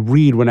 Like I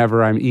read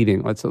whenever I'm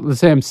eating. Let's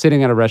say I'm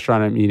sitting at a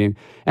restaurant, I'm eating,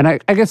 and I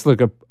guess look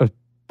a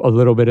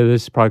little bit of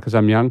this probably because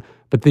I'm young.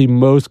 But the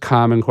most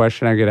common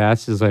question I get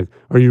asked is like,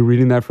 "Are you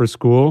reading that for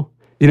school?"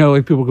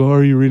 Like people go,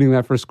 "Are you reading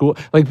that for school?"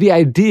 Like the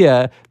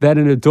idea that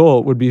an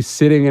adult would be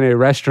sitting in a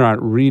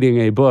restaurant reading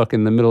a book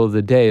in the middle of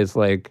the day is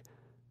like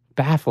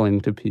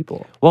baffling to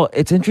people. Well,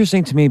 it's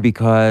interesting to me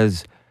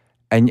because,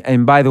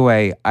 and by the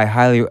way, I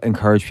highly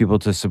encourage people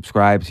to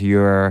subscribe to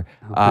your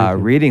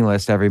reading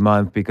list every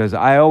month because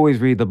I always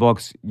read the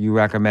books you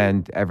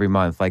recommend every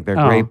month. Like they're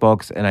great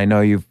books, and I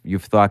know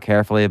you've thought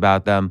carefully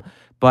about them.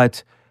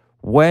 But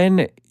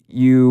when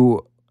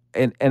you,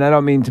 and I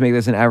don't mean to make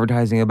this an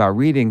advertising about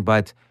reading,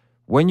 but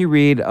when you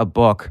read a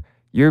book,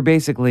 you're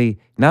basically,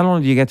 not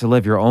only do you get to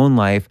live your own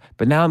life,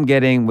 but now I'm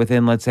getting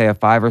within, let's say, a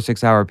 5 or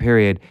 6 hour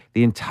period,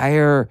 the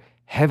entire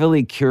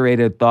heavily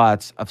curated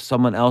thoughts of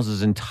someone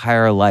else's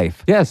entire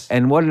life. Yes.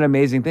 And what an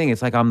amazing thing.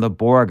 It's like I'm the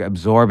Borg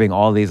absorbing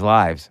all these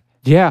lives.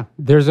 Yeah.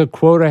 There's a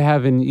quote I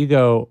have in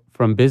Ego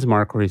from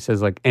Bismarck where he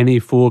says, like, any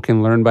fool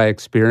can learn by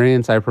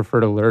experience. I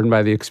prefer to learn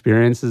by the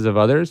experiences of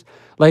others.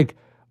 Like,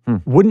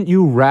 wouldn't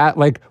you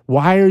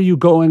why are you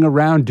going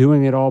around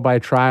doing it all by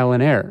trial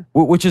and error?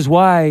 Which is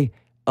why,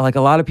 like,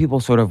 a lot of people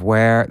sort of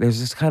there's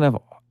this kind of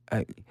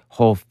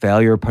whole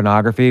failure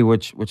pornography,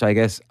 which I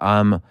guess,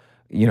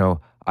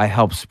 I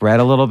help spread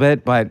a little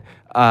bit, but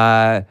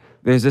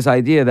there's this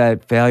idea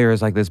that failure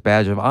is like this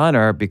badge of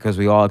honor because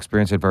we all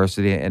experience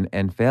adversity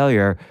and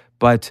failure,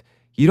 but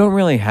you don't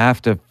really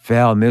have to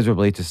fail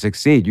miserably to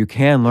succeed. You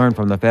can learn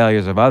from the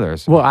failures of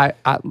others. Well,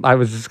 I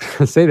was just going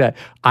to say that.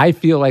 I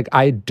feel like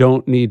I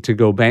don't need to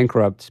go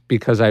bankrupt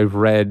because I've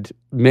read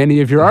many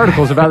of your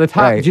articles about the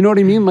topic. Right. Do you know what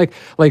I mean?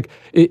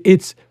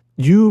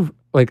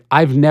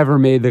 I've never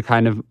made the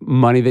kind of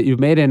money that you've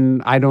made,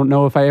 and I don't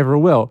know if I ever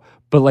will.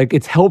 But like,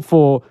 it's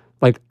helpful.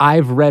 Like,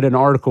 I've read an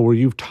article where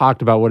you've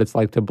talked about what it's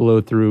like to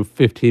blow through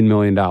 $15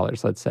 million,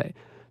 let's say.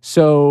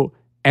 So,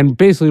 and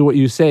basically what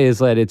you say is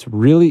that it's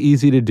really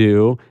easy to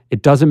do.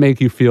 It doesn't make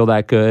you feel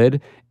that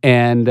good.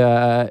 And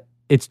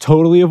it's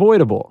totally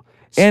avoidable.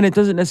 And it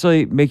doesn't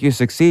necessarily make you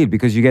succeed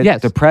because you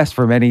get depressed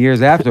for many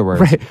years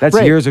afterwards.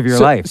 That's years of your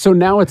life. So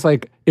now it's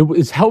like,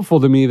 it's helpful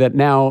to me that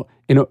now,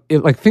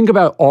 think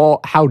about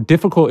how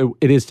difficult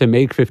it is to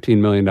make $15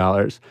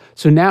 million.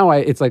 So now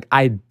it's like,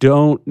 I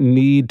don't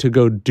need to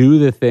go do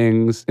the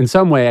things, in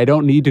some way, I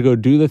don't need to go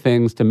do the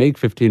things to make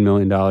 $15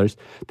 million.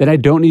 Then I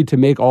don't need to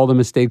make all the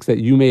mistakes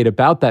that you made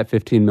about that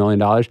 $15 million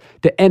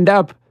to end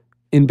up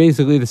in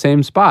basically the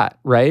same spot,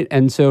 right?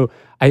 And so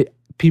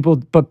people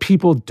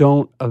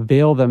don't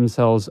avail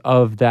themselves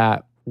of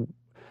that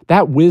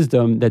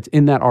wisdom that's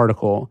in that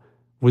article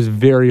was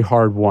very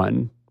hard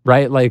won.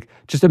 Right? Like,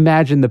 just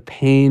imagine the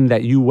pain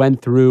that you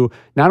went through,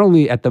 not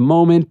only at the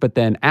moment, but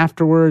then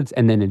afterwards,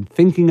 and then in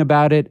thinking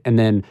about it, and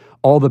then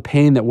all the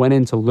pain that went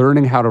into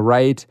learning how to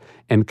write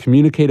and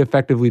communicate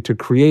effectively to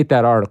create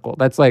that article.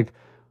 That's like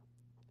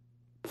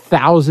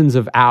thousands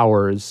of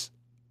hours,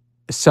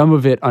 some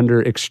of it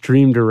under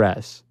extreme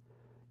duress.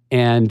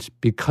 And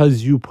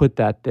because you put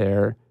that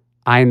there,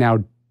 I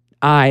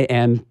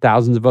and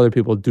thousands of other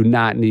people do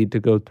not need to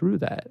go through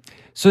that.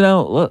 So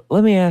now,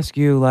 let me ask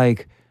you,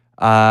 like,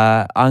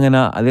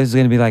 this is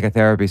gonna be like a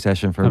therapy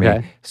session for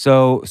me.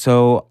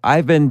 So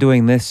I've been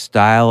doing this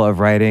style of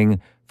writing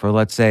for,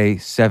 let's say,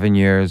 7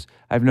 years.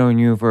 I've known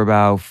you for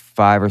about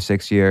 5 or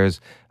 6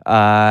 years.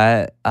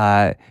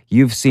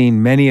 You've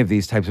seen many of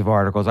these types of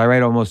articles. I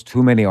write almost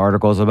too many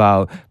articles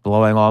about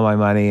blowing all my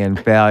money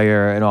and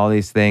failure and all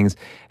these things.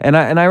 And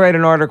I write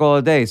an article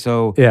a day.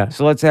 So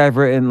let's say I've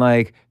written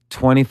like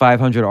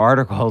 2,500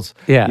 articles,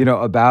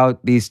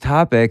 about these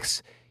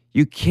topics.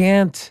 You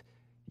can't.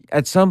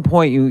 At some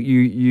point,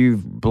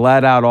 you've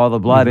bled out all the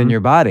blood in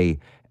your body.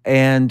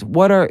 And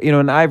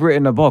and I've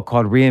written a book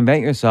called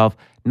Reinvent Yourself,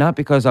 not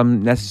because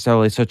I'm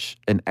necessarily such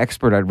an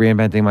expert at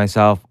reinventing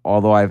myself,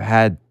 although I've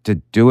had to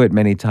do it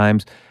many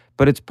times,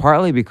 but it's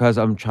partly because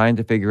I'm trying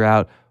to figure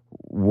out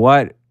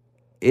what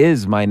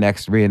is my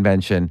next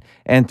reinvention.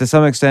 And to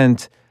some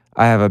extent,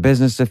 I have a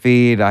business to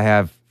feed. I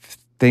have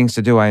things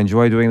to do. I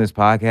enjoy doing this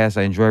podcast.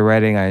 I enjoy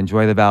writing. I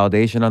enjoy the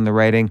validation on the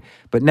writing.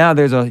 But now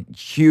there's a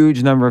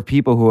huge number of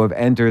people who have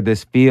entered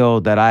this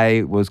field that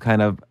I was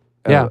kind of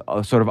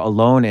sort of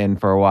alone in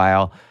for a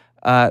while.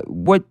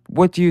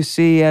 What do you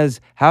see as,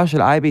 how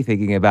should I be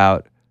thinking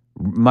about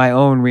my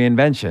own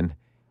reinvention?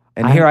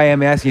 And here I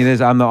am asking you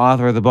this. I'm the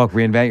author of the book,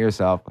 Reinvent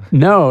Yourself.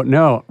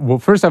 No. Well,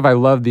 first off, I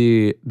love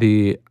the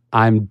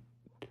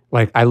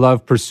Like, I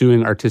love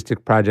pursuing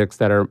artistic projects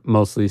that are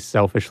mostly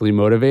selfishly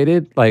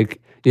motivated.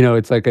 Like, you know,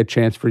 it's like a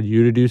chance for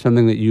you to do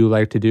something that you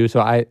like to do. So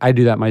I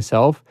do that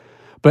myself.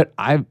 But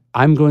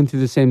I'm going through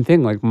the same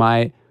thing. Like,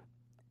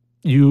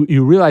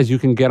 you realize you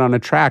can get on a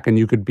track and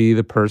you could be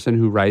the person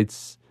who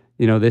writes,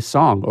 you know, this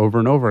song over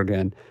and over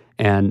again.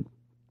 And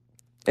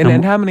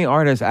how many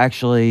artists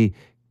actually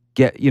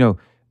get, you know,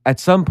 at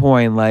some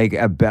point, like,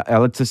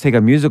 let's just take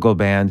a musical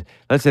band.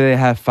 Let's say they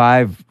have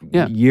 5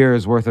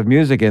 years worth of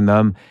music in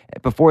them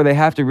before they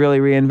have to really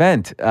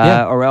reinvent,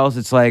 or else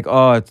it's like,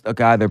 oh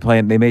God, they're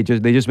playing. They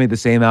just made the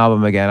same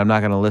album again. I'm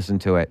not going to listen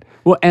to it.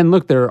 Well, and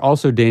look, there are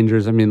also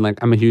dangers. I mean, like,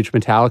 I'm a huge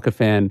Metallica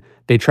fan.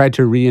 They tried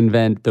to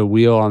reinvent the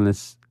wheel on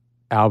this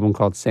album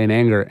called Saint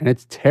Anger, and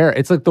it's terrible.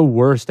 It's like the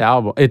worst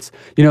album. It's,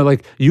 you know,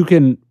 like, you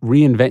can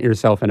reinvent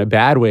yourself in a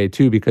bad way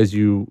too because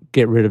you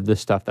get rid of the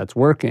stuff that's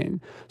working.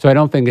 So I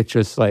don't think it's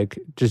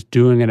just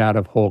doing it out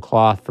of whole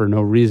cloth for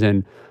no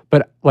reason.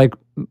 But like,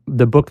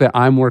 the book that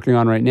I'm working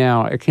on right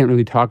now, I can't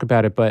really talk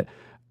about it, but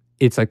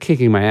it's like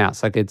kicking my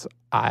ass. Like,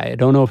 I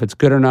don't know if it's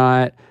good or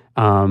not.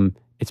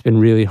 It's been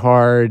really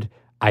hard.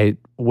 I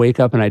wake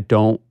up and I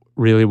don't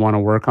really want to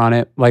work on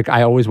it. Like,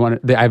 I always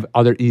want to, I have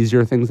other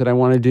easier things that I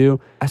want to do.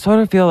 I sort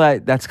of feel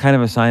like that's kind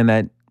of a sign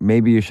that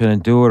maybe you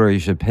shouldn't do it, or you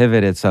should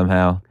pivot it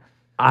somehow.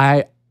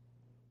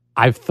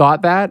 I've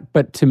thought that,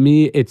 but to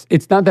me,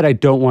 it's not that I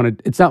don't want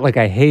to, it's not like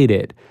I hate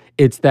it.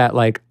 It's that,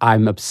 like,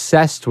 I'm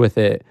obsessed with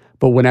it,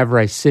 but whenever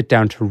I sit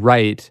down to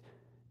write,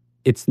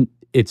 it's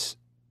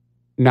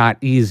not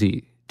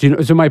easy. Do you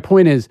know? So my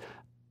point is,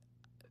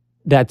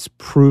 that's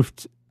proof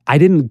I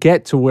didn't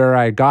get to where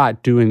I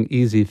got doing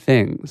easy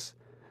things.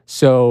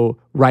 So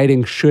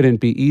writing shouldn't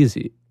be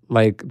easy.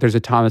 Like, there's a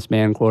Thomas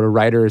Mann quote, a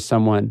writer is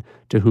someone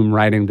to whom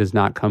writing does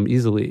not come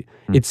easily.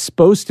 It's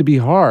supposed to be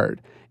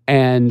hard.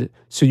 And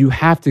so you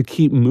have to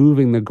keep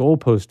moving the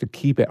goalpost to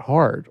keep it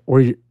hard,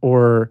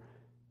 or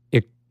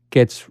it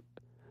gets...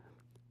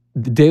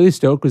 The Daily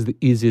Stoic was the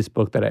easiest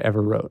book that I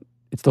ever wrote.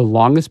 It's the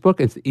longest book.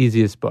 It's the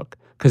easiest book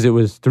because it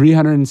was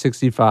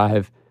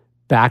 365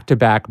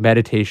 back-to-back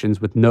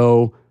meditations with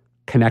no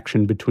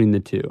connection between the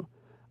two.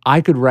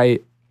 I could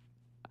write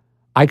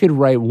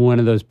one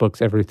of those books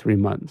every 3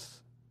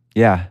 months.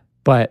 Yeah.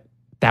 But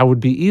that would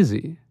be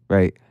easy.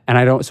 Right. And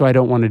I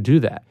don't want to do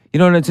that. You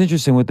know, and it's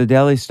interesting with the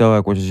Daily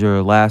Stoic, which is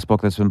your last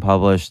book that's been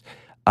published.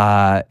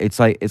 It's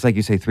like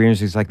you say,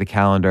 360 is like the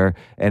calendar,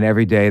 and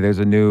every day there's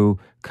a new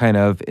kind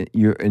of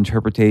your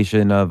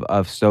interpretation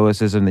of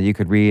Stoicism that you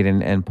could read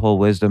and pull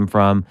wisdom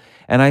from.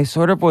 And I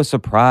sort of was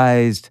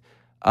surprised.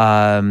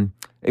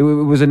 It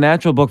was a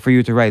natural book for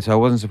you to write, so I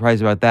wasn't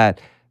surprised about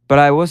that. But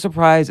I was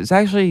surprised. It's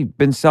actually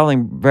been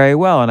selling very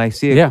well, and I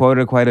see it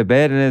quoted quite a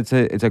bit, and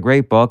it's a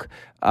great book.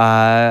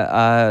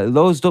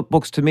 Those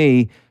books to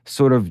me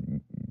sort of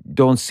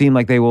don't seem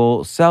like they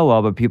will sell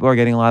well, but people are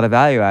getting a lot of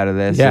value out of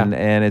this,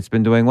 and it's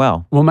been doing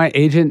well. Well, my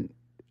agent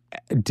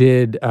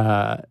did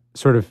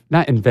sort of,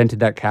 not invented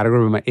that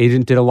category, but my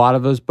agent did a lot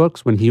of those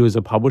books when he was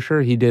a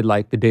publisher. He did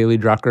like The Daily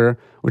Drucker,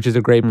 which is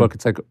a great book.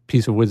 It's like a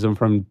piece of wisdom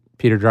from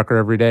Peter Drucker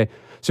every day.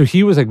 So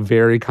he was like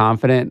very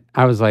confident.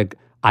 I was like,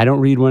 I don't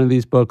read one of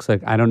these books.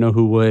 Like, I don't know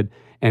who would.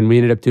 And we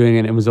ended up doing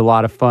it. It was a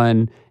lot of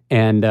fun,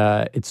 and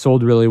it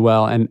sold really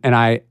well. And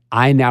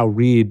I now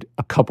read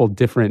a couple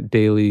different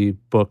daily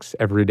books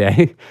every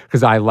day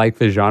because I like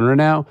the genre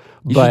now.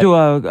 You should do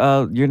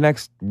your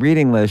next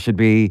reading list should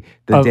be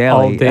the daily.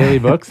 All daily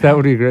books. That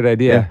would be a great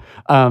idea.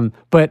 Yeah.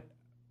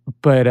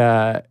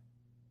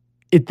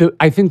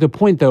 I think the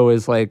point though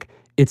is, like,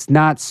 it's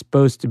not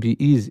supposed to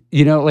be easy.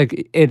 You know,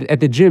 like at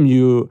the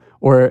gym,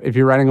 or if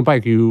you're riding a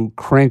bike, you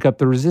crank up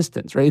the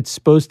resistance, right? It's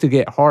supposed to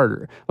get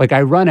harder. Like,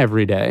 I run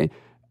every day.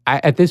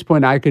 At this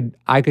point, I could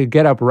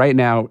get up right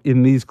now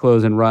in these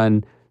clothes and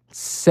run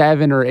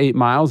 7 or 8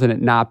 miles and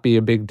it not be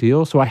a big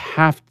deal. So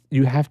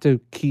you have to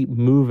keep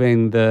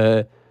moving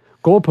the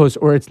goalpost,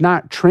 or it's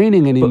not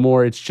training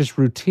anymore. It's just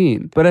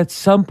routine. But at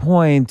some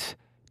point,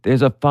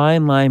 there's a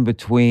fine line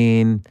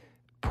between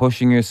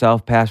pushing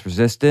yourself past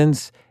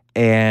resistance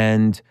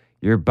and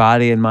your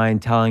body and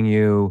mind telling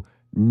you,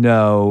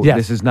 no,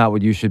 this is not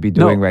what you should be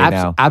doing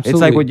now. Absolutely. It's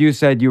like what you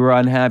said, you were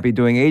unhappy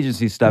doing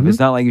agency stuff. Mm-hmm. It's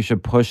not like you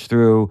should push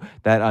through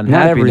that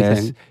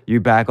unhappiness. You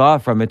back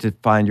off from it to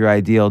find your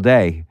ideal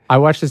day. I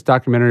watched this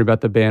documentary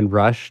about the band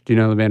Rush. Do you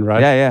know the band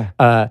Rush?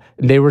 Yeah.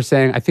 They were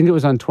saying, I think it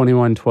was on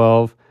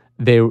 2112,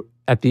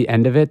 at the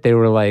end of it, they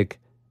were like,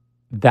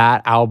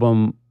 that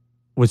album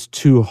was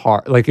too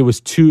hard. Like,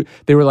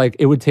 they were like,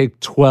 it would take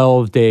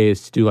 12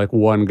 days to do like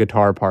one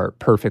guitar part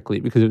perfectly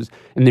because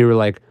and they were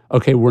like,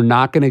 okay, we're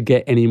not going to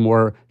get any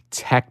more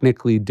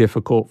technically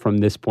difficult from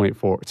this point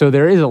forward. So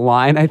there is a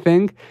line, I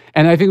think,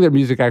 and I think their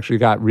music actually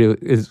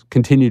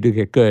continued to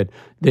get good.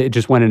 It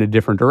just went in a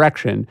different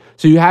direction.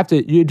 So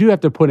you do have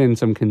to put in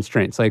some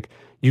constraints. Like,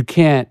 you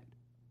can't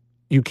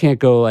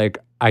go like,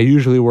 I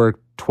usually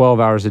work 12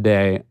 hours a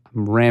day.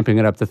 I'm ramping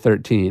it up to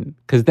 13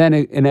 because then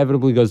it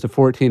inevitably goes to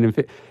 14 and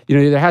 15. You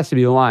know, there has to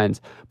be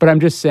lines. But I'm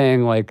just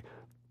saying, like,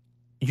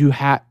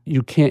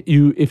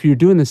 if you're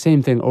doing the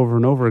same thing over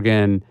and over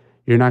again,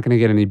 you're not going to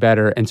get any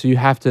better. And so you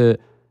have to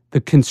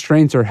the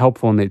constraints are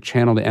helpful and they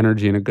channel the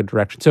energy in a good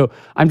direction. So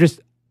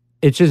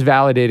it's just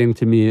validating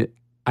to me.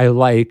 I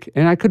like,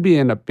 and I could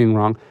end up being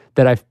wrong,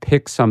 that I've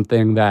picked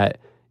something that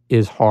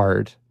is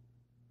hard.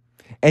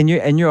 And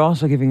you're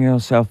also giving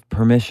yourself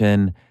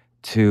permission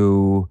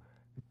to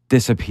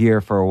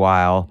disappear for a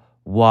while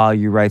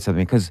you write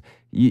something. Because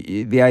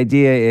the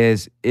idea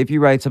is, if you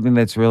write something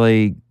that's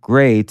really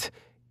great,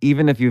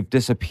 even if you've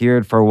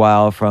disappeared for a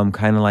while from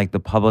kind of like the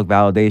public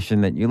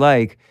validation that you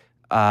like,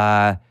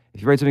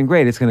 if you write something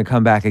great, it's going to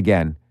come back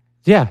again.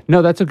 Yeah,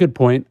 no, that's a good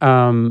point.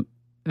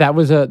 That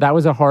was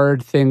a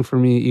hard thing for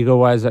me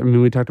ego-wise. I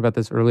mean, we talked about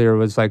this earlier.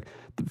 Was like,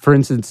 for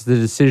instance, the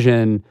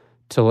decision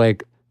to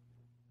like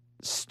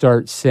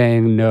start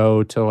saying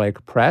no to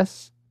like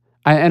press.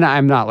 And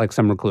I'm not like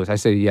some recluse. I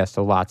say yes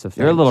to lots of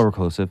things. You're a little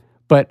reclusive,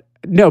 but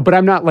no. But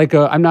I'm not like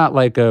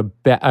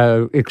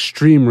a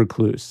extreme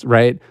recluse,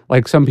 right?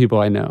 Like some people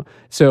I know.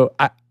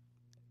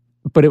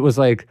 But it was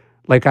like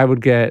I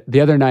would get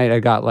the other night.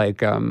 I got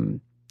like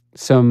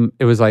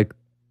it was like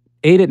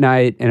 8 p.m.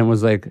 and it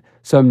was like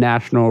some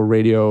national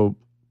radio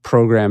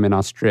program in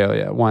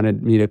Australia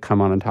wanted me to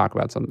come on and talk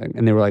about something.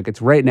 And they were like,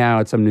 it's right now,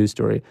 it's some news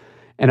story.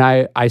 And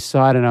I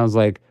saw it and I was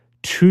like,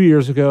 2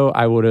 years ago,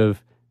 I would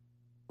have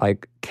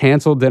like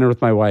canceled dinner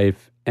with my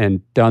wife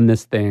and done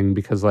this thing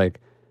because like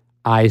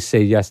I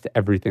say yes to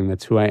everything.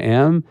 That's who I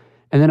am.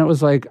 And then it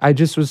was like, I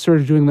just was sort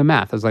of doing the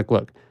math. I was like,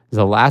 look, there's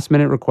a last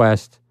minute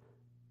request.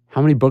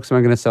 How many books am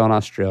I going to sell in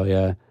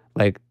Australia?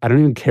 Like, I don't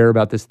even care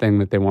about this thing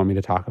that they want me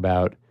to talk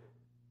about.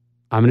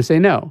 I'm going to say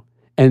no.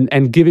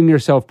 And giving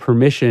yourself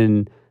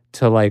permission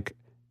to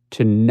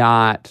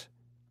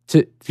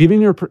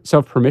giving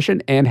yourself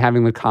permission and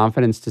having the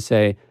confidence to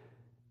say,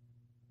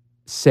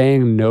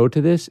 saying no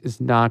to this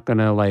is not going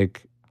to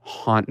like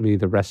haunt me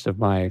the rest of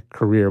my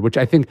career, which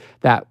I think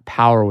that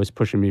power was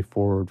pushing me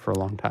forward for a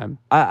long time.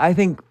 I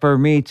think for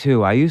me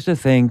too, I used to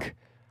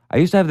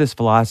have this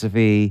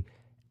philosophy.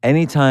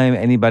 Anytime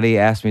anybody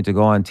asked me to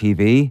go on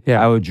TV,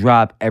 I would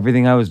drop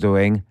everything I was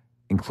doing,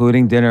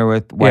 including dinner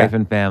with wife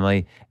and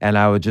family, and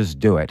I would just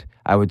do it.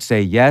 I would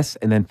say yes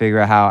and then figure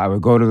out how. I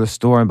would go to the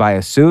store and buy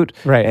a suit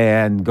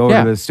and go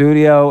to the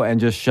studio and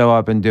just show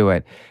up and do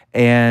it.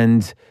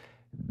 And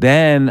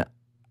then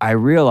I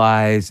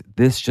realized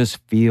this just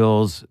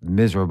feels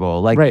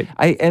miserable. Like,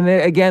 and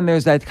then again,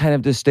 there's that kind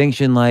of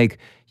distinction, like,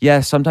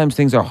 yes, sometimes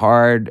things are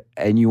hard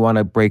and you want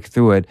to break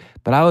through it.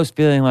 But I was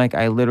feeling like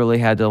I literally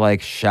had to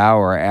like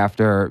shower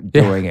after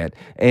doing it.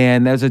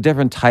 And there's a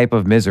different type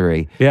of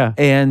misery. Yeah.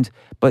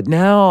 But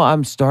now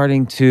I'm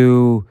starting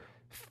to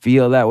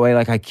feel that way.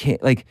 Like I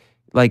can't,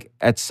 like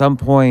at some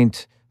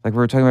point, like we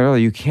were talking about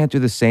earlier, you can't do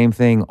the same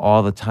thing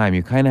all the time.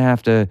 You kind of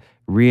have to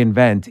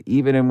reinvent,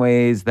 even in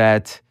ways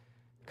that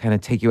kind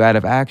of take you out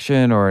of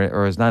action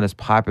or is not as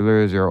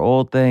popular as your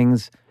old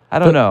things. I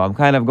don't know. I'm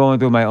kind of going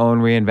through my own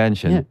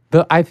reinvention.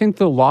 Yeah. I think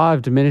the law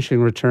of diminishing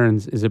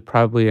returns is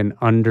probably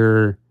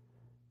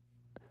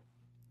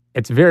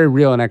it's very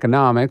real in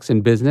economics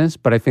and business,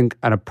 but I think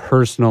on a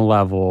personal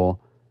level,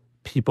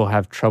 people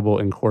have trouble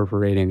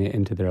incorporating it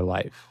into their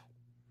life.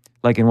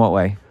 Like in what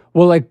way?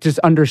 Well, like just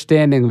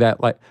understanding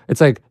that, like,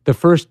 it's like the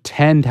first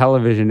 10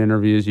 television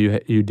interviews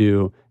you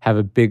do have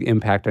a big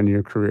impact on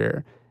your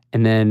career.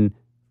 And then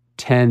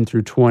 10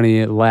 through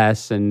 20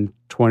 less, and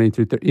 20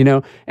 through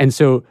 30, And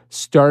so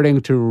starting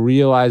to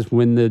realize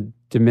when the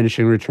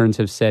diminishing returns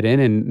have set in,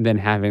 and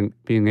then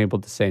being able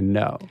to say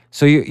no.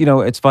 So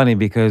it's funny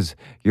because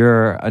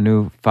you're a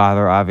new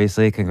father,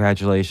 obviously.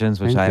 Congratulations,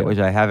 which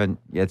I haven't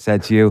yet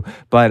said to you.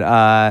 But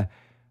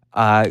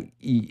the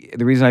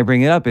reason I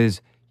bring it up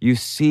is you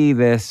see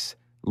this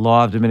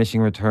law of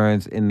diminishing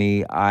returns in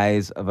the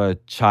eyes of a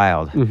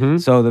child. Mm-hmm.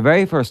 So the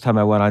very first time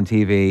I went on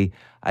TV,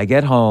 I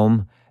get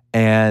home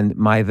and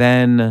my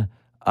then,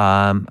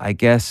 I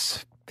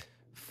guess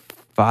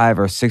 5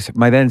 or 6,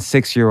 my then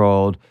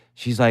 6-year-old,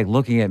 she's like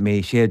looking at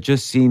me. She had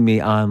just seen me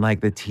on like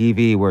the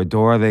TV where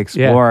Dora the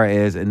Explorer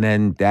is and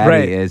then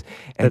Daddy is.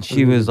 And that's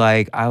she was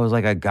like, I was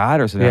like a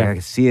god or something. I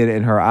could see it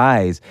in her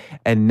eyes.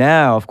 And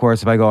now, of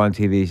course, if I go on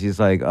TV, she's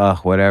like, ugh,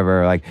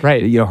 whatever. Like,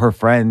 her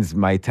friends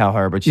might tell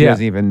her, but she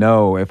doesn't even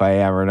know if I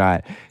am or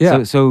not.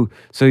 Yeah. So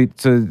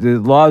the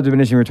law of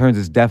diminishing returns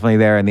is definitely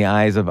there in the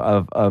eyes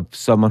of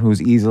someone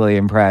who's easily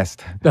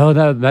impressed. Oh,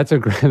 that's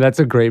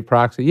a great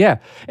proxy. Yeah.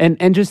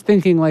 And just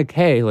thinking like,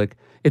 hey, like,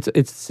 it's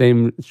the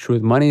same. It's true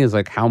with money. Is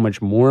like, how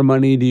much more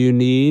money do you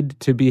need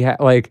to be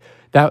like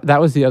that? That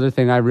was the other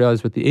thing I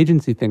realized with the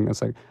agency thing.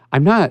 It's like,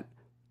 I'm not.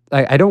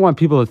 I don't want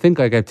people to think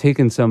like I've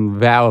taken some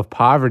vow of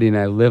poverty and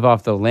I live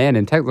off the land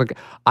in Texas. Like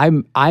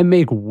I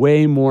make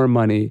way more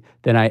money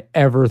than I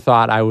ever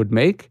thought I would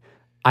make.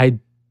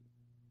 And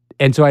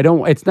so I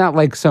don't. It's not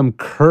like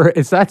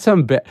it's not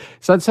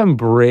some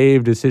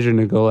brave decision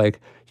to go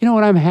like, you know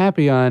what, I'm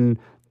happy on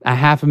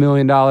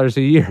 $500,000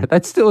 a year.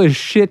 That's still a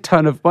shit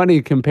ton of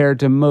money compared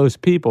to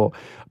most people.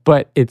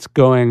 But it's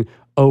going,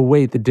 oh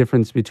wait, the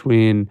difference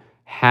between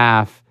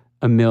 $500,000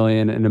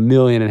 and $1.5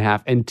 million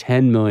and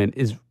 10 million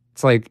is,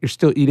 it's like you're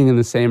still eating in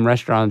the same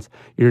restaurants.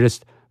 You're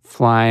just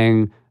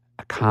flying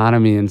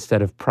economy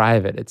instead of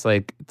private. It's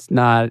like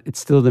it's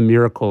still the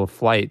miracle of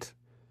flight.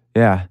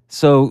 Yeah.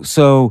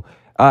 So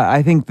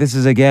I think this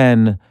is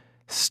again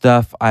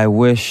stuff I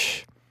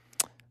wish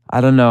I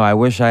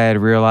had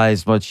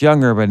realized much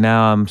younger, but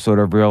now I'm sort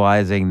of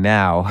realizing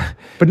now.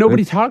 But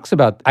nobody talks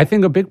about, I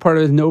think a big part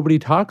of it is nobody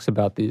talks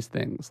about these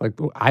things. Like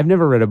I've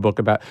never read a book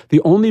about,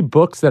 the only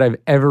books that I've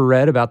ever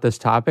read about this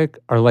topic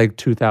are like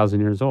 2,000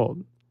 years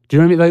old. Do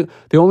you know what I mean? Like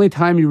the only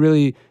time you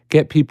really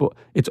get people,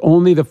 it's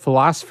only the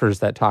philosophers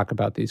that talk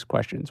about these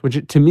questions,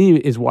 which to me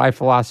is why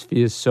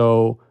philosophy is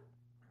so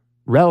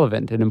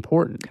relevant and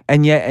important.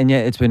 And yet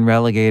it's been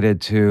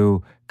relegated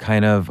to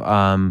kind of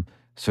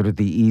sort of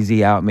the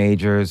easy out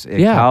majors at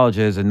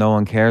colleges, and no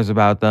one cares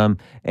about them.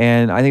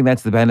 And I think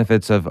that's the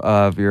benefits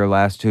of your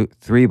last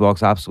 3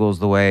 books, Obstacles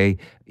the Way,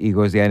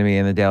 Ego is the Enemy,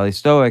 and The Daily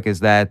Stoic, is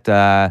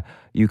that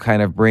you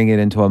kind of bring it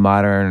into a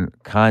modern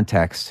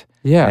context.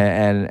 Yeah.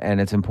 And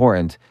it's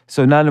important.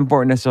 So not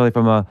important necessarily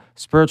from a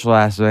spiritual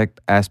aspect,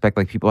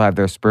 like people have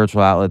their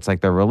spiritual outlets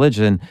like their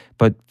religion,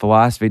 but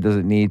philosophy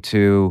doesn't need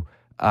to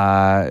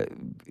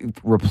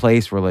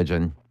replace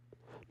religion.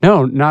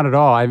 No, not at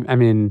all. I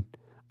mean,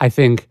 I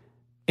think,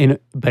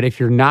 but if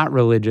you're not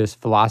religious,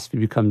 philosophy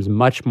becomes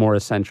much more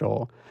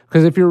essential.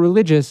 Because if you're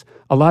religious,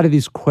 a lot of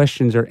these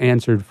questions are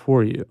answered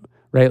for you,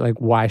 right?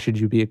 Like, why should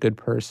you be a good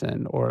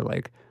person? Or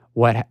like,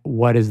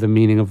 what is the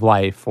meaning of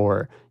life?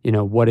 Or,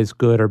 what is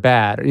good or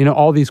bad? Or,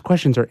 all these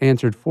questions are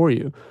answered for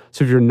you.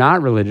 So if you're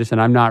not religious,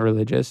 and I'm not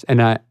religious,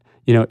 and I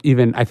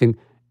think,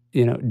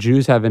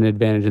 Jews have an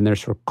advantage in their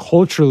sort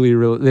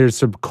of there's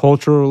some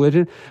cultural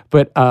religion,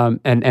 but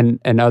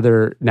and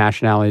other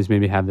nationalities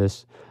maybe have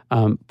this.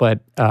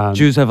 But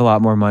Jews have a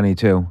lot more money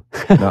too.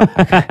 No.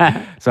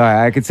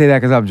 Sorry, I could say that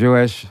because I'm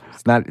Jewish.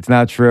 It's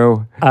not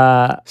true.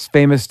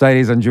 Famous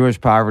studies on Jewish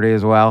poverty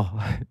as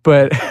well.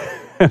 But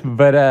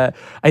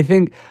I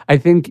think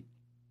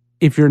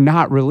if you're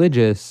not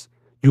religious,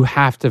 you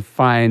have to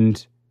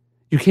find.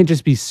 You can't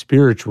just be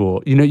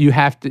spiritual. You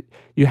have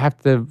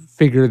to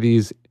figure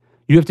these.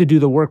 You have to do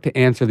the work to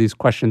answer these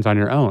questions on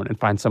your own and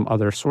find some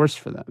other source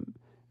for them,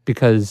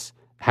 because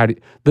I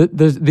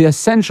didn't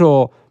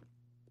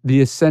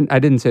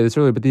say this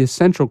earlier, but the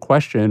essential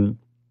question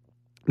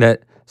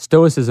that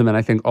Stoicism and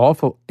I think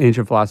all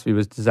ancient philosophy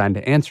was designed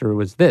to answer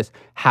was this: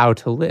 how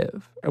to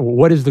live.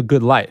 What is the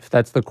good life?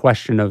 That's the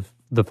question of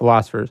the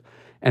philosophers.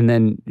 And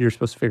then you're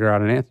supposed to figure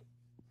out an answer.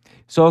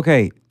 So,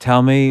 okay,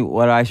 tell me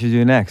what I should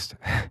do next.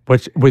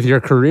 With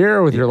your career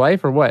or with your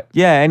life or what?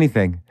 Yeah,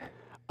 anything.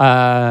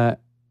 I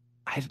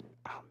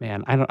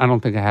don't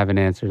think I have an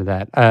answer to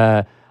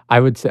that. I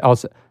would say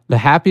also the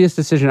happiest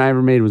decision I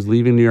ever made was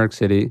leaving New York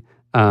City,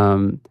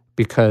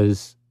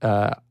 because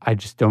I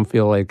just don't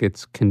feel like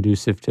it's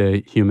conducive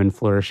to human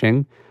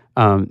flourishing.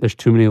 There's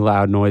too many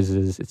loud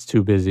noises. It's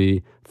too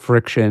busy.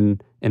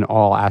 Friction in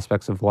all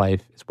aspects of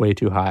life is way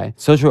too high.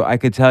 So true. I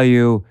could tell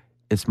you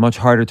it's much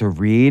harder to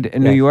read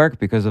in New York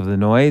because of the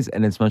noise,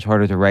 and it's much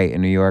harder to write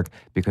in New York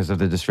because of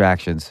the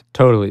distractions.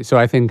 Totally. So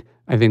I think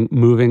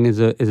moving is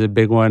a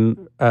big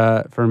one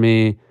for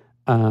me.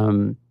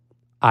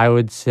 I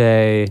would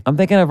say I'm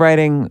thinking of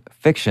writing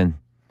fiction,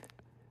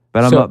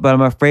 but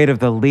I'm afraid of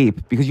the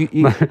leap because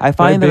I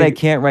find that I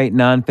can't write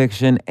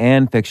nonfiction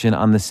and fiction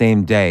on the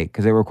same day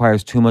because it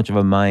requires too much of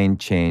a mind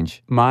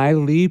change. My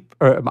leap,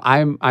 or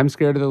I'm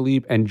scared of the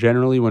leap, and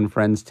generally when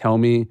friends tell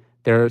me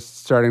they're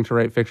starting to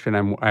write fiction,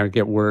 I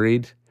get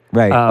worried.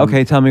 Right.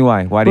 Okay. Tell me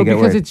why. Why do you get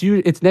worried?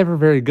 Because it's never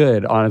very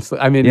good, honestly.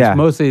 I mean,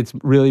 it's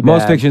really bad.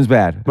 Most fiction's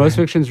bad. Most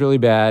fiction's really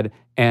bad,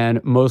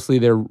 and mostly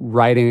they're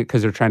writing it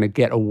because they're trying to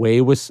get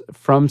away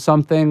from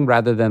something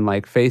rather than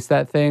like face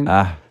that thing.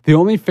 The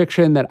only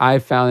fiction that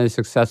I've found is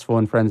successful,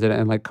 and friends did it,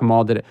 and like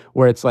Kamal did it,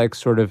 where it's like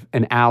sort of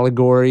an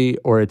allegory,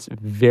 or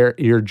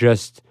you're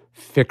just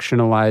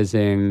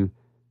fictionalizing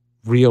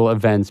real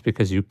events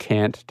because you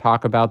can't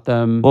talk about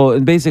them. Well,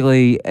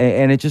 basically,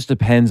 and it just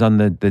depends on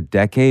the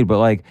decade, but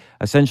like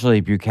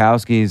essentially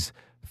Bukowski's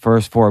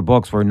first 4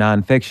 books were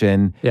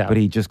nonfiction, but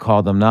he just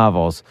called them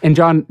novels. And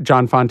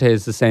John Fonte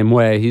is the same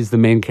way. He's the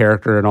main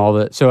character and all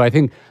that. So I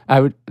think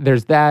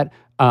there's that.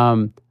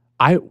 I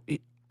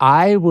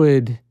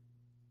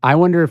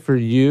wonder for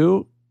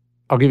you,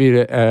 I'll give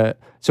you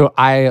so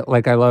I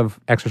love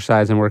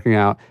exercise and working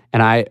out,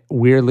 and I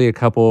weirdly a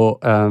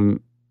couple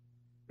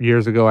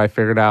years ago, I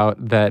figured out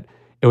that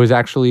it was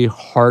actually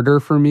harder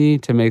for me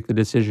to make the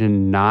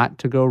decision not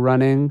to go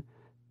running.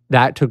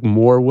 That took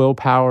more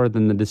willpower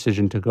than the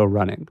decision to go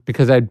running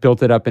because I'd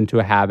built it up into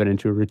a habit,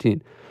 into a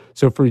routine.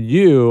 So for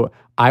you,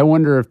 I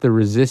wonder if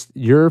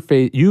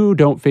you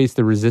don't face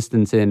the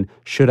resistance in,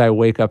 should I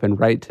wake up and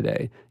write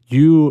today?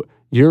 Your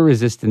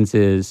resistance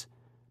is,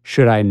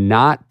 should I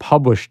not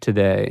publish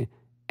today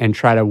and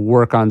try to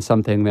work on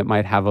something that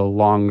might have a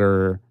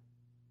longer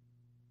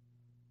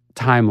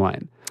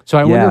timeline? So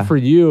I wonder for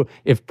you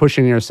if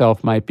pushing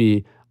yourself might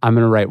be, I'm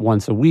going to write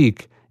once a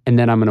week, and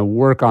then I'm going to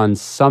work on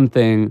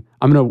something.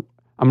 I'm going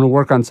to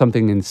work on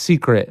something in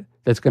secret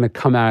that's going to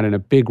come out in a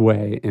big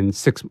way in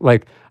 6.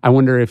 Like I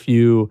wonder if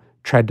you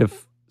tried to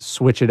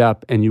switch it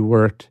up and you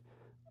worked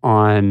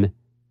on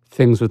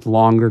things with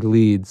longer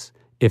leads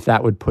if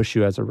that would push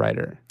you as a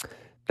writer.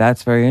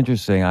 That's very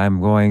interesting. I'm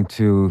going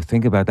to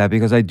think about that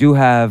because I do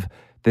have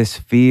this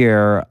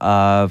fear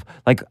of,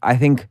 like, I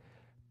think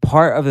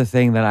part of the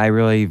thing that I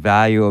really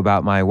value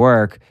about my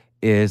work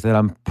is that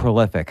I'm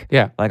prolific.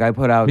 Yeah. Like, I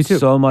put out Me too.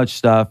 so much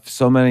stuff,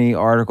 so many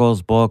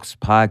articles, books,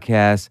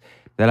 podcasts,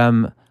 that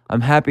I'm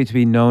happy to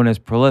be known as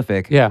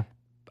prolific. Yeah.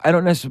 I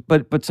don't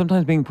necessarily, but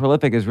sometimes being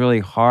prolific is really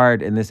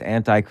hard in this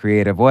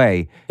anti-creative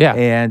way. Yeah.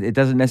 And it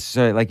doesn't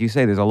necessarily, like you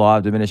say, there's a law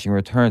of diminishing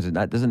returns. And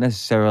that doesn't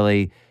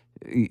necessarily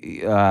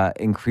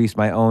increase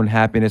my own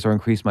happiness or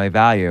increase my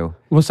value.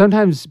 Well,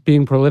 sometimes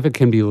being prolific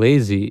can be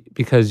lazy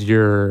because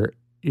you're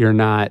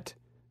not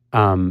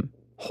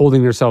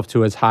holding yourself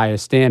to as high a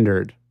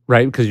standard,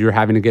 right? Because you're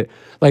having to get,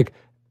 like,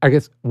 I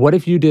guess, what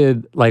if you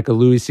did like a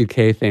Louis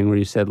C.K. thing where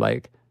you said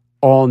like,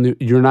 all new,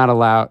 you're not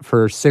allowed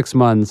for 6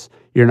 months,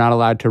 you're not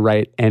allowed to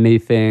write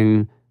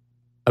anything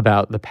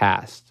about the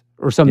past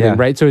or something, Yeah.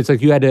 right? So it's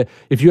like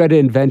if you had to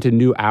invent a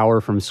new hour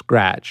from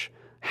scratch,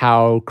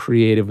 how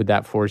creative would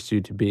that force you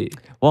to be?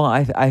 Well,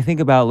 I think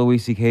about Louis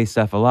C.K.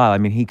 stuff a lot. I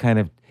mean, he kind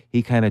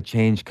of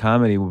changed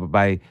comedy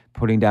by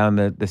putting down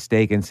the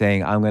stake and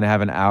saying, I'm going to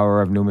have an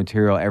hour of new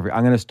material I'm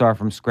going to start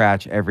from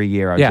scratch every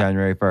year on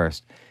January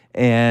 1st.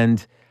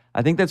 And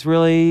I think that's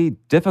really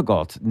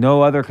difficult.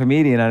 No other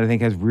comedian, I don't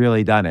think, has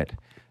really done it.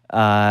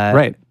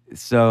 Right.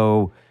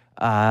 So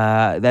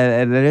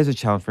that is a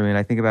challenge for me, and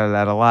I think about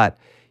that a lot.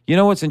 You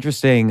know what's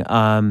interesting?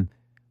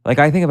 Like,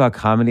 I think about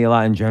comedy a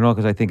lot in general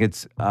because I think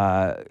it's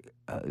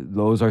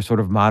those are sort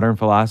of modern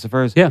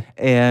philosophers. Yeah.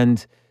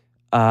 And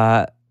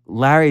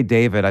Larry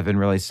David, I've been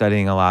really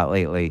studying a lot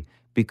lately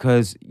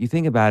because you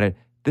think about it,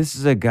 this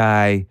is a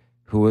guy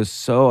who was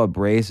so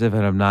abrasive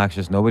and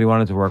obnoxious. Nobody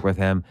wanted to work with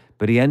him,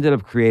 but he ended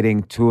up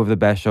creating two of the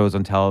best shows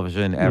on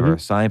television ever,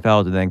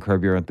 Seinfeld and then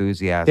Curb Your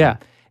Enthusiasm. Yeah.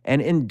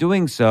 And in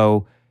doing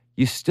so,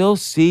 you still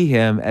see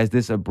him as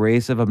this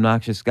abrasive,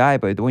 obnoxious guy.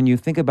 But when you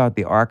think about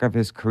the arc of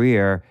his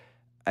career,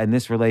 and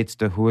this relates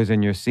to Who Is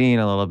in Your Scene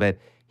a little bit,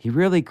 he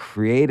really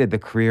created the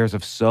careers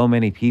of so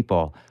many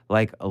people,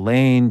 like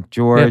Elaine,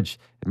 George,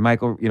 and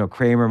Michael,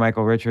 Kramer,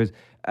 Michael Richards,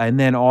 and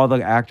then all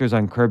the actors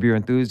on Curb Your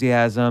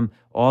Enthusiasm,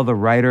 all the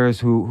writers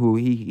who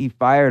he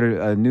fired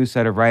a new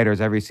set of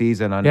writers every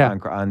season on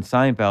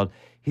Seinfeld.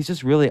 He's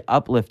just really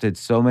uplifted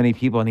so many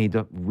people, and he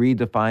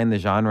redefined the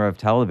genre of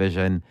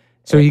television.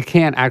 So he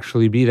can't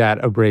actually be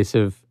that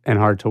abrasive and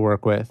hard to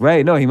work with.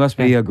 Right. No, he must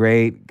be a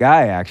great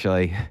guy,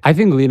 actually. I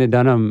think Lena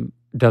Dunham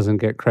doesn't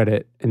get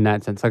credit in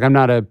that sense. Like, I'm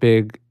not a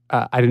big,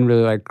 I didn't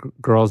really like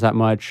Girls that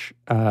much.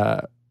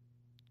 It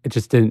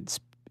just didn't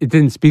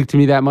speak to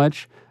me that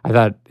much. I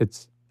thought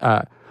it's,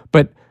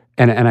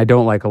 and I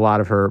don't like a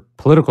lot of her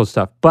political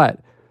stuff, but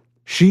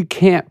she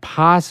can't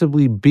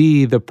possibly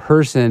be the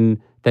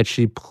person that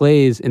she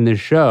plays in the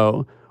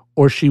show,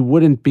 or she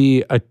wouldn't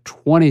be a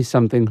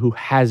 20-something who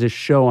has a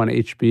show on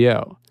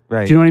HBO.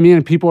 Right. Do you know what I mean?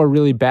 And people are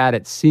really bad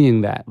at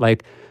seeing that.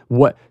 Like,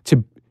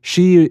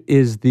 she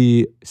is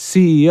the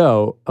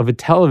CEO of a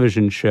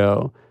television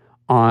show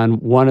on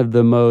one of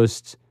the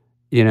most,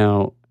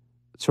 one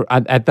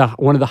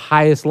of the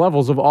highest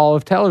levels of all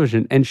of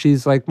television, and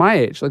she's like my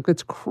age. Like,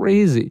 that's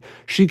crazy.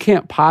 She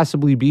can't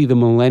possibly be the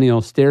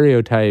millennial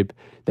stereotype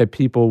that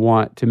people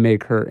want to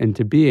make her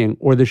into being,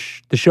 or the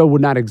show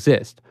would not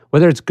exist.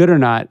 Whether it's good or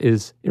not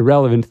is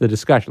irrelevant to the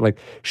discussion. Like,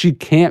 she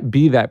can't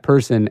be that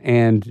person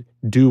and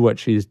do what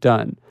she's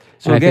done.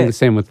 So and again, I think the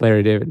same with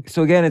Larry David.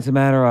 So again, it's a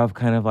matter of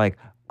kind of like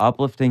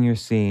uplifting your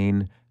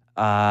scene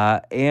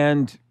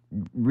and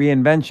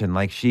reinvention.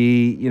 Like,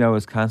 she,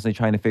 is constantly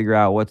trying to figure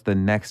out what's the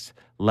next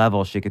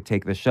level she could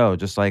take the show,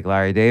 just like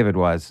Larry David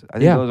was. I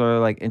think those are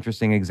like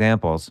interesting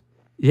examples.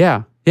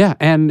 Yeah. Yeah.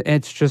 And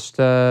it's just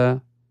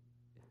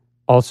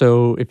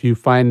also, if you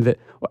find that,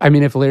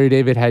 if Larry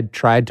David had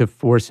tried to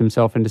force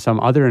himself into some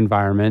other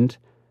environment,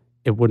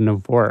 it wouldn't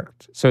have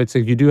worked. So it's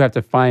like you do have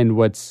to find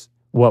what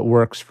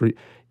works for you.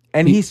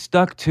 And he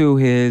stuck to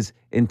his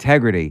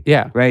integrity.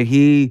 Yeah. Right?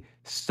 He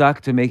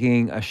stuck to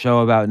making a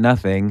show about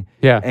nothing.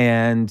 Yeah.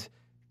 And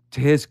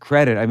to his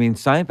credit,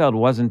 Seinfeld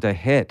wasn't a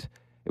hit.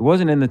 It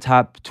wasn't in the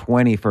top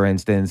 20, for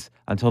instance,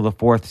 until the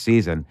 4th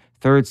season.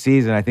 3rd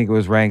season, I think it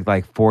was ranked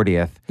like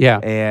 40th. Yeah.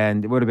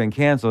 And it would have been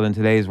canceled in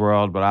today's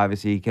world, but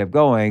obviously he kept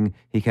going.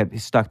 He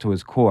stuck to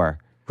his core.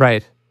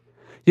 Right.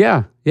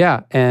 Yeah.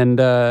 Yeah. And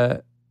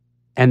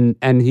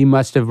he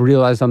must have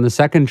realized on the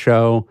second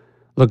show,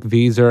 look,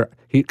 because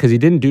he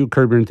didn't do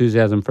Curb Your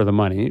Enthusiasm for the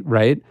money,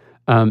 right?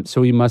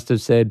 So he must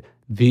have said,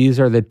 these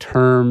are the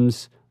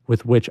terms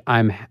with which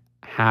I'm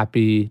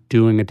happy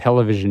doing a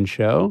television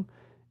show.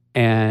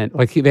 And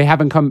like they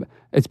haven't come,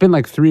 it's been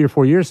like 3 or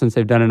 4 years since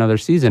they've done another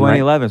season,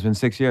 2011, right? It's been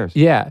 6 years.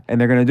 Yeah.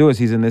 And they're going to do a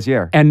season this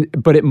year.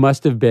 But it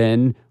must have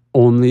been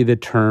only the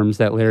terms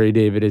that Larry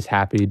David is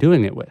happy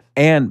doing it with.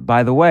 And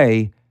by the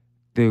way,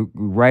 the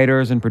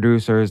writers and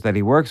producers that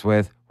he works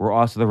with were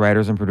also the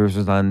writers and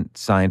producers on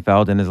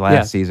Seinfeld in his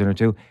last season or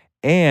two.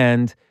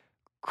 And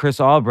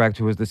Chris Albrecht,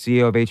 who was the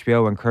CEO of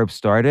HBO when Curb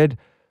started,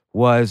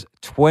 was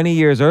 20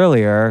 years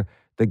earlier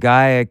the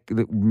guy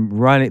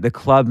running the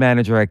club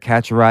manager at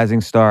Catch a Rising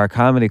Star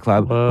Comedy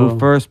Club Whoa. who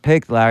first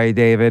picked Larry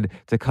David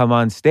to come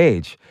on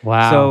stage.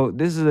 Wow. So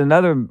this is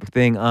another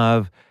thing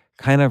of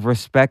kind of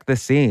respect the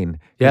scene. 'Cause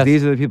Yes.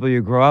 these are the people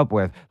you grow up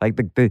with. Like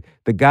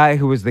the guy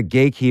who was the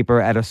gatekeeper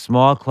at a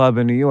small club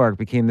in New York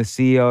became the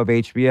CEO of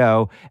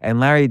HBO, and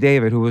Larry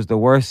David, who was the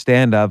worst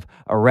stand-up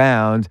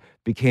around,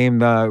 became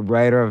the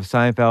writer of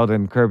Seinfeld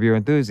and Curb Your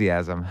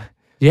Enthusiasm.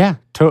 Yeah,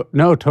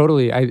 no,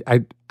 totally.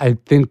 I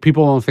think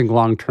people don't think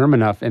long term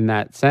enough in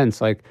that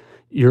sense. Like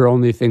you're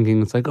only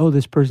thinking it's like, oh,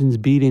 this person's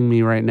beating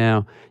me right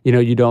now.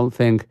 You don't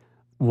think,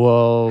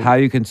 well, How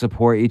you can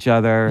support each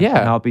other,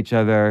 Yeah. help each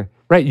other.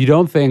 right? You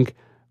don't think,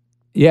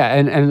 yeah.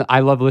 And I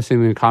love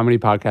listening to comedy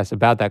podcasts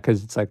about that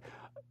because it's like,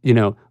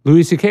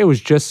 Louis C.K.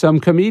 was just some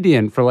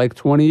comedian for like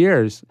 20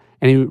 years,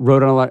 and he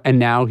wrote on a lot, and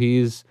now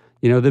he's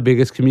the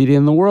biggest comedian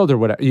in the world or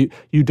whatever.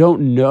 You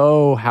don't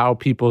know how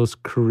people's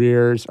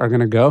careers are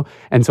going to go.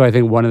 And so I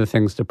think one of the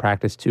things to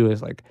practice too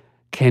is like,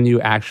 can you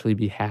actually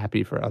be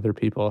happy for other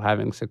people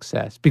having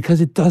success?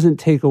 Because it doesn't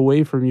take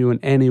away from you in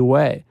any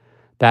way.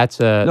 That's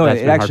No, that's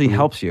it been hard actually for me.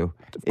 helps you.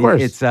 Of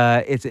course. It's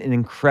an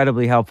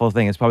incredibly helpful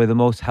thing. It's probably the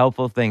most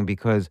helpful thing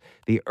because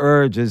the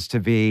urge is to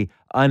be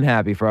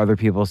unhappy for other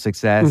people's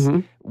success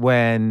Mhm.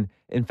 when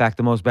in fact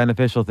the most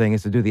beneficial thing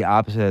is to do the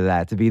opposite of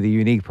that, to be the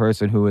unique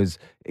person who is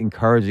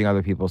encouraging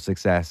other people's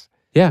success.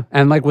 Yeah.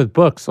 And like with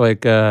books,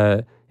 like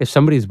if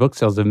somebody's book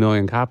sells 1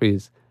 million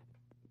copies,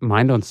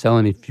 mine don't sell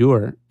any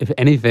fewer. If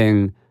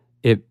anything,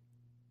 it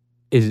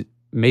is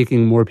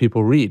making more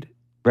people read.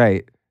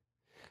 Right.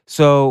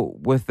 So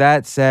with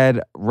that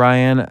said,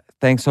 Ryan,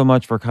 thanks so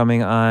much for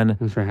coming on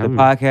Thanks for the having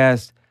me.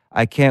 podcast.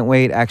 I can't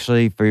wait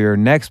actually for your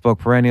next book,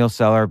 Perennial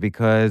Seller,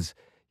 because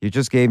you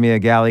just gave me a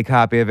galley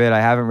copy of it.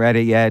 I haven't read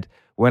it yet.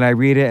 When I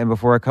read it and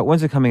before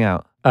when's it coming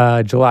out?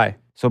 July.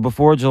 So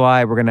before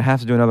July, we're going to have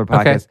to do another Okay.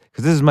 podcast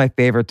because this is my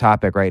favorite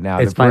topic right now,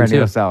 It's the mine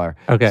Perennial too. Seller.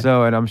 Okay.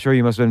 So, and I'm sure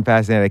you must have been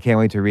fascinated. I can't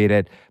wait to read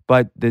it.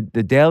 But the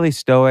Daily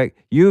Stoic,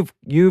 you've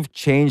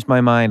changed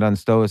my mind on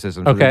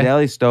Stoicism. So Okay. the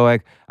Daily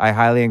Stoic, I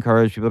highly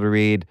encourage people to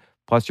read,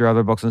 plus your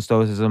other books on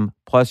Stoicism,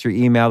 plus your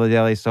email, The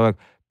Daily Stoic,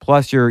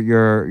 plus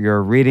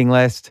your reading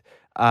list,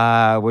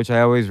 which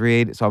I always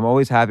read. So I'm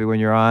always happy when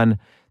you're on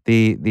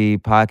the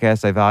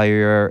podcast. I value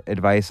your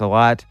advice a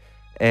lot.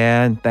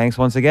 And thanks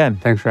once again.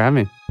 Thanks for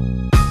having me.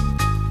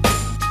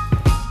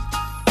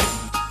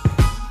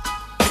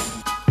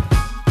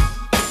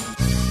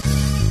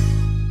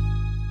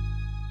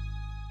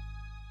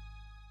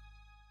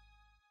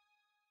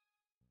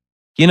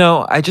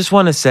 I just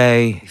want to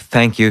say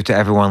thank you to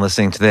everyone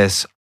listening to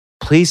this.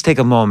 Please take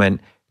a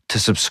moment to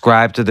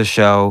subscribe to the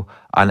show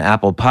on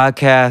Apple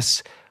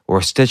Podcasts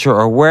or Stitcher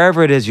or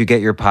wherever it is you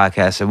get your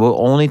podcasts. It will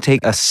only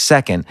take a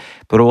second,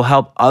 but it will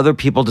help other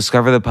people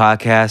discover the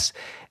podcast,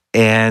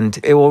 and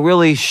it will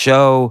really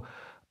show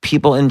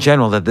people in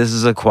general that this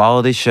is a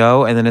quality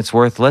show and that it's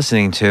worth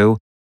listening to.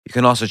 You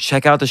can also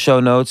check out the show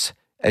notes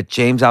at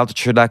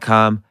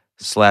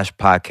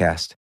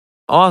jamesaltucher.com/podcast.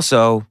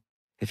 Also,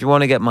 if you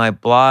want to get my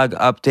blog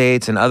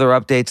updates and other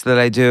updates that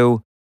I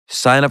do,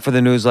 sign up for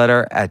the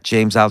newsletter at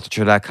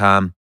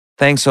jamesaltucher.com.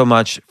 Thanks so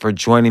much for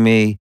joining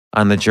me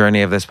on the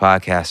journey of this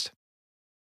podcast.